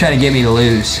 And I'm trying to get me to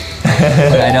lose.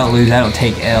 But I don't lose, I don't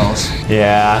take L's.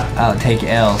 Yeah. I don't take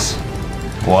L's.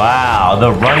 Wow,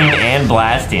 the running and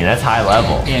blasting, that's high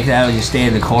level. Yeah, because I don't just stay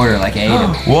in the corner like I ate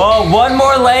him. Whoa, one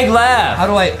more leg left. How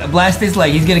do I blast this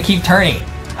leg? He's gonna keep turning.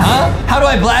 Huh? How do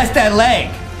I blast that leg?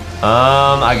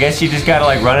 I guess you just gotta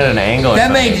like run at an angle or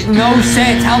That something. makes no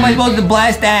sense. How am I supposed to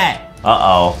blast that?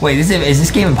 Uh-oh. Wait, is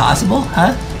this game impossible?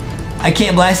 Huh? I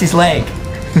can't blast this leg.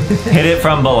 Hit it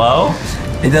from below?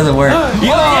 It doesn't work. You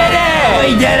did it!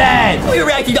 We did it! We're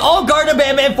reacting to all Gardner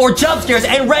Batman 4 jump scares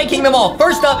and ranking them all.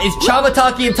 First up is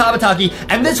Chamataki and Tamataki,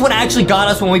 and this one actually got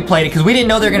us when we played it because we didn't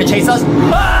know they were gonna chase us.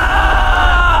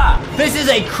 This is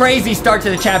a crazy start to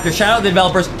the chapter. Shout out to the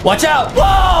developers. Watch out!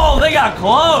 Whoa, they got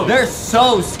close. They're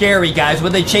so scary, guys.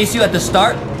 When they chase you at the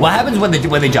start, what happens when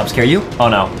they jump scare you? Oh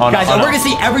no, oh no, Guys, oh, no. we're gonna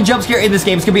see every jump scare in this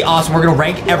game. It's gonna be awesome. We're gonna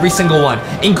rank every single one,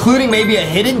 including maybe a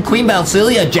hidden Queen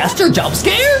Balsilia Jester jump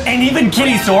scare. And even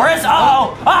Kittysaurus?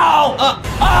 Oh!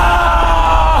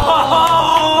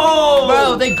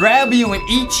 Bro, they grab you and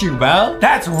eat you, bro.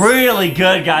 That's really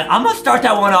good, guys. I'm gonna start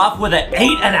that one off with an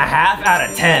 8.5 out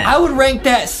of 10. I would rank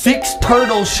that 6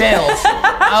 turtle shells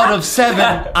out of 7.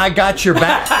 I got your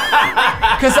back.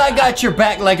 Cause I got your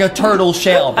back like a turtle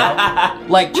shell, bro.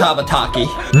 Like Chamataki.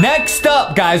 Next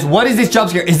up, guys, what is this jump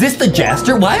scare? Is this the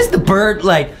Jester? Why is the bird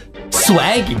like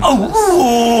swagging?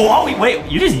 Oh,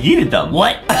 wait, you just yeeted them.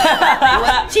 What?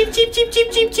 Cheep, cheep, cheep,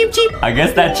 cheep, cheep, cheep, cheep. I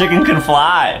guess that chicken can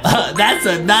fly. That's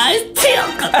a nice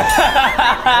tilt.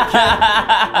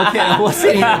 Okay, what's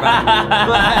in here, bro?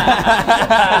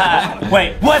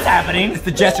 Wait, what's happening? It's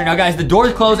the Jester. Now, guys, the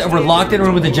door's closed and we're locked in a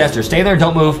room with the Jester. Stay there,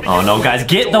 don't move. Oh no, guys,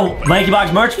 get the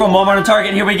LankyBox merch from Walmart and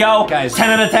Target. Here we go. Guys, 10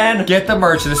 out of 10. Get the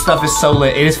merch. This stuff is so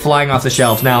lit. It is flying off the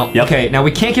shelves. Now, Yep. okay, now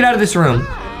we can't get out of this room.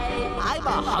 I'm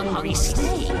a hungry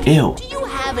snake. Ew. Do you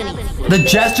have any? The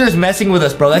Jester's messing with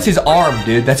us, bro. That's his arm,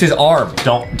 dude. That's his arm.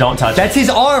 Don't touch That's his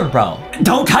arm, bro. it.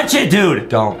 Don't touch it, dude.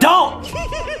 Don't. Watch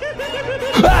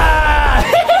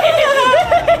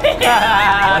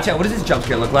out. What does this jump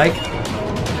scare look like?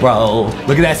 Bro,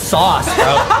 look at that sauce,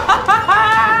 bro.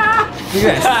 Look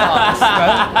at that sauce,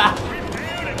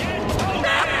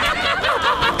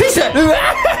 bro. He said, Ew,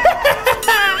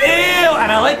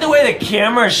 and I like the way the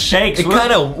camera shakes. It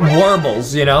kind of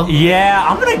warbles, you know? Yeah,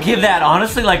 I'm gonna give that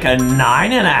honestly like a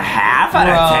 9.5 out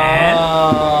of 10.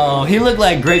 Oh, he looked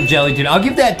like grape jelly, dude. I'll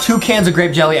give that 2 cans of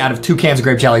grape jelly out of 2 cans of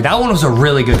grape jelly. That one was a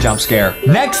really good jump scare.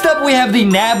 Next up, we have the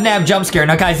Nab Nab jump scare.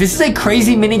 Now, guys, this is a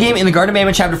crazy minigame in the Garden of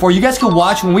Mammon Chapter 4. You guys can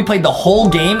watch when we played the whole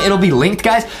game. It'll be linked,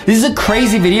 guys. This is a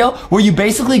crazy video where you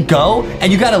basically go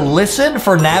and you gotta listen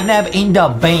for Nab Nab in the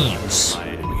veins.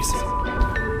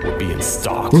 We're being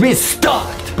stalked. We're being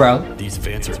stalked, bro. These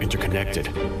vents are interconnected.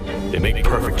 They make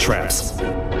perfect traps.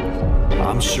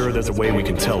 I'm sure there's a way we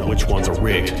can tell which ones are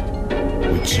rigged.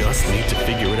 We just need to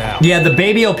figure it out. Yeah, the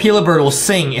baby Opila bird will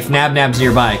sing if Nab Nab's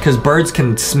nearby, because birds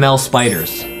can smell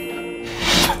spiders.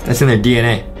 That's in their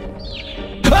DNA.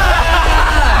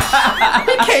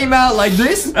 It came out like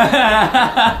this.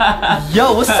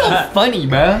 Yo, what's so funny,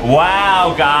 man?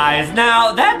 Wow, guys.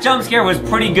 Now, that jump scare was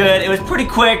pretty good. It was pretty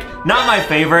quick. Not my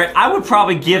favorite. I would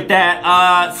probably give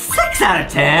that 6 out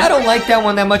of 10. I don't like that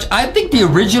one that much. I think the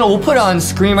original, we'll put it on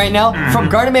screen right now, from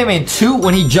Garden of Mammon 2,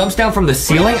 when he jumps down from the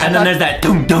ceiling. And then there's that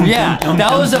doom, doom, yeah, doom, doom,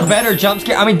 that doom, was a doom. better jump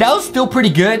scare. I mean, that was still pretty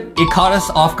good. It caught us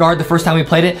off guard the first time we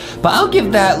played it, but I'll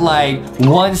give that like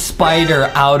 1 spider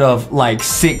out of like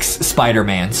 6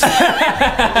 Spider-Mans.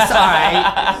 It's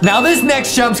alright. Now this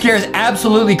next jump scare is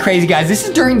absolutely crazy, guys. This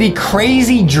is during the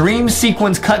crazy dream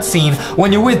sequence cutscene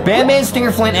when you're with Bam Bam,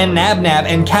 Stinger Flint, and Nab Nab,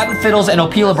 and Captain Fiddles and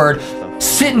Opila Bird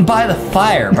sitting by the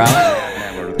fire, bro.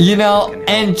 You know,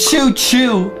 and Choo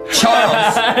Choo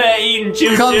Charles Eating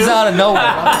choo comes choo. out of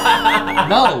nowhere.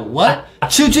 No, what?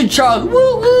 Choo Choo Charles,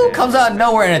 woo woo, comes out of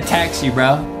nowhere and attacks you,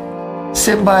 bro.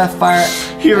 Sitting by a fire.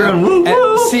 Hearing woo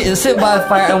woo. Sitting by a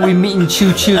fire and we meeting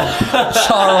Choo Choo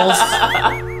Charles.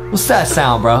 What's that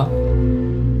sound, bro?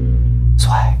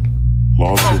 Swag.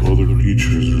 Lots of other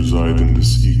creatures reside in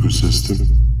this ecosystem.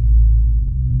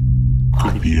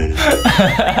 Could be anything.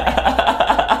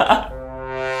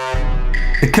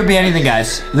 It could be anything,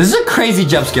 guys. This is a crazy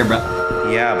jump scare, bro.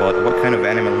 Yeah, but what kind of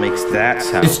animal makes that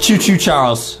sound? It's Choo Choo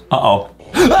Charles. Uh-oh.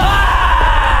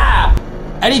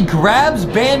 And he grabs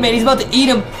Bam Bam. He's about to eat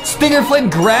him. Stinger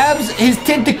Flint grabs his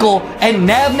tentacle, and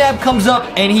Nab Nab comes up,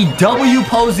 and he W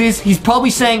poses. He's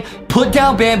probably saying, put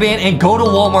down Bam Bam and go to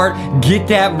Walmart, get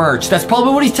that merch. That's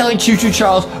probably what he's telling Choo Choo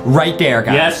Charles right there,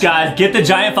 guys. Yes, guys, get the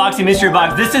Giant Foxy Mystery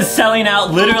Box. This is selling out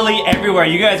literally everywhere.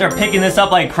 You guys are picking this up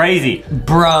like crazy.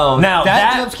 Bro, Now,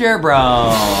 that- jump scare,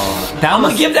 bro. I'm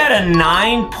gonna give that a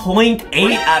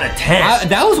 9.8 out of 10.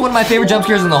 That was one of my favorite jump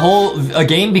scares in the whole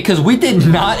game because we did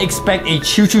not expect a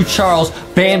Choo Choo Charles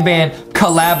Bam Bam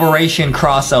collaboration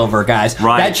crossover, guys.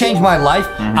 Right. That changed my life.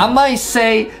 I might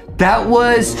say that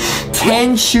was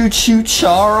 10 Choo Choo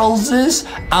Charleses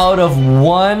out of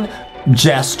 1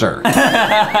 jester.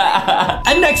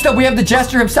 And next up, we have the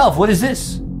jester himself. What is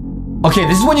this? Okay,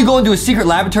 this is when you go into a secret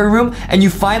laboratory room and you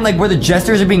find like where the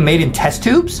jesters are being made in test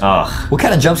tubes. Ugh. What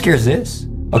kind of jump scare is this?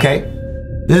 Okay,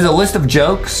 this is a list of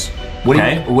jokes. What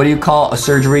do you call a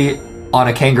surgery on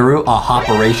a kangaroo? A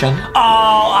hoperation.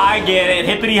 Oh, I get it.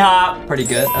 Hippity hop. Pretty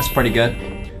good. That's pretty good.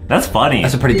 That's funny.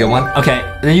 That's a pretty good one. Okay,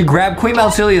 then you grab Queen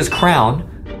Malcilia's crown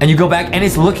and you go back and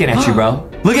it's looking at you, bro.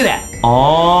 Look at that.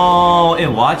 Oh, it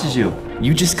watches you.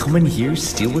 You just come in here,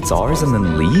 steal what's ours, and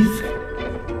then leave?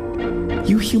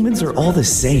 You humans are all the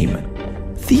same.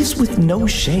 Thieves with no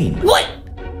shame. What?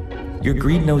 Your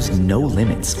greed knows no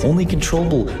limits, only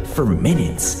controllable for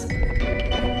minutes.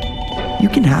 You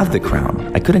can have the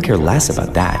crown. I couldn't care less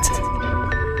about that.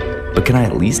 But can I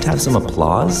at least have some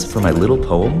applause for my little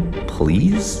poem,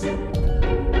 please?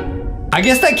 I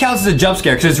guess that counts as a jump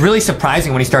scare because it's really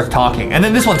surprising when he starts talking. And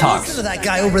then this one talks. Listen to that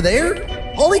guy over there.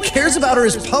 All he cares about are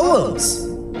his poems.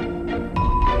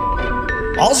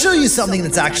 I'll show you something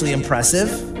that's actually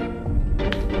impressive.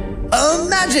 A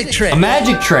magic trick. A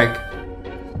magic trick.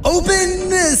 Open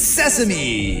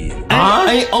sesame. And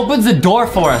he opens the door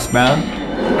for us, bro.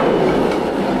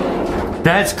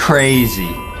 That's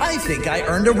crazy. I think I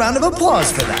earned a round of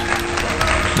applause for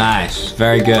that. Nice.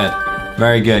 Very good.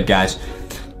 Very good, guys.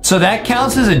 So that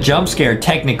counts as a jump scare,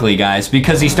 technically, guys,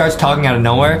 because he starts talking out of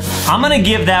nowhere. I'm gonna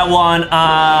give that one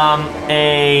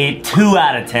a 2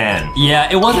 out of 10. Yeah,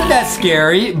 it wasn't that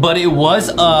scary, but it was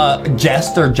a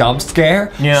jester jump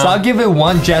scare. Yeah. So I'll give it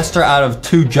 1 jester out of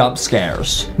 2 jump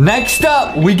scares. Next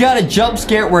up, we got a jump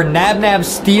scare where Nab Nab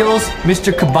steals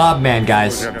Mr. Kebab Man,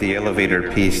 guys. Grab the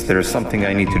elevator piece. There's something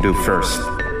I need to do first.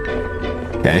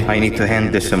 Okay. I need to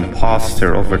hand this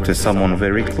imposter over to someone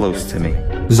very close to me.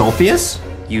 Zolphius?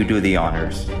 You do the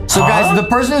honors. So guys, the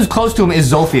person who's close to him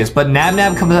is Zolphius, but Nab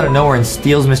Nab comes out of nowhere and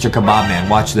steals Mr. Kebab Man.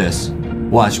 Watch this.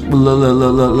 Watch.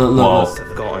 Must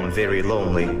have gotten very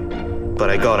lonely, but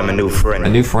I got him a new friend. A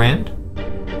new friend?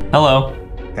 Hello.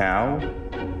 Now,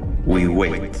 We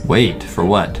wait. Wait, for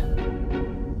what?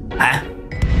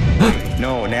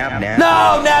 No, Nab.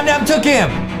 No, Nab took him.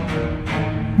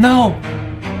 No.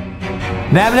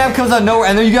 Nab comes out of nowhere,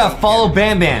 and then you gotta follow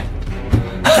Ban.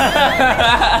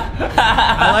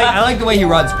 I like the way he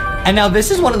runs. And now this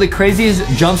is one of the craziest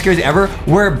jump scares ever,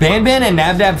 where Ban and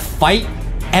Nab fight,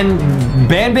 and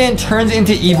Ban turns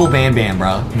into evil Ban,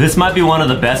 bro. This might be one of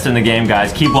the best in the game,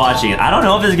 guys. Keep watching. I don't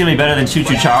know if this is gonna be better than Choo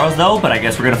Choo Charles though, but I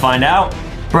guess we're gonna find out.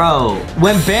 Bro,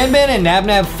 when Ban and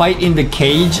Nab fight in the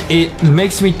cage, it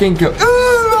makes me think of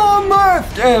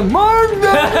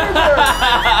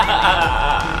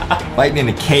fighting in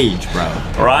a cage, bro.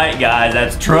 Right, guys,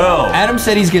 that's true. Adam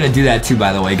said he's gonna do that too,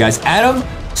 by the way, guys. Adam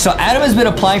has been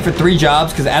applying for 3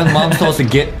 jobs because Adam's mom told us to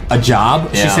get a job.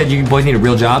 Yeah. She said you boys need a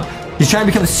real job. He's trying to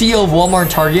become the CEO of Walmart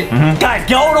and Target. Guys,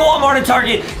 go to Walmart and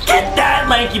Target. Get that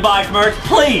LankyBox merch,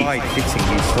 please. I tried fixing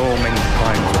these so many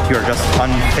times, but you're just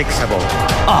unfixable.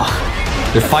 Ugh.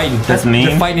 They're fighting. That's mean.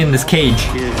 They're fighting in this cage.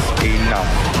 Is enough.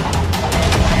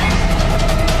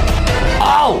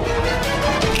 Oh!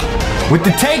 With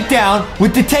the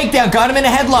takedown, got him in a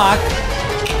headlock,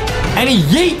 and he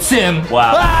yeets him.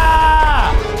 Wow. Ah!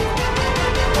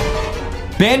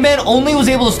 Ban only was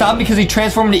able to stop him because he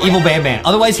transformed into evil Ban.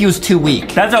 Otherwise, he was too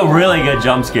weak. That's a really good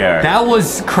jump scare. That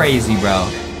was crazy, bro.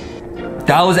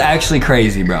 That was actually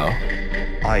crazy, bro.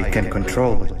 I can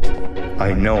control it.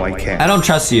 I know I can. I don't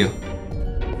trust you.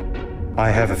 I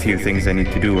have a few things I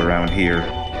need to do around here.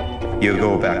 You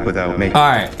go back without me. All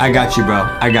right, I got you, bro.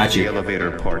 I got The you. elevator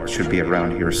part should be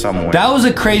around here somewhere. That was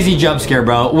a crazy jump scare,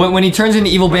 bro. When he turns into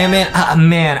evil Ban,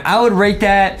 man, I would rate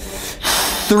that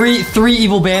three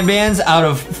evil Bans out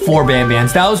of 4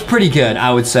 Bans. That was pretty good,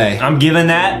 I would say. I'm giving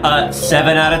that a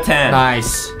 7 out of 10.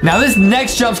 Nice. Now this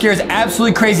next jump scare is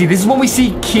absolutely crazy. This is when we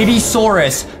see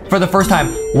Kittysaurus for the first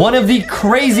time. One of the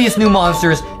craziest new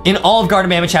monsters in all of Garden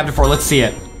Mammoth Chapter 4. Let's see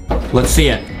it. Let's see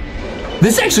it.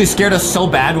 This actually scared us so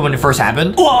bad when it first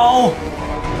happened. Whoa!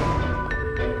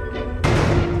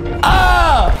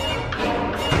 Ah!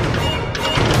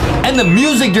 And the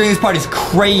music during this part is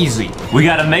crazy. We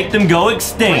gotta make them go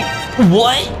extinct.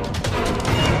 What?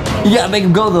 You gotta make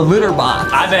them go to the litter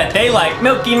box. I bet they like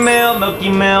Milky Milk, Milky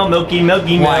Milk, Milky Milk.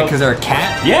 Why, because they're a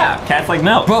cat? Yeah, cats like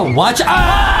milk. Bro, watch.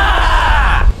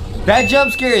 Ah! That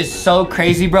jump scare is so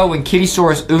crazy, bro. When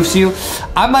Kittysaurus oofs you,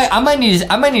 I might need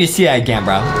to see that again,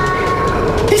 bro.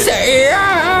 He said,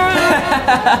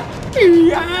 yeah.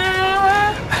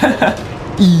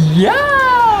 Yeah.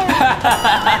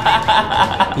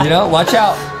 You know, watch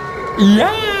out.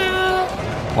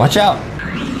 Yeah. Watch out.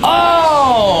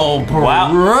 Oh, bro.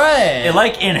 Wow. It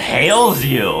like inhales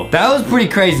you. That was pretty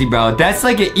crazy, bro. That's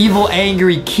like an evil,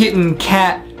 angry kitten,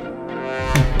 cat,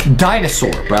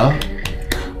 dinosaur, bro.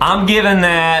 I'm giving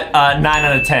that 9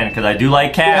 out of 10 because I do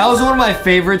like cats. That was one of my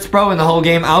favorites, bro, in the whole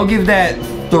game. I'll give that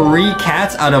 3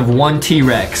 cats out of 1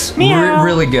 T-Rex.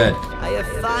 Really good. I have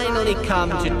finally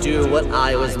come to do what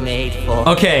I was made for.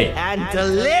 Okay. And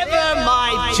deliver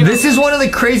my This is one of the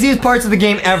craziest parts of the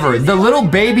game ever. The little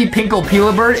baby Pinkle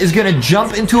Pila bird is gonna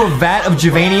jump into a vat of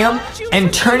Javanium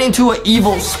and turn into an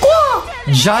evil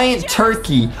giant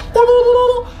turkey.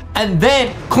 And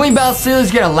then Queen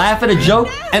Balsilla's gonna laugh at a joke,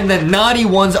 and the naughty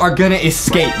ones are gonna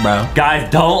escape, bro.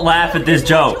 Guys, don't laugh at this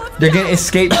joke. They're gonna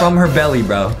escape from her belly,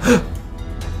 bro.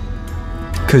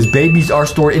 Cause babies are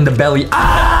stored in the belly.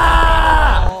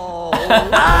 Ah!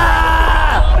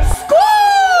 Ah!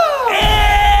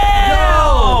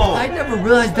 Yo! I never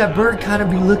realized that bird kind of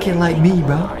be looking like me,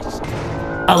 bro.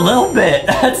 A little bit.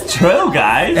 That's true,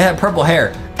 guys. It had purple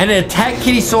hair. And it attacked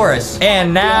Kittysaurus.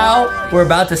 And now we're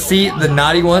about to see the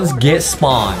naughty ones get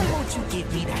spawned. Won't you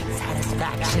give me that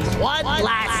satisfaction one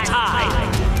last time?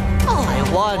 All I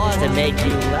want is to make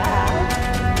you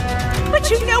laugh. But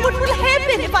you know what will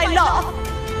happen if I laugh?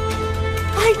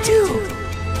 I do.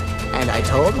 And I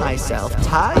told myself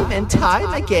time and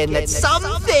time again that some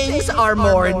things are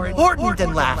more important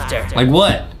than laughter. Like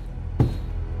what?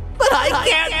 But I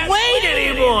can't wait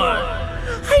anymore!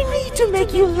 I need to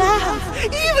make you laugh,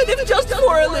 even if just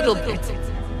for a little bit.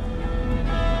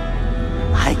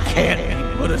 I can't be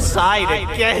put aside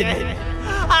again.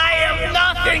 I am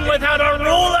nothing without a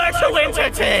ruler to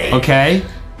entertain. Okay.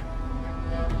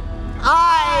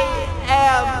 I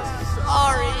am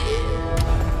sorry.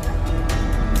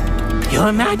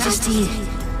 Your Majesty,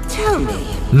 tell me.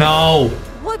 No.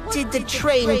 What did the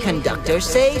train conductor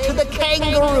say to the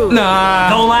kangaroo? Nah.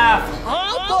 Don't laugh.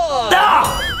 Oh,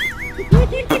 Ah!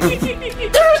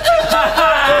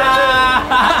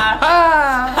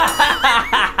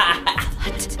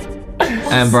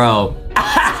 And bro.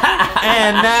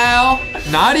 And now,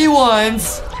 naughty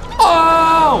ones.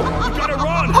 Oh! You gotta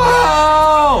run! on!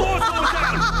 Oh!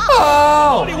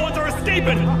 Oh! The naughty ones are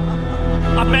escaping!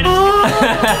 I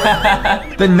managed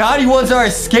to The naughty ones are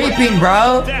escaping,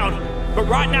 bro. down, but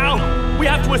right now, we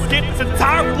have to escape this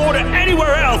entire floor to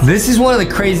anywhere else! This is one of the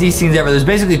craziest scenes ever. There's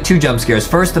basically 2 jump scares.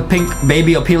 First, the pink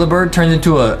baby Opila bird turns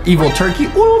into an evil turkey.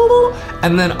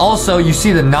 And then also, you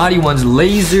see the naughty ones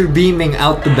laser beaming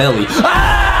out the belly.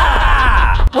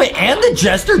 Ah! Wait, and the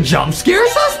jester jump scares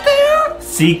us there?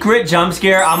 Secret jump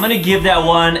scare. I'm gonna give that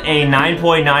one a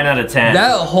 9.9 out of 10.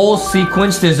 That whole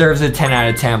sequence deserves a 10 out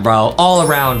of 10, bro. All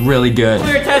around, really good.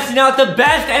 We're testing out the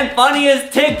best and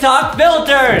funniest TikTok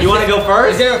filters. You wanna go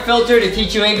first? Is there a filter to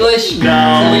teach you English?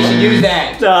 No. So we should use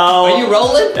that. No. Are you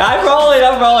rolling? I'm rolling.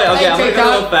 Okay, Hey, I'm gonna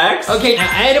go to effects. Okay, now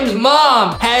Adam's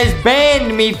mom has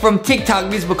banned me from TikTok.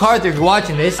 Miss MacArthur, if you're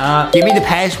watching this, give me the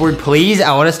password, please.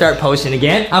 I want to start posting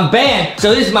again. I'm banned,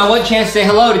 so this is my one chance to say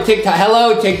hello to TikTok.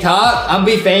 Hello, TikTok. I'm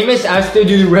be famous. I still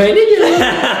do the renegade.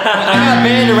 I got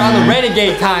banned around the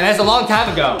renegade time. That's a long time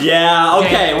ago. Yeah,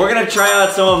 okay. We're gonna try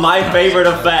out some of my favorite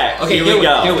effects. Okay, Here do we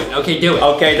go. it. Okay, do it.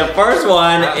 Okay, the first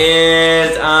one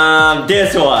is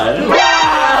this one.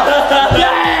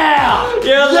 Yeah!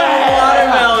 Your little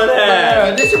watermelon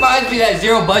head. This reminds me of that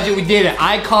Zero Budget we did, an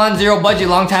Icon Zero Budget a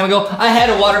long time ago. I had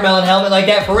a watermelon helmet like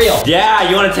that for real. Yeah,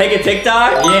 you wanna take a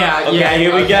TikTok? Yeah, Okay,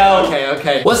 here we go.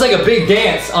 Okay. What's like a big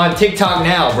dance on TikTok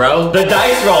now, bro? The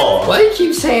dice roll. Why do you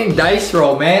keep saying dice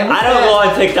roll, man? I don't go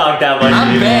on TikTok that much.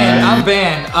 I'm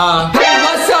banned. Hey,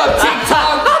 what's up,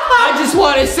 TikTok? I just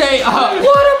want to say,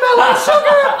 watermelon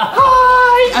sugar,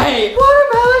 hi. Hey,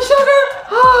 watermelon sugar,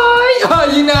 hi.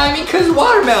 You know what I mean? Cause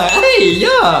watermelon. Hey,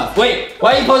 yeah. Wait,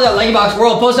 why are you posting on LankyBox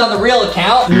World? Post it on the real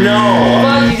account? No.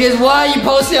 Foxy says, why are you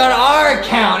posting on our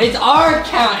account? It's our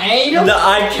account, ain't it? No,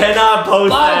 I cannot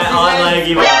post that on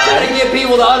LankyBox. Trying to get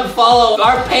people to unfollow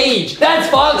our page. That's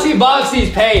Foxy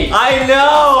Boxy's page. I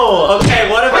know. Okay,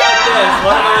 what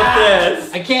about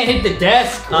this? I can't hit the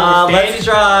desk. Let's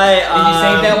try. Did you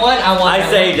save that one? I want. I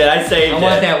saved it. I saved it. I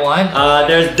want that one.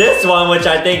 There's this one which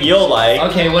I think you'll like.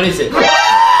 Okay, what is it?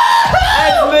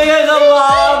 It's me as a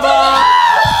lava.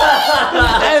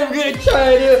 I'm gonna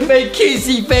try to make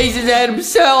kissy faces at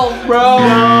himself, bro. No.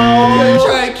 I'm gonna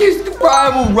try to kiss the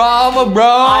primal Rama, bro.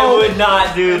 I would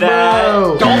not do that.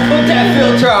 Bro. Don't put that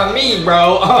filter on me,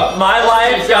 bro. My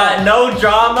life's got no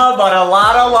drama, but a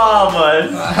lot of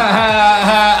llamas.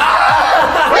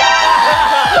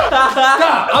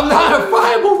 Stop. I'm not a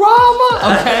primal Rama.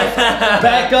 Okay,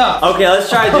 back up. Okay, let's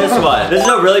try this one. This is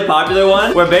a really popular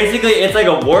one where basically it's like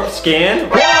a warp scan.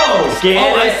 Whoa!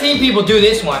 Scan I've it. seen people do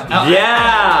this one.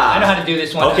 Yeah. I know how to do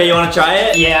this one. Okay, you want to try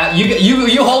it? Yeah,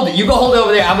 you hold it. You go hold it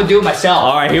over there. I'm gonna do it myself.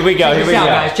 All right, here we go. Check this out,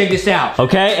 guys. Check this out.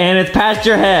 Okay, and it's past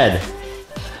your head.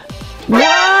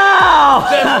 Wow!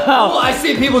 Oh, I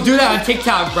see people do that on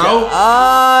TikTok, bro.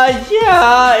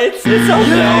 Yeah, it's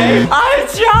okay. I'm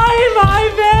trying my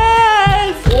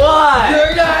best. What?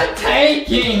 You're not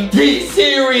taking this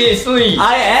seriously.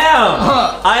 I am.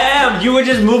 I am. You were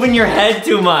just moving your head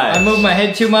too much. I moved my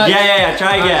head too much? Yeah.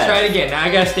 Try again. Try it again. Now I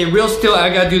gotta stay real still. I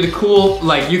gotta do the cool,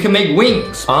 like, you can make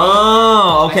wings.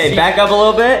 Oh, okay. Back up a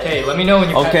little bit. Okay, let me know when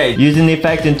you're Okay, using the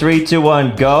effect in 3, 2,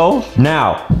 1, go.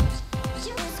 Now.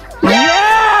 Yeah!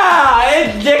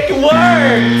 It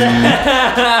worked!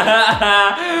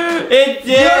 It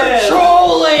did! You're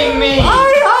trolling me! I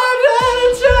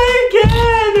try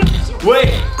again!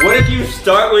 Wait, what if you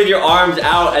start with your arms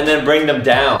out and then bring them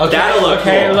down? Okay, that'll look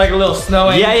cool. like a little snow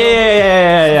angel.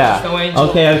 Yeah. Snow angel.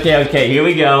 Okay, here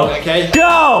we go. Okay.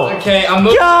 Go! Okay, I'm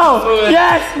moving. Go!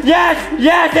 Yes,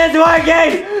 it's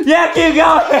working! Yeah, keep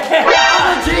going!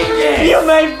 I'm a genius! You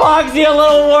made Foxy a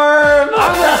little worm!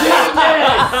 I'm a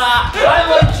genius!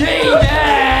 I'm a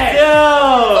genius!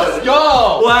 Dude! Let's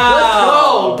go! Wow! Let's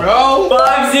go, bro!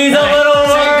 Foxy's a little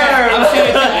worm! I'm saying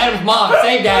it to Adam's mom.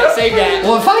 Save that.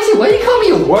 Well, Foxy, why do you call me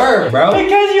a worm, bro?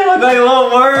 Because you look like a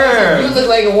little worm! You look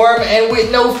like a worm and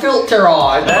with no filter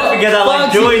on. That's because I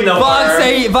like doing the worm.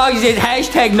 Foxy says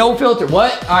hashtag no filter.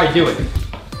 What? Alright, do it.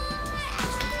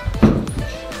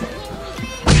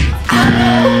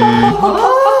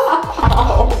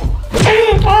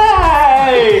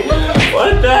 Hey!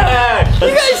 What the heck? You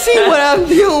guys see what I'm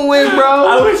dealing with, bro?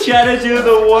 I was trying to do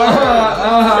the work.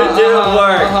 It didn't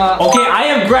work. Okay, I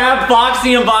have grabbed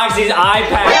Foxy and Foxy's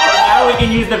iPad. Now we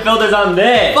can use the filters on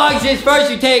this. Foxy,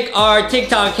 first you take our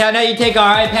TikTok account, now you take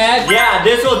our iPad. Yeah,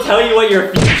 this will tell you what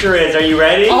your future is. Are you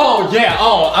ready? Oh, yeah.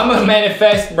 Oh, I'm gonna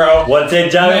manifest, bro. What's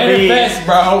it gonna be? Manifest,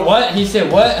 bro. What? He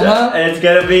said what? Huh? It's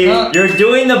gonna be, you're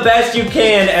doing the best you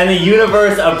can and the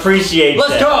universe appreciates it.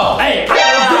 Let's go. Hey,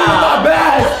 I'm doing my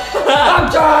best.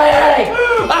 I'm trying.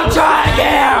 I'm I'm trying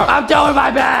here. I'm doing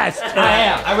my best. I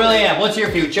am. I really am. What's your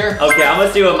future? Okay, I'm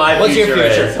gonna see what my future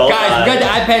is. Hold Guys, on. we got the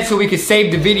iPad so we can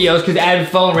save the videos because Adam's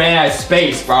phone ran out of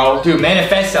space, bro. Dude,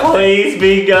 manifest something. Please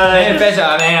be good. Manifest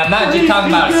something, man. I'm not just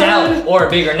talking about a salad or a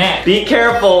bigger neck. Be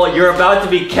careful, you're about to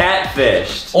be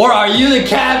catfished. Or are you the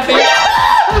catfish?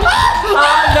 I'm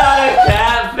not a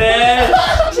catfish.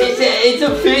 It's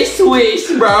a fish swish,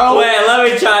 bro. Wait, let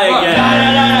me try again. No.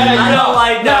 I don't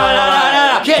like that. No.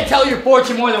 You can't tell your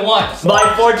fortune more than once.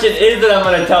 My fortune is that I'm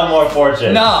gonna tell more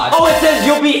fortune. No. Oh, it says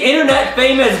you'll be internet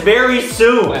famous very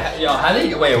soon. Yo,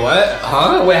 wait, what?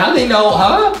 Huh? Wait, how they know,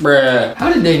 huh? Bruh.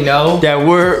 How did they know that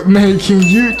we're making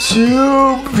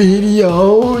YouTube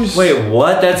videos? Wait,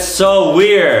 what? That's so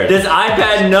weird. This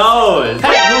iPad knows.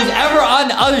 Hey, who's ever on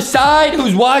the other side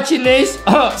who's watching this,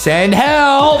 send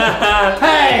help.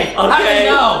 Hey, how do they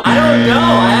know? I don't know.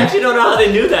 I actually don't know how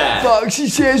they knew that. Foxy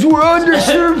says we're under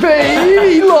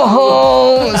survey.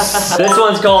 This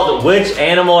one's called Which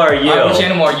Animal Are You? Which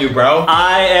animal are you, bro?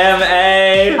 I am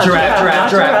a Giraffe.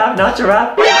 Not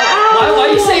giraffe. Why are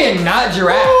you saying not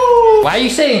giraffe? Why are you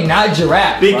saying not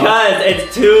giraffe? Because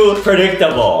it's too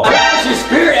predictable. Giraffe's your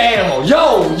spirit animal.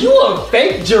 Yo, you a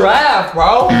fake giraffe,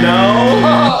 bro.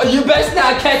 No. You best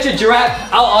not catch a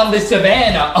giraffe out on the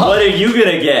savannah. What are you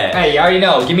gonna get? Hey, you already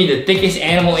know. Give me the thickest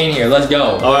animal in here. Let's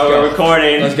go. Alright, we're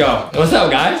recording. Let's go. What's up,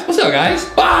 guys? What's up, guys?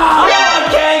 Oh,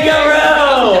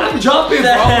 kangaroo! I'm jumping,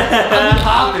 bro. I'm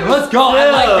popping. Let's go. I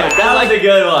like that. That was a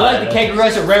good one. I like the kangaroo.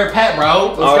 It's a rare pet,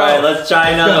 bro. Alright, let's try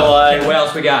another one. Okay, what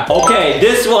else we got? Okay,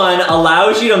 this one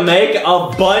allows you to make a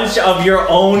bunch of your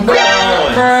own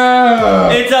clones. Bro.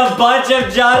 It's a bunch of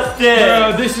justice.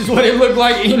 Bro, this is what it looked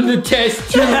like in the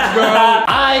test tube, bro.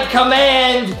 I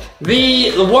command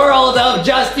the world of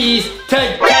justice to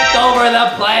take over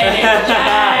the planet.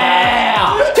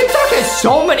 Yeah. TikTok has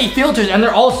so many filters and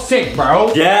they're all sick,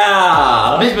 bro.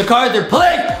 Yeah. Miss MacArthur,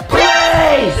 please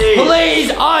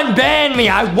unban me.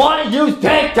 I want to use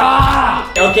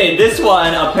TikTok. Okay, this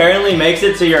one apparently makes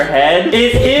it to your head.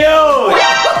 It's huge.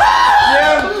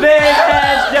 Your big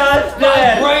head justice.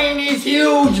 My brain is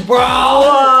huge, bro.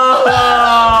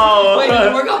 Whoa. Wait, does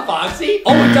it work on Foxy?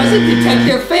 Oh, it doesn't detect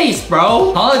their face,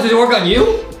 bro. Huh? Does it work on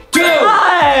you? Dude!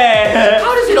 Hi.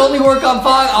 How does it only work on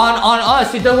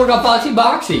us? It doesn't work on Foxy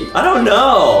Boxy. I don't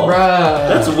know. Bruh.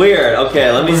 That's weird.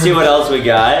 Okay, let me see what else we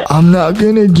got. I'm not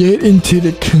gonna get into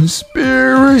the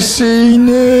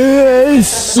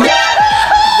conspiracy-ness. This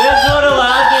one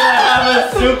allows you to have a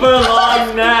super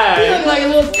long neck. You look like a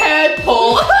little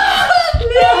tadpole.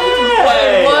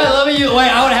 Wait,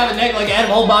 I want to have a neck like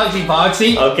Adam. Hold Boxy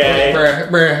Foxy. Okay.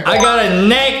 Bruh. I got a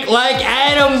neck like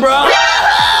Adam, bro.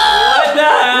 What the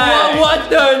heck? What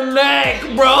the neck,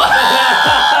 bro?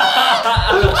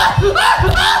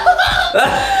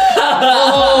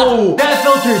 Oh, that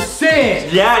filter's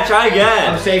sick. Yeah, try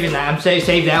again. I'm saving that.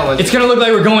 Save that one. It's gonna look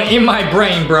like we're going in my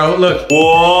brain, bro. Look.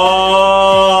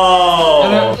 Whoa.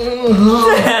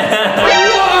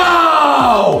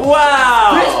 Whoa!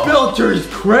 Wow. This filter is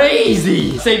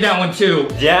crazy. Save that one too.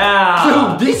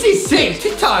 Yeah. Dude, this is sick.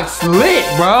 TikTok's lit,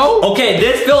 bro. Okay,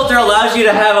 this filter allows you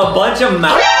to have a bunch of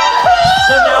mouths.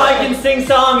 So now I can sing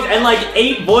songs and like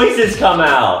 8 voices come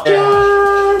out.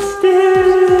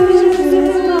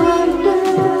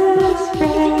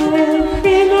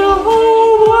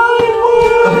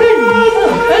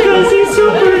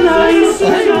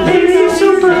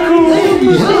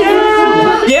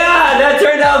 Yeah, that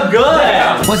turned out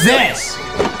good. What's this?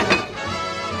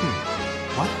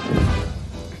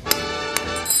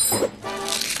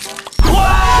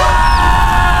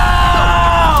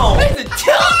 Wow!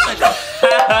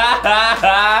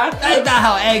 That's not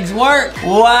how eggs work.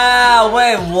 Wow,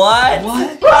 wait, what?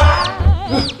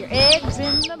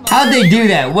 How'd they do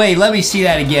that? Wait, let me see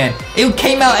that again. It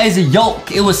came out as a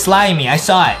yolk. It was slimy. I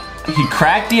saw it. He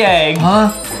cracked the egg.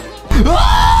 Huh?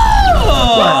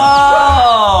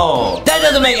 Whoa! That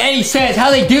doesn't make any sense.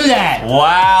 How'd they do that?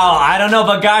 Wow, I don't know,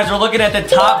 but guys, we're looking at the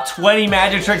top 20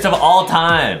 magic tricks of all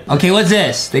time. Okay, what's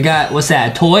this? They got, what's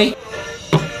that, a toy?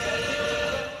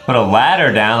 Put a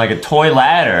ladder down, like a toy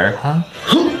ladder. Huh?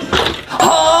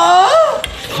 Huh?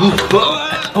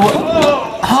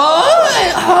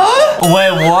 Huh?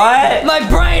 Wait, what? My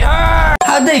brain hurts!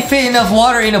 How'd they fit enough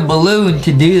water in a balloon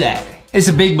to do that? It's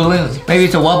a big balloon. Maybe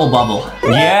it's a wubble bubble.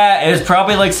 Yeah, it was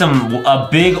probably like a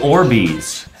big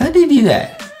Orbeez. How'd they do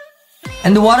that?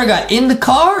 And the water got in the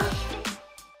car?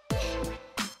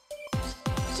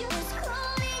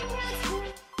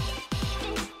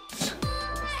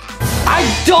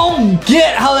 I don't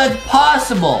get how that's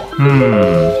possible.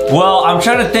 Well, I'm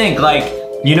trying to think, like,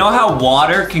 You know how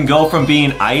water can go from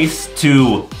being ice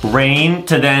to rain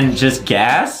to then just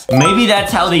gas? Maybe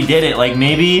that's how they did it. Like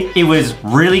maybe it was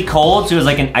really cold, so it was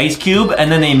like an ice cube,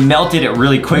 and then they melted it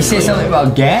really quickly. You say something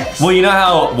about gas? Well, you know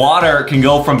how water can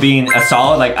go from being a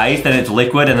solid like ice, then it's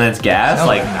liquid, and then it's gas? No,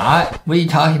 like not. What are you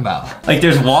talking about? Like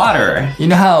there's water. You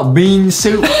know how bean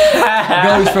soup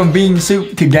goes from bean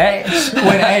soup to gas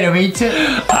when Adam eats it?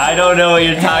 I don't know what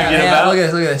you're talking about. Look at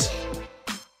this, look at this.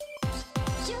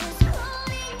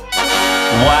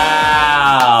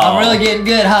 Wow. I'm really getting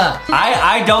good, huh?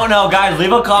 I don't know, guys.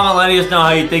 Leave a comment letting us know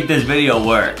how you think this video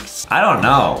works. I don't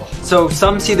know. So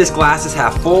some see this glass as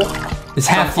half full. It's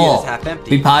half full. It's half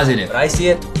empty. Be positive. But I see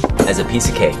it as a piece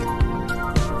of cake.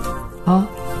 Huh?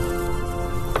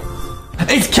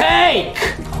 It's cake!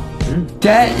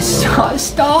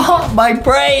 Stop! My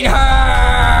brain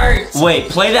hurts! Wait,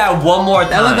 play that one more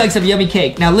time. That looked like some yummy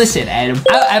cake. Now listen, Adam.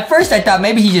 At first I thought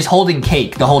maybe he's just holding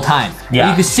cake the whole time. Yeah.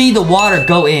 You could see the water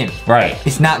go in. Right.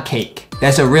 It's not cake.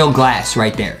 That's a real glass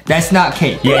right there. That's not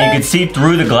cake. Yeah, you can see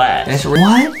through the glass. That's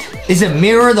what? Is it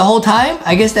mirror the whole time?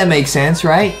 I guess that makes sense,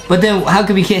 right? But then how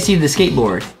come we can't see the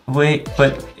skateboard? Wait,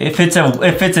 but if it's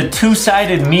a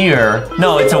two-sided mirror,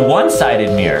 no, it's a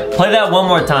one-sided mirror. Play that one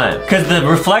more time, because the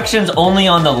reflection's only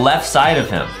on the left side of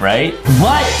him, right?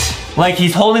 What? Like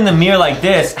he's holding the mirror like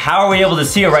this. How are we able to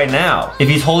see it right now if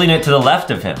he's holding it to the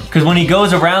left of him? Because when he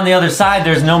goes around the other side,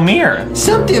 there's no mirror.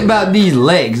 Something about these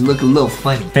legs look a little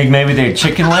funny. Think maybe they're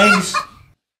chicken legs?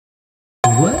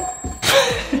 What?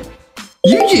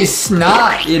 You just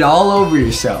snot it all over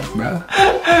yourself, bro.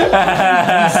 Disgusting.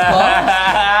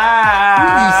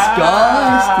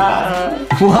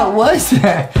 What was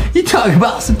that? You talking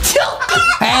about some tilt?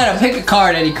 Adam, pick a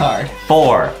card, any card.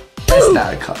 4. That's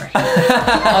not a card.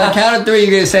 On the count of 3, you're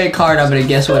gonna say a card. I'm gonna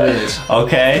guess what it is.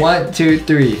 Okay. 1, 2,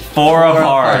 3. 4 of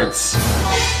hearts.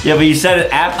 Yeah, but you said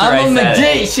it after I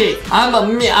said it. I'm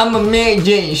a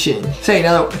magician. Say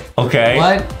another one. Okay.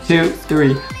 1, 2,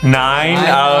 3. 9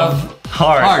 of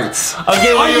hearts.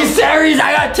 Okay, well, are you serious?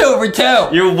 I got 2 for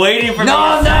 2. You're waiting for me. No,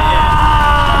 I'm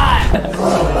not.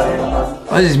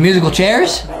 What is this, musical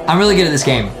chairs? I'm really good at this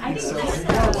game.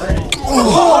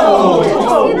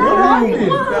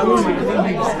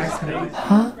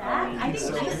 Huh?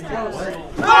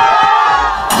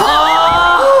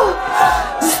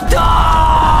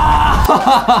 Stop!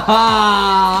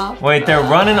 Wait, they're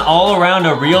running all around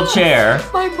a real chair.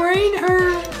 My brain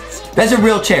hurts. That's a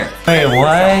real chair. Wait,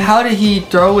 what? How did he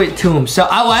throw it to himself?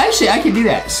 Well, actually, I can do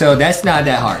that. So that's not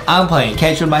that hard. I'm playing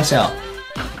catch with myself.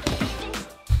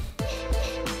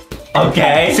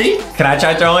 Okay. See? Can I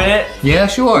try throwing it? Yeah,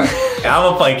 sure. I'm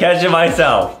gonna play catch it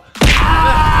myself.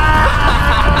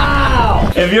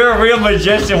 If you're a real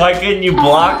magician, why couldn't you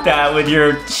block that with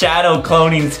your shadow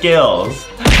cloning skills?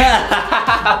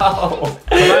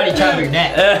 Karate chop your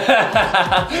neck.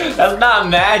 That's not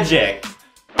magic.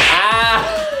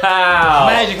 Ow.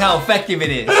 Imagine how effective it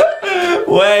is.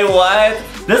 Wait, what?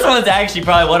 This one's actually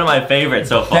probably one of my favorites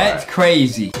so far. That's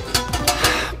crazy.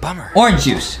 Bummer. Orange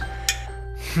juice.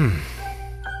 Oh,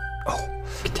 I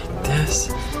can take this.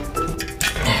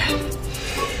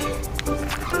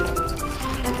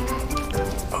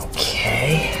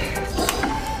 Okay.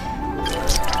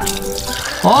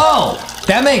 Oh,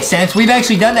 that makes sense. We've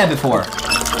actually done that before.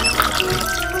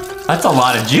 That's a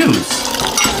lot of juice.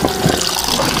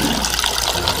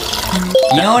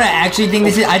 You know what I actually think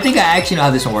this is? I think I actually know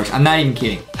how this one works. I'm not even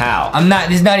kidding. How?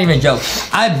 This is not even a joke.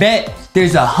 I bet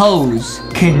there's a hose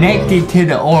connected to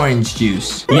the orange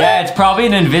juice. Yeah, it's probably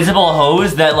an invisible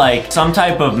hose that like some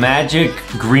type of magic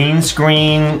green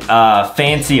screen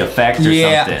fancy effect or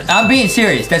something. I'm being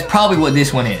serious. That's probably what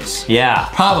this one is. Yeah.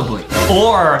 Probably.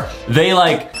 Or they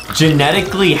like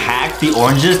genetically hack the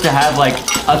oranges to have like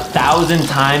 1,000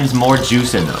 times more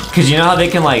juice in them. Cause you know how they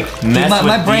can like mess with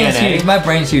my brain's DNA? huge. My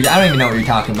brain's huge. I don't even know what you're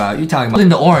talking about. You're talking about in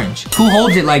the orange. Who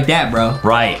holds it like that, bro?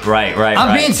 Right.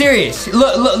 I'm being serious.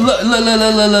 Look.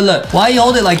 Why you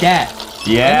hold it like that?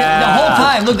 Yeah. The whole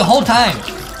time. Look, the whole time.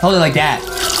 Hold it like that.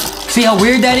 See how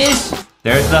weird that is?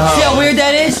 There's the hose. See how weird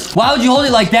that is? Why would you hold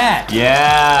it like that?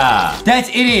 Yeah.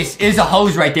 It is a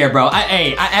hose right there, bro.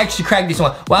 I actually cracked this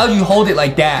one. Why would you hold it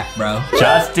like that, bro?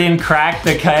 Justin cracked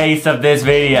the case of this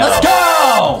video. Let's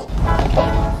go!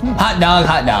 Hot dog.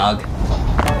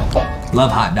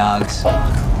 Love hot dogs.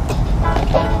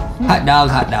 Hot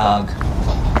dog.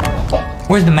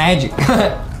 Where's the magic?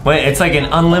 Wait, it's like an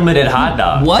unlimited hot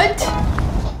dog. What?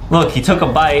 Look, he took a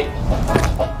bite,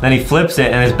 then he flips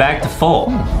it and it's back to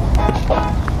full.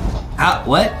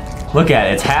 What? Look at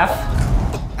it, it's half.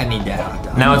 I need that hot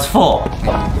dog. Now it's full. I need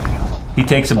that hot dog. He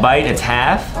takes a bite, it's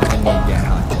half. I need that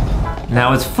hot dog.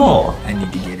 Now it's full. I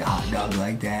need to get a hot dog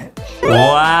like that.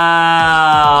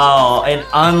 Wow, an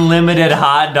unlimited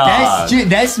hot dog.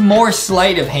 That's more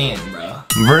sleight of hand, bro.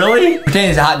 Really?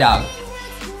 Pretend it's a hot dog.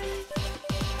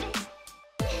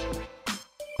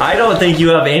 I don't think you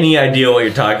have any idea what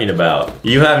you're talking about.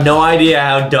 You have no idea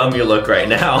how dumb you look right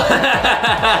now.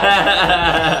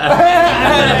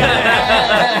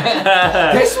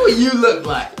 That's what you look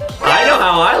like. I know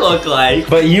how I look like,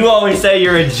 but you always say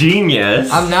you're a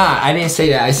genius. I'm not. I didn't say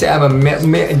that. I said I'm a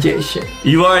magician.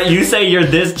 You say you're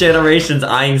this generation's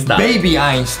Einstein. Baby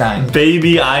Einstein.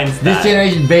 Baby Einstein. This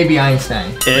generation's baby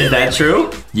Einstein. Is that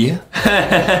true? Yeah.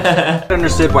 I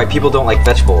understood why people don't like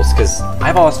vegetables, because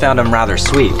I've always found them rather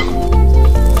sweet.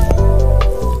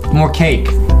 More cake.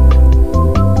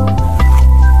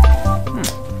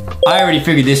 I already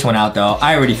figured this one out though.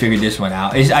 I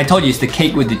told you it's the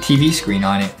cake with the TV screen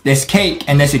on it. There's cake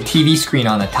and there's a TV screen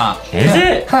on the top. Is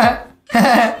it?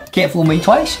 Can't fool me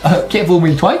twice. Can't fool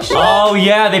me twice. Oh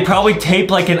yeah, they probably taped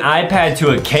like an iPad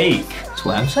to a cake. That's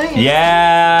what I'm saying.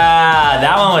 Yeah,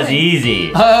 that one was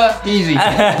easy. Easy.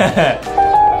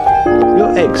 Your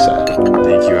egg, sir.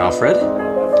 Thank you, Alfred.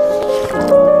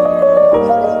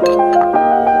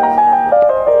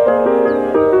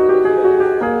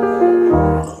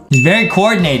 He's very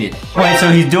coordinated. Wait, so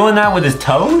he's doing that with his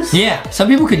toes? Yeah, some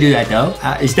people could do that though.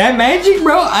 Is that magic,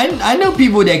 bro? I know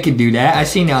people that could do that. I've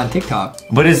seen it on TikTok.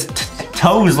 But his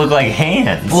toes look like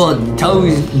hands. Well,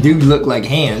 toes do look like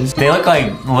hands. They look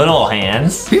like little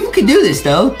hands. People could do this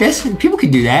though. People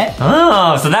could do that.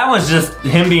 Oh, so that was just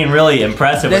him being really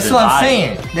impressive with his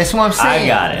body. That's what I'm saying. I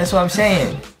got it. That's what I'm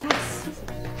saying.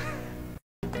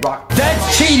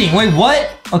 That's cheating. Wait, what?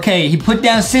 Okay, he put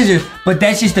down scissors, but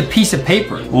that's just a piece of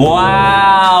paper.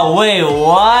 Wow, wait,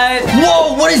 what?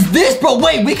 Whoa, what is this, bro?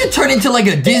 Wait, we could turn into like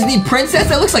a Disney princess?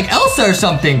 That looks like Elsa or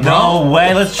something, bro. No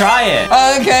way, let's try it.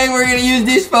 Okay, we're gonna use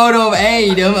this photo of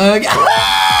Adam. Okay.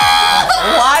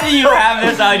 Why do you have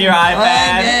this on your iPad?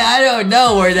 I don't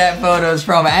know where that photo's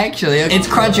from, actually. It's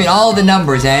crunching all the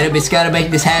numbers, Adam. It's gotta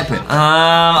make this happen.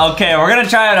 Okay, we're gonna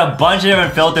try out a bunch of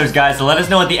different filters, guys, so let us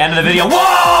know at the end of the video.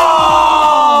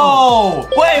 Whoa!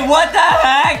 Wait, what the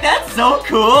heck? That's so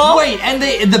cool. Wait, and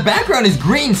the background is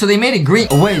green, so they made it green.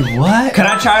 Wait, what? Can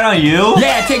I try it on you?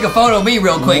 Yeah, take a photo of me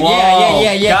real quick. Whoa.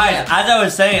 Yeah. Guys, as I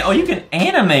was saying, you can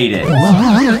animate it.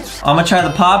 What? I'm gonna try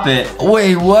the poppet.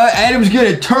 Wait, what? Adam's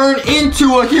gonna turn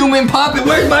into a human puppet.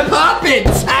 Where's my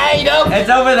puppets? Adam! It's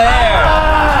over there.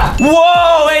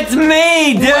 Whoa, it's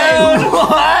me, dude. Wait,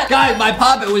 what? Guys, my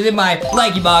puppet was in my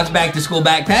LankyBox back to school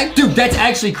backpack. Dude, that's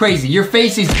actually crazy. Your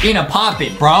face is in a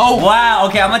puppet, bro. Wow,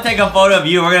 okay, I'm gonna take a photo of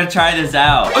you. We're gonna try this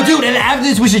out. Oh, dude, and after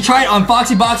this, we should try it on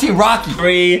Foxy Boxy and Rocky.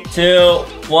 3, 2,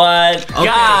 1. Okay.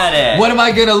 Got it. What am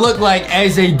I gonna look like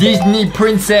as a Disney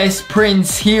princess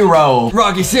prince hero?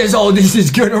 Rocky says, oh, this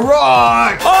is gonna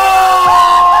rock.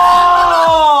 Oh!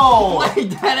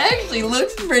 Wait, that actually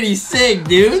looks pretty sick,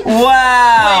 dude. Wow. Wait,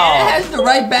 it has the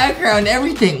right background and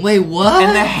everything. Wait, what?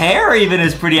 And the hair even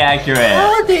is pretty accurate.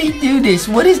 How they do this?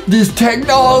 What is this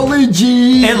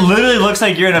technology? It literally looks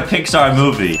like you're in a Pixar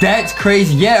movie. That's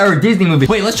crazy. Yeah, or a Disney movie.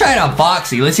 Wait, let's try it on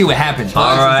Foxy. Let's see what happens.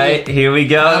 All right, here we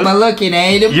go. Am I looking,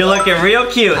 Adam? You're looking real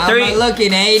cute. Am 3, I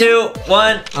looking, Adam? 2,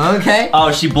 1. Okay.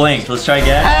 Oh, she blinked. Let's try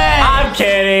again. Hey. I'm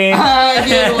kidding.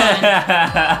 Good one.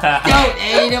 Don't,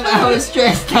 Adam. I was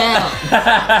stressed out.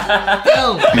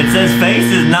 Don't. It says face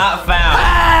is not found.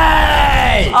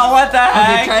 Hey! Oh, what the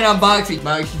heck? Okay, try it on Boxy.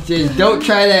 Boxy says, don't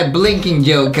try that blinking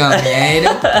joke on me,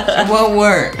 Adam. It won't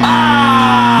work.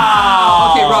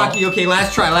 Oh. Okay, Rocky. Okay,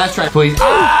 last try, please. Face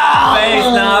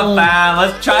not found.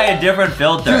 Let's try a different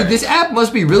filter. Dude, this app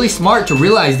must be really smart to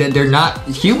realize that they're not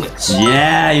humans.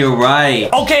 Yeah, you're right.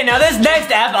 Okay, now this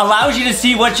next app allows you to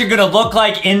see what you're gonna look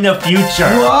like in the future.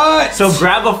 What? So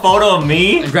grab a photo of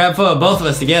me. Grab a photo of both of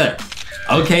us together.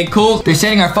 Okay, cool. They're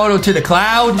sending our photo to the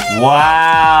cloud.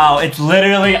 Wow, it's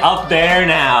literally up there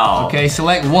now. Okay,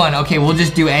 select one. Okay, we'll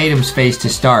just do Adam's face to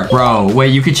start. Bro,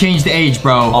 wait, you could change the age,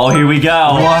 bro. Oh, here we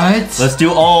go. What? Let's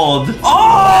do old.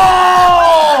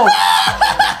 Oh!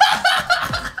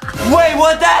 Wait,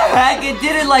 what the heck? It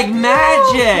did it like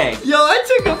magic. Yo, I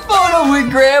took a photo with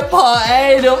Grandpa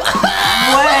Adam.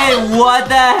 Wait, what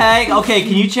the heck? Okay,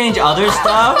 can you change other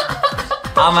stuff?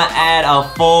 I'ma add a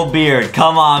full beard.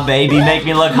 Come on, baby, make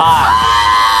me look hot.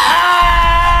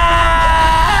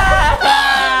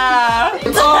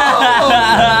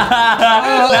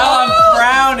 Now I'm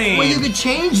frowning. Well, you could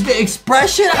change the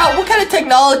expression. What kind of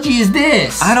technology is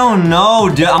this? I don't know,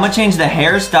 dude. I'm gonna change the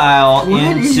hairstyle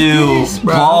into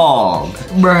bald.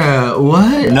 Bruh,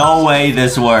 what? No way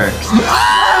this works.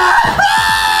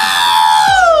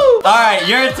 Alright,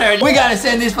 your turn. We gotta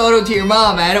send this photo to your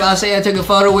mom, Adam. I'll say I took a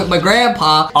photo with my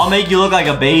grandpa. I'll make you look like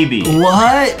a baby.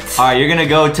 What? Alright, you're gonna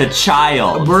go to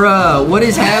child. Bruh, what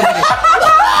is happening?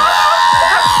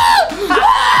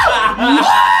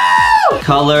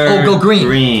 Color. Oh, go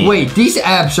green. Wait, these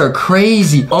apps are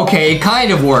crazy. Okay, it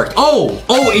kind of worked. Oh,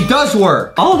 it does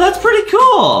work. Oh, that's pretty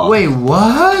cool. Wait,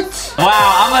 what? Wow,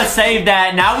 I'm gonna save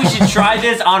that. Now we should try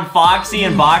this on Foxy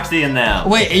and Boxy and them.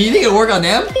 Wait, you think it'll work on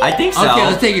them? I think so. Okay,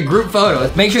 let's take a group photo.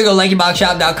 Make sure you go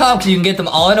LankyBoxShop.com because you can get them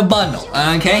all in a bundle.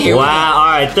 Okay, here we go. Wow,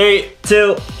 alright, 3,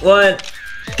 2, 1.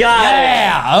 Got it.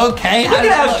 Yeah, okay. Look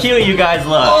at how cute you guys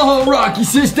look. Oh, Rocky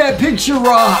says that picture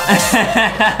rocks.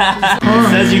 It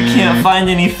says you can't find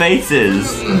any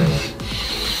faces.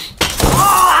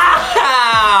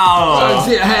 Ow! I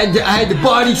had to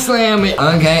body slam it.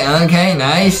 Okay,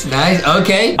 nice,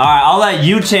 okay. Alright, I'll let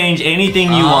you change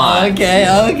anything you want. Okay.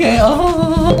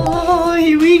 Oh,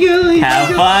 here we go.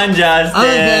 Have fun, Justin.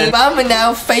 Okay, I'm gonna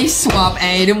now face swap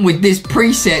Adam with this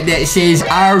preset that says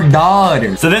our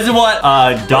daughter. So this is what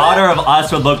a daughter of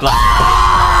us would look like.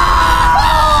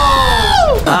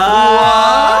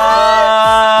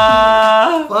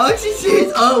 Foxy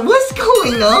says, what's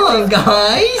going on,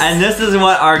 guys? And this is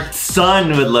what our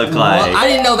son would look like. Well, I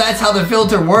didn't know that's how the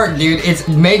filter worked, dude. It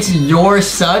makes your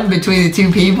son between the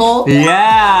two people.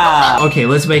 Yeah. Okay,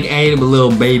 let's make Adam a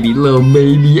little baby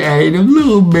Adam,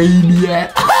 little baby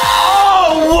Adam.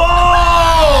 Oh, whoa!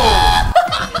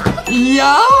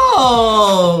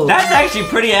 Yo! That's actually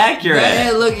pretty accurate.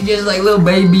 That looking just like little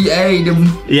baby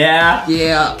Adam. Yeah?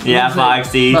 Yeah. Yeah,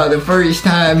 Foxy. About the first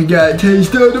time you got a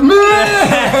taste of the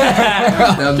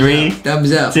man. 3,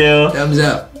 thumbs up. 2, thumbs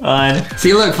up. 1.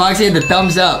 See, look, Foxy had the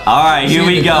thumbs up. Alright, here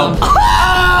we go.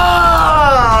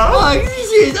 Foxy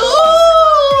says,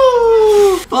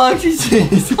 oh! Foxy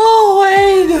says, oh,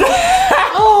 Adam.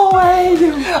 Oh,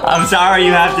 Adam. I'm sorry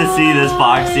you have to see this,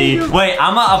 Foxy. Wait,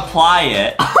 I'm gonna apply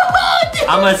it.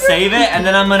 I'm gonna save it, and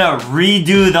then I'm gonna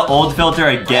redo the old filter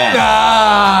again.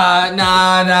 Nah. So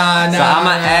I'm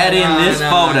gonna add in this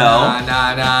photo. I'm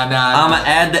gonna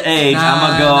add the age. I'm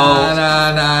gonna go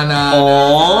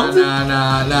old.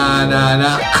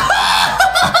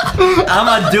 I'm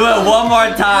gonna do it one more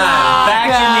time.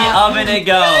 Back in the oven it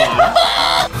goes.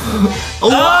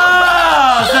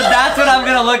 Oh, so that's what I'm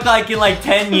gonna look like in like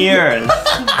 10 years.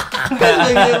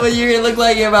 What you're gonna look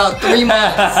like in about 3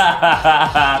 months.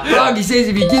 Froggy says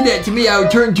if you did that to me, I would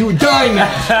turn into a diamond.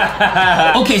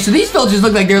 Okay, so these filters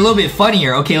look like they're a little bit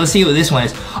funnier. Okay, let's see what this one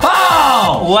is.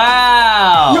 Oh!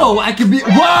 Wow! Yo, I could be.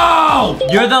 Wow!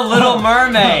 You're the Little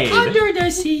Mermaid. Under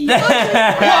the sea.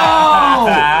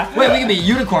 Whoa! Wait, we can be a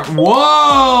unicorn.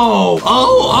 Whoa!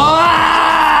 Oh!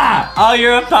 Ah! Oh,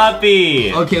 you're a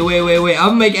puppy. Okay, wait. I'm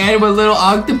gonna make Adam a little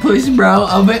octopus, bro.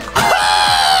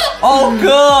 Oh,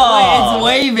 cool. Wait, it's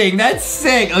waving. That's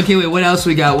sick. Okay, wait, what else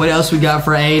we got? What else we got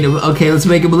for Adam? Okay, let's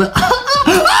make him a little.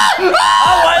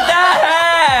 Oh, what the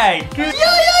heck?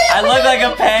 I look like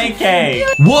a pancake.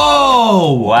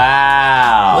 Whoa!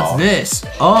 Wow. What's this?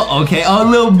 Oh, okay. Oh,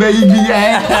 little baby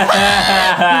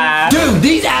Adam. Dude,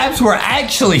 these apps were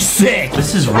actually sick.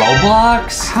 This is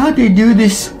Roblox? How'd they do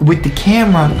this with the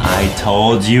camera? I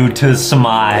told you to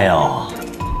smile.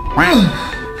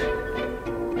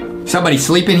 Somebody's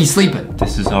sleeping, he's sleeping.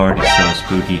 This is already so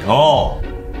spooky. Oh.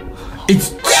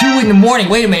 It's 2 in the morning.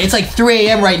 Wait a minute, it's like 3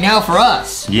 a.m. right now for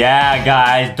us. Yeah,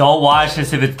 guys, don't watch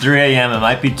this if it's 3 a.m. It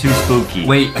might be too spooky.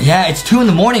 Wait, yeah, it's 2 in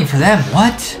the morning for them.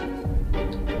 What?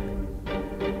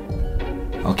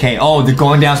 Okay, oh, they're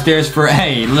going downstairs for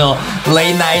a little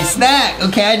late night snack.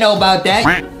 Okay, I know about that.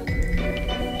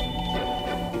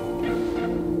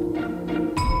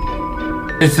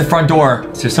 It's the front door.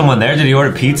 Is there someone there? Did he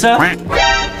order pizza?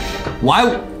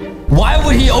 Why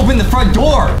would he open the front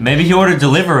door? Maybe he ordered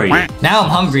delivery. Now I'm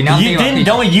hungry. Now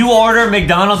Don't you order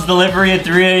McDonald's delivery at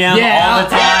 3 a.m. all the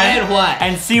time? And what?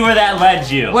 And see where that led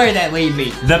you. Where'd that lead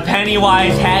me? The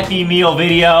Pennywise Happy Meal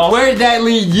video. Where'd that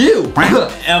lead you?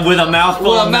 And with a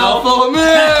mouthful of milk.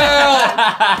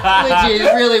 Which is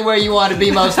really where you want to be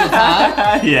most of the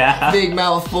time. Yeah. Big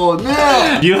mouthful of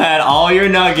milk. You had all your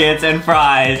nuggets and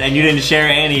fries, and you didn't share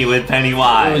any with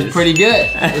Pennywise. It was pretty good.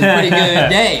 It was a pretty good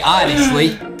day,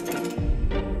 honestly.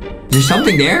 There's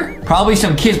something there? Probably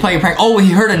some kids playing a prank. Oh,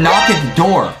 he heard a knock at the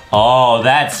door. Oh,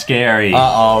 that's scary.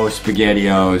 Uh-oh,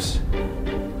 SpaghettiOs.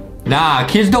 Nah,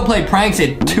 kids don't play pranks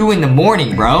at 2 in the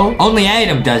morning, bro. Only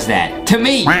Adam does that. To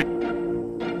me.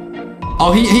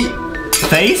 Oh, he...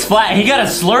 Face flat. He got a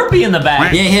Slurpee in the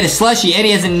back. Yeah, he had a slushie, and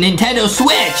he has a Nintendo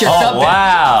Switch or something. Oh,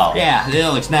 wow. Yeah,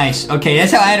 that looks nice. Okay,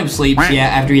 that's how Adam sleeps, yeah,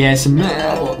 after he has some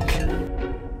milk.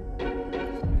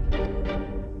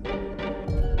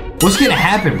 What's gonna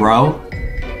happen, bro?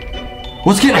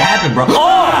 What's gonna happen, bro?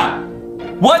 Oh!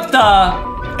 What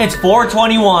the? It's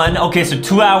 4:21. Okay, so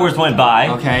 2 hours went by.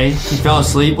 Okay, he fell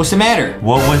asleep. What's the matter?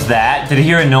 What was that? Did he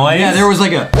hear a noise? Yeah, there was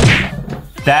like a...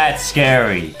 That's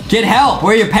scary. Get help.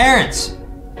 Where are your parents?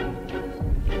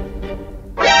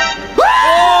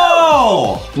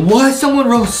 Oh! What? Someone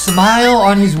wrote smile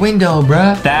on his window,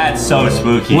 bruh. That's so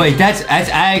spooky. Wait, I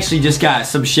actually just got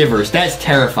some shivers. That's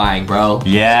terrifying, bro.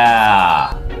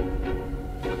 Yeah.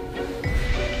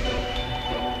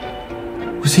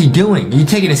 What's he doing? Are you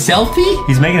taking a selfie?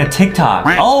 He's making a TikTok.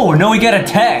 Oh, no, he got a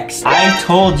text. I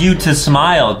told you to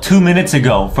smile 2 minutes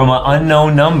ago from an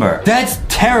unknown number. That's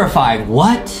terrifying.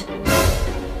 What?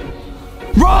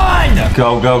 Run!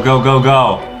 Go, go, go, go,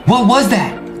 go. What was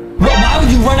that? Why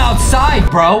would you run outside,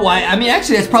 bro? I mean,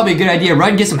 actually, that's probably a good idea.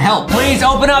 Run, get some help. Please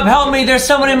open up, help me. There's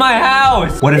someone in my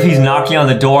house. What if he's knocking on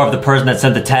the door of the person that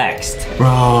sent the text?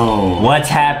 Bro. What's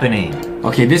happening?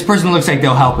 Okay, this person looks like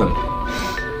they'll help him.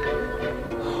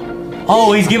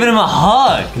 Oh, he's giving him a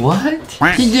hug. What?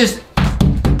 He just...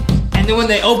 And then when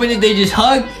they open it, they just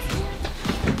hug?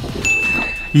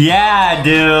 Yeah,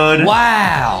 dude.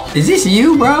 Wow. Is this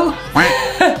you, bro?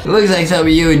 It looks like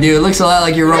something you would do. It looks a lot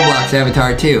like your Roblox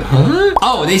avatar, too. Huh?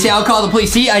 Oh, they say I'll call the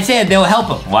police. See, I said they'll help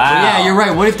him. Wow. But yeah, you're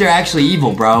right. What if they're actually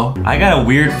evil, bro? I got a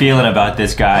weird feeling about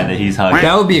this guy that he's hugging.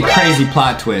 That would be a crazy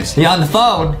plot twist. He's on the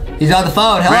phone. He's on the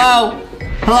phone. Hello?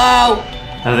 Hello?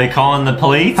 Are they calling the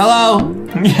police? Hello?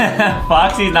 Yeah,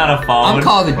 Foxy's not a phone. I'm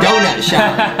calling the donut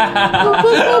shop.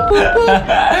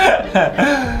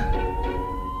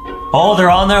 Oh, they're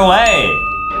on their way.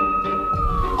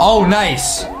 Oh,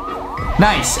 nice.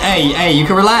 Nice. Hey, you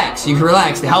can relax. You can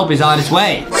relax. The help is on its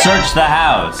way. Search the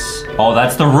house. Oh,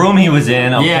 that's the room he was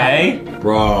in, okay? Yeah.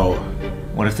 Bro.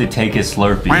 What if they take his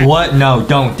Slurpee? What? No,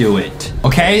 don't do it.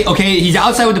 Okay, he's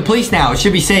outside with the police now. It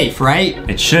should be safe, right?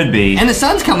 It should be. And the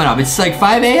sun's coming up. It's like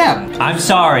 5 a.m. I'm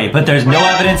sorry, but there's no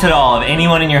evidence at all of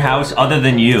anyone in your house other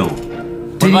than you.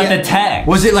 What about the text?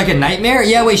 Was it like a nightmare?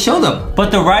 Yeah, wait, show them. But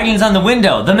the writing's on the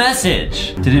window, the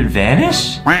message. Did it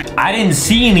vanish? I didn't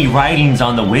see any writings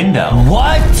on the window.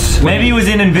 What? Maybe it was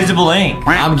in invisible ink.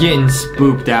 I'm getting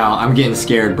spooked out. I'm getting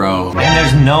scared, bro. And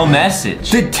there's no message.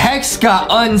 The text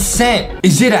got unsent.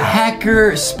 Is it a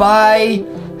hacker, spy,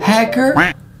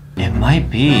 hacker? It might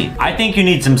be. I think you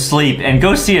need some sleep and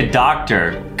go see a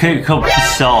doctor.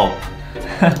 Soap.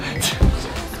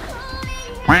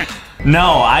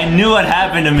 No, I knew what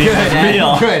happened to me was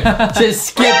real. Good. Just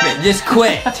skip it. Just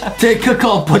quit. Take a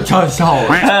call, put your soul.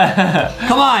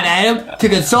 Come on, Adam. To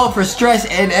consult for stress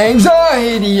and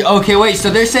anxiety. Okay, wait. So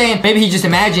they're saying maybe he just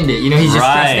imagined it. You know, he's just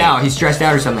stressed out. He's stressed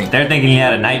out or something. They're thinking he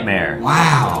had a nightmare.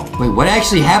 Wow. Wait, what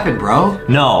actually happened, bro?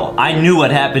 No, I knew what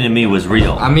happened to me was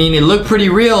real. I mean, it looked pretty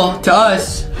real to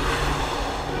us.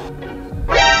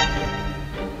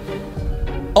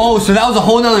 Oh, so that was a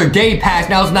whole nother day past.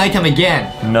 Now it's nighttime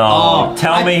again. No,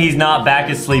 tell me he's not back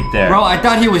asleep there. Bro, I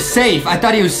thought he was safe. I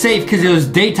thought he was safe because it was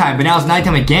daytime, but now it's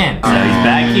nighttime again. So he's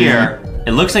back here.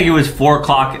 It looks like it was 4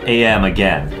 o'clock a.m.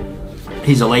 again.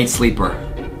 He's a late sleeper.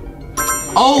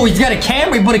 Oh, he's got a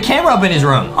camera. He put a camera up in his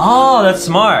room. Oh, that's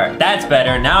smart. That's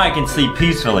better. Now I can sleep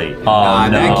peacefully. Oh, no.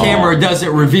 That camera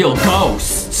doesn't reveal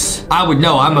ghosts. I would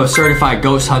know. I'm a certified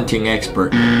ghost hunting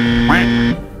expert.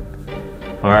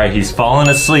 All right, he's falling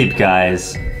asleep,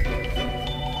 guys.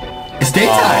 It's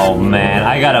daytime. Oh, man.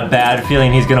 I got a bad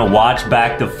feeling he's going to watch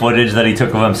back the footage that he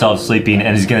took of himself sleeping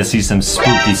and he's going to see some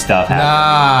spooky stuff happen.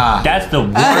 Nah. That's the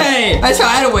worst. Hey, that's how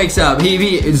Adam wakes up.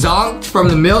 He zonked from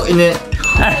the milk and then...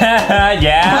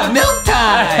 Yeah. Milk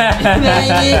time.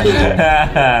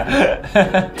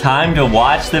 Time to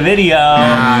watch the video.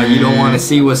 Nah, you don't want to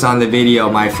see what's on the video,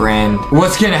 my friend.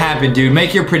 What's going to happen, dude?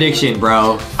 Make your prediction,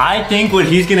 bro. I think what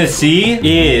he's going to see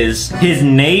is his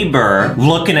neighbor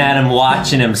looking at him,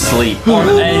 watching him sleep.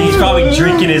 And he's probably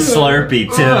drinking his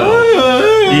Slurpee, too.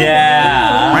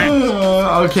 Yeah.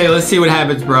 Okay, let's see what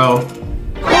happens, bro.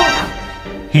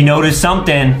 He noticed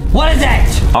something. What is that?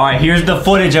 All right, here's the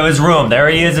footage of his room. There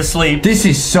he is asleep. This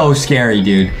is so scary,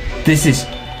 dude. This is...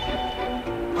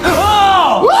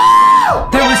 Oh! Woo!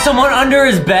 There was someone under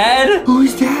his bed? Who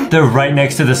is that? They're right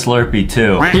next to the Slurpee,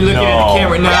 too. He looking at the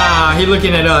camera. Nah, he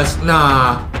looking at us.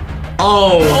 Nah.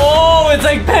 Oh. Oh, it's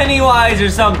like Pennywise or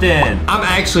something. I'm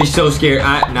actually so scared.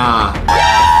 Nah.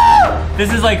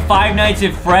 This is like Five Nights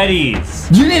at Freddy's.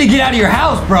 You need to get out of your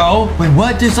house, bro. Wait,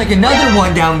 what? There's like another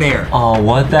one down there. Oh,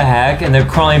 what the heck? And they're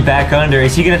crawling back under.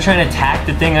 Is he gonna try and attack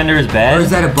the thing under his bed? Or is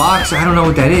that a box? I don't know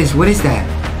what that is. What is that?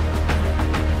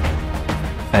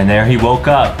 And there he woke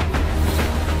up.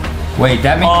 Wait,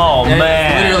 that means... Oh,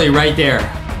 man. Literally right there.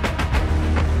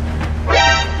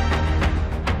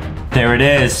 There it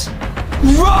is.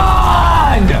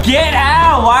 Run! Get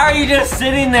out! Why are you just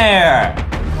sitting there?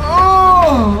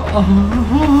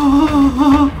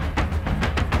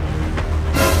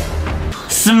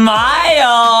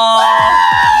 Smile!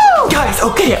 Guys,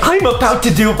 okay, I'm about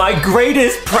to do my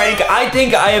greatest prank I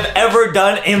think I have ever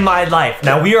done in my life.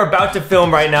 Now, we are about to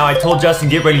film right now. I told Justin,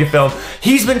 get ready to film.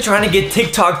 He's been trying to get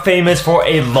TikTok famous for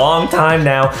a long time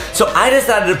now, so I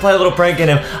decided to play a little prank on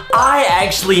him. I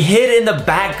actually hid in the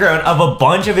background of a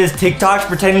bunch of his TikToks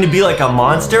pretending to be like a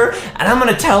monster, and I'm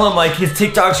gonna tell him like his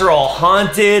TikToks are all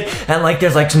haunted, and like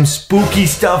there's like some spooky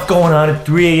stuff going on at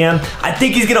 3 a.m. I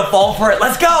think he's gonna fall for it.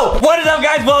 Let's go! What is up,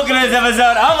 guys? Welcome to this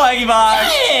episode of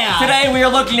LankyBox. Yeah! Today we are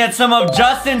looking at some of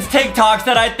Justin's TikToks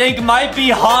that I think might be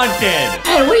haunted.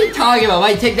 Hey, what are you talking about?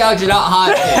 My TikToks are not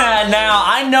haunted. Now,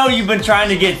 I know you've been trying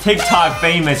to get TikTok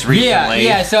famous recently.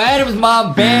 Yeah, so Adam's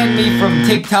mom banned me from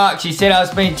TikTok. She said I was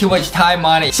spending too much time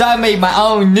on it. So I made my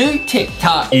own new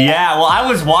TikTok. Yeah, well, I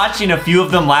was watching a few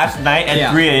of them last night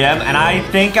at 3 a.m. and I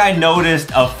think I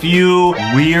noticed a few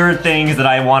weird things that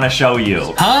I want to show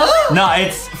you. Huh? No,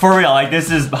 it's for real. Like, this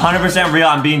is 100% real.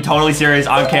 I'm being totally serious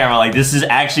on camera. Like, this is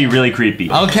actually really creepy.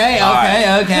 Okay.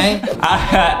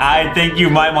 I think you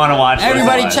might want to watch this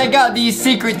Everybody one. check out these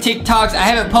secret TikToks. I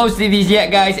haven't posted these yet,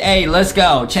 guys. Hey, let's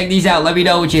go. Check these out. Let me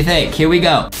know what you think. Here we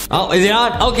go. Oh, is it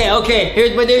on? Okay.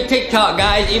 Here's my new TikTok,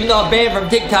 guys. Even though I'm banned from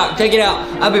TikTok, check it out.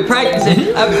 I've been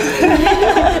practicing.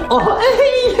 Okay,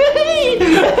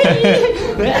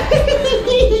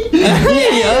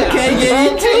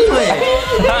 get into it.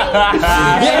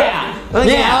 Yeah.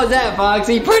 Okay, how's that,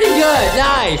 Foxy? Pretty good.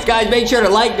 Nice. Guys, make sure to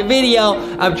like the video.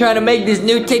 I'm trying to make this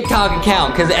new TikTok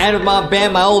account because Adam's mom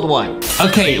banned my old one.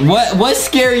 Okay, what's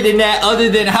scary than that other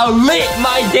than how lit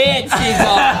my dance is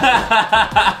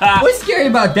on? What's scary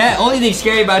about that? Only thing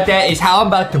scary about that is how I'm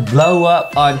about to blow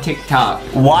up on TikTok.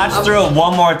 Watch through it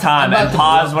one more time and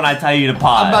pause when I tell you to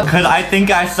pause. Because I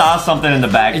think I saw something in the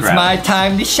background. It's my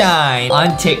time to shine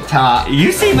on TikTok.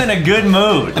 You seem in a good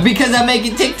mood. Because I'm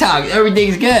making TikTok.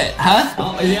 Everything's good, huh?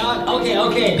 Oh, is it on?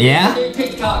 Okay. Yeah?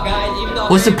 TikTok, guys. Even though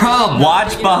what's the problem?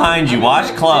 Watch behind you.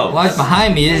 Watch close. Watch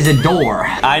behind me. There's a door.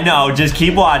 I know. Just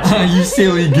keep watching. You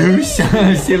silly goose.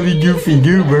 Silly goofy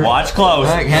goober. Watch close.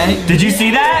 Okay. Did you see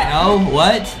that? No.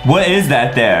 What? What is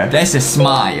that there? That's a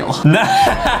smile.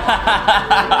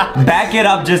 Back it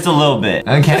up just a little bit.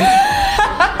 Okay.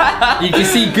 You can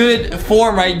see good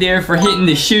form right there for hitting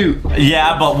the shoot.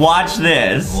 Yeah, but watch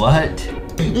this. What?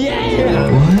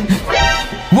 Yeah. What?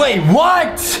 Wait,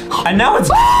 what? And now it's...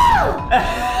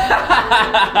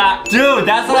 Dude,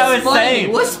 that's what I was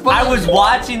saying. What's funny? I was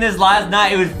watching this last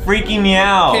night. It was freaking me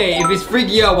out. Okay, if it's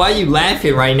freaking you out, why are you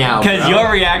laughing right now? Because your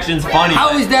reaction's funny.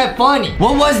 How is that funny?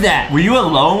 What was that? Were you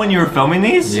alone when you were filming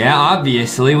these? Yeah,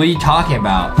 obviously. What are you talking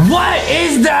about? What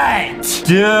is that?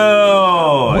 Dude.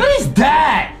 What is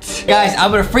that? Guys, I'm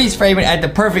gonna freeze frame it at the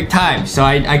perfect time so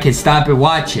I can stop and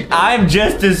watch it. I'm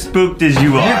just as spooked as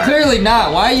you are. You're clearly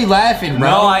not. Why are you laughing, bro?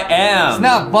 No, I am. It's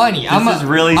not funny. This is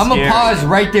really scary. I'm gonna pause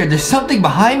right there. There's something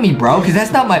behind me, bro, because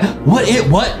that's not my... What is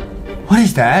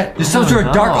that? There's some sort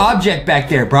of dark object back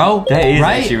there, bro. That is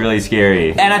right? actually really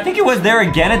scary. And I think it was there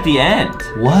again at the end.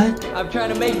 What? I'm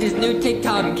trying to make this new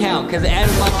TikTok account because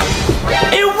Adam...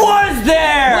 It was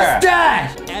there! What's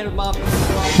that? Adam... What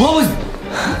was...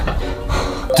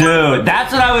 Dude,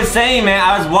 that's what I was saying, man.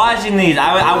 I was watching these.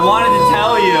 I wanted to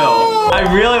tell you. I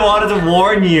really wanted to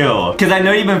warn you. Because I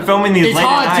know you've been filming these late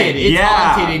at night. It's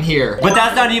haunted in here. But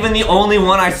that's not even the only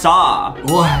one I saw.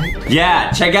 What?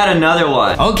 Yeah, check out another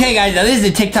one. Okay, guys, now this is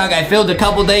a TikTok I filmed a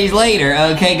couple days later.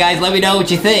 Okay, guys, let me know what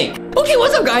you think. Okay,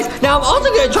 what's up, guys? Now, I'm also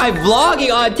gonna try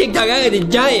vlogging on TikTok. I got a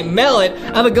giant melon.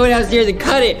 I'm gonna go downstairs and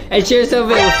cut it and share some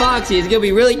of it with Foxy. It's gonna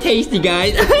be really tasty,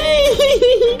 guys.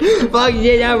 Foxy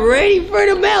said, I'm ready for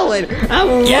the melon.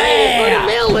 I'm ready for the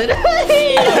melon.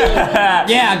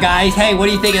 Yeah, guys. Hey, what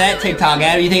do you think of that TikTok,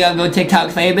 Adam? You think I'm going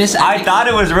TikTok famous? I thought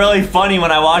it was really funny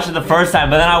when I watched it the first time,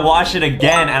 but then I watched it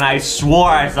again and I swore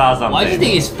I saw something. Why do you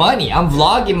think it's funny? I'm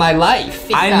vlogging my life.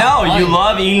 I know, you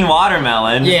love eating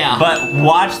watermelon. Yeah. But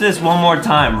watch this one more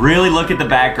time. Really look at the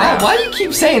background. Why do you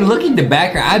keep saying look at the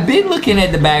background? I've been looking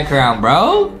at the background,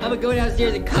 bro. I'm gonna go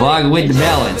downstairs and cut vlog with the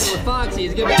melons.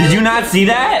 Did you not see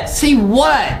that? See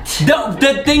what?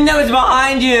 The thing that was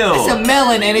behind you. It's a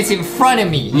melon and it's in front of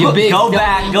me. You Look, big go dummy.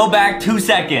 back. Go back 2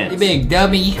 seconds. You big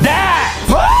dummy. That!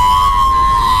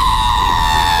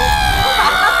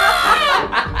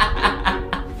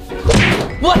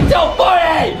 What's so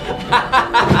funny?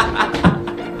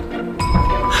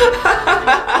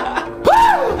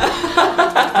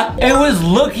 It was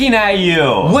looking at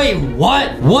you. Wait,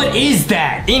 what? What is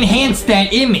that? Enhance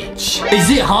that image.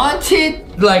 Is it haunted?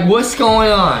 Like, what's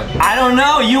going on? I don't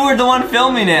know. You were the one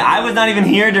filming it. I was not even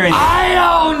here during. I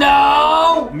don't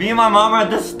know. Me and my mom were at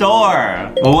the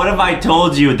store. Well, what if I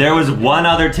told you there was one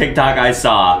other TikTok I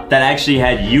saw that actually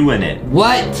had you in it?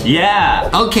 What? Yeah.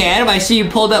 Okay, Adam, I see you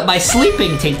pulled up my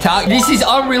sleeping TikTok. This is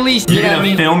unreleased. You're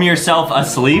gonna film yourself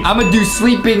asleep? I'm gonna do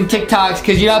sleeping TikToks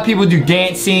because you know how people do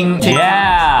dancing TikToks?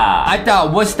 Yeah. I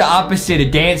thought, what's the opposite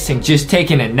of dancing? Just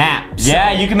taking a nap. So.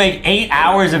 Yeah, you can make 8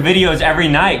 hours of videos every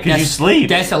night because you sleep.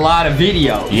 That's a lot of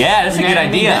videos. Yeah, that's a good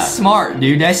idea. That's smart,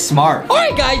 dude. That's smart. All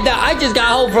right, guys. Now, I just got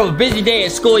home from a busy day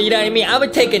at school. You know what I mean? I'm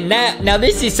gonna take a nap. Now,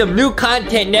 this is some new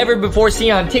content never before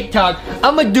seen on TikTok.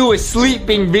 I'm gonna do a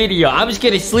sleeping video. I'm just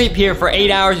gonna sleep here for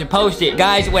 8 hours and post it.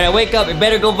 Guys, when I wake up, it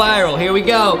better go viral. Here we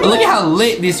go. Look at how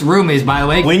lit this room is, by the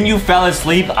way. When you fell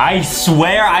asleep, I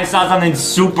swear I saw something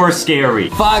super scary.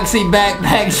 Foxy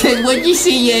backpack said, what'd you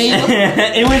see, Abe?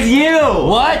 It was you.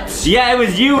 What? Yeah, it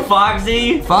was you,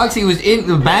 Foxy. Foxy was in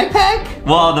the backpack?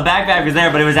 Well, the backpack was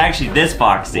there, but it was actually this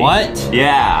Foxy. What?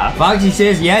 Yeah. Foxy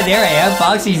says, yeah, there I am.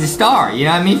 Foxy's a star. You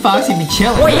know what I mean? Foxy be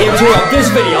chilling. We interrupt this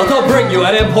video to bring you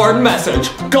an important message.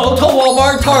 Go to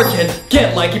Walmart, Target,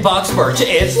 get LankyBox merch.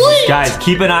 It's lit. Guys,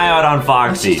 keep an eye out on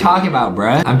Foxy. What you talking about,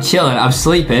 bruh? I'm chilling. I'm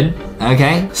sleeping.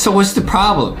 Okay? So what's the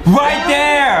problem? Right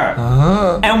there!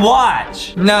 And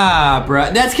watch. Nah,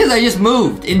 bruh. That's because I just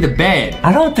moved into bed.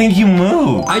 I don't think you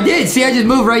moved. I did. See, I just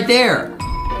moved right there.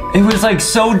 It was like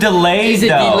so delayed, It's a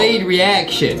delayed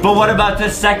reaction. But what about the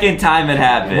second time it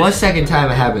happened? What second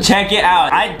time it happened? Check it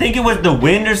out. I think it was the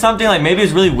wind or something. Like maybe it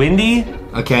was really windy.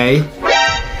 Okay.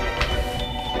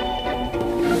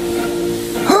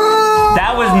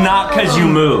 That was not because you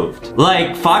moved.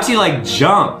 Like, Foxy like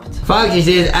jumped. Foxy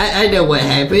says, I know what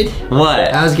happened.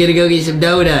 What? I was gonna go get some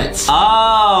donuts.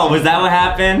 Oh, was that what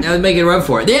happened? I was making a run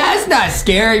for it. Yeah, that's not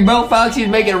scary, bro. Foxy was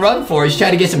making a run for it. He's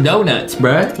trying to get some donuts,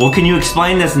 bruh. Well, can you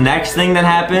explain this next thing that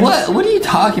happened? What are you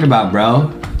talking about,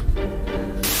 bro?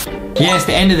 Yeah, it's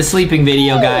the end of the sleeping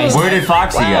video, guys. Where did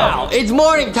Foxy go? It's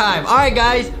morning time. All right,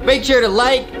 guys. Make sure to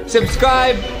like,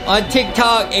 subscribe on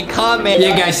TikTok, and comment.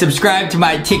 Yeah, guys, subscribe to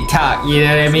my TikTok. You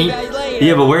know what I mean?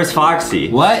 Yeah, but where's Foxy?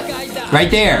 What? Right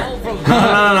there.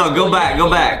 No. Go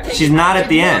back. She's not at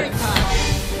the end.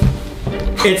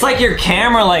 It's like your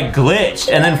camera like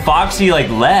glitched and then Foxy like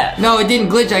left. No, it didn't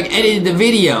glitch. I edited the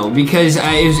video because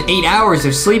it was 8 hours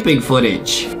of sleeping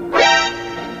footage.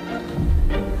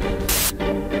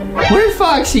 Where'd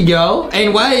Foxy go?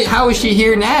 And how is she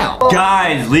here now?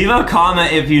 Guys, leave a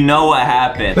comment if you know what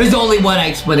happened. There's only one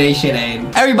explanation,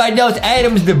 Adam. Everybody knows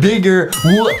Adam's the bigger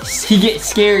wuss. He gets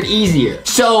scared easier.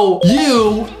 So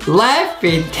you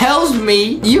laughing tells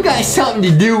me you got something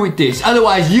to do with this.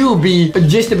 Otherwise, you'll be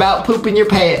just about pooping your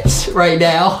pants right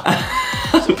now.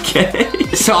 Okay.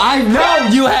 So I know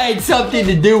you had something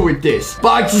to do with this.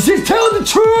 Foxy says, tell the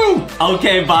truth.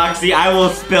 Okay, Foxy, I will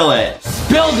spill it.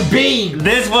 Spill the beans.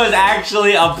 This was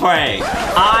actually a prank.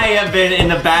 I have been in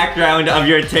the background of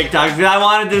your TikToks because I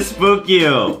wanted to spook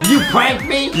you. You pranked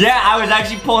me? Yeah, I was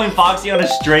actually pulling Foxy on a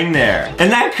string there. Isn't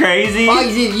that crazy?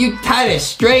 Foxy, you tied a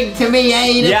string to me,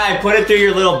 ain't it? Yeah, I put it through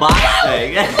your little box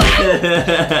thing.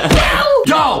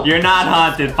 Go! You're not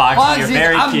haunted, Foxy. You're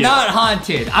very cute. I'm not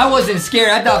haunted. I wasn't scared.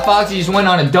 I thought Foxy just went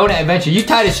on a donut adventure. You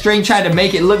tied a string, tried to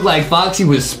make it look like Foxy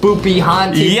was spoopy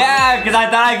haunted. Yeah, because I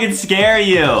thought I could scare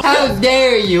you. How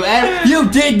dare you, Adam? You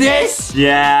did this?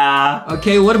 Yeah.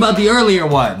 Okay, what about the earlier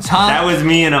ones, huh? That was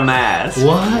me in a mask.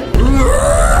 What?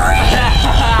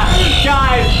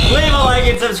 Guys, leave a like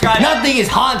and subscribe. Nothing is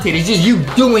haunted. It's just you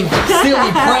doing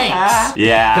silly pranks.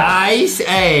 Yeah. Guys,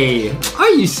 hey. Are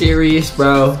you serious,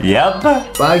 bro? Yep.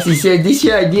 Foxy said, this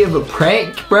your idea of a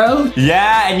prank, bro?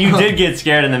 Yeah, and you did get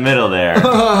scared in the middle there.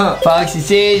 Foxy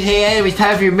says, hey, Adam, it's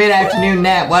time for your mid-afternoon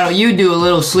nap. Why don't you do a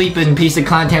little sleeping piece of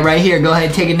content right here? Go ahead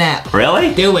and take a nap.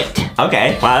 Really? Do it.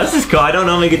 Okay. Wow, this is cool. I don't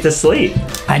normally get to sleep.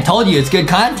 I told you, it's good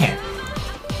content.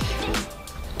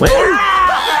 Where?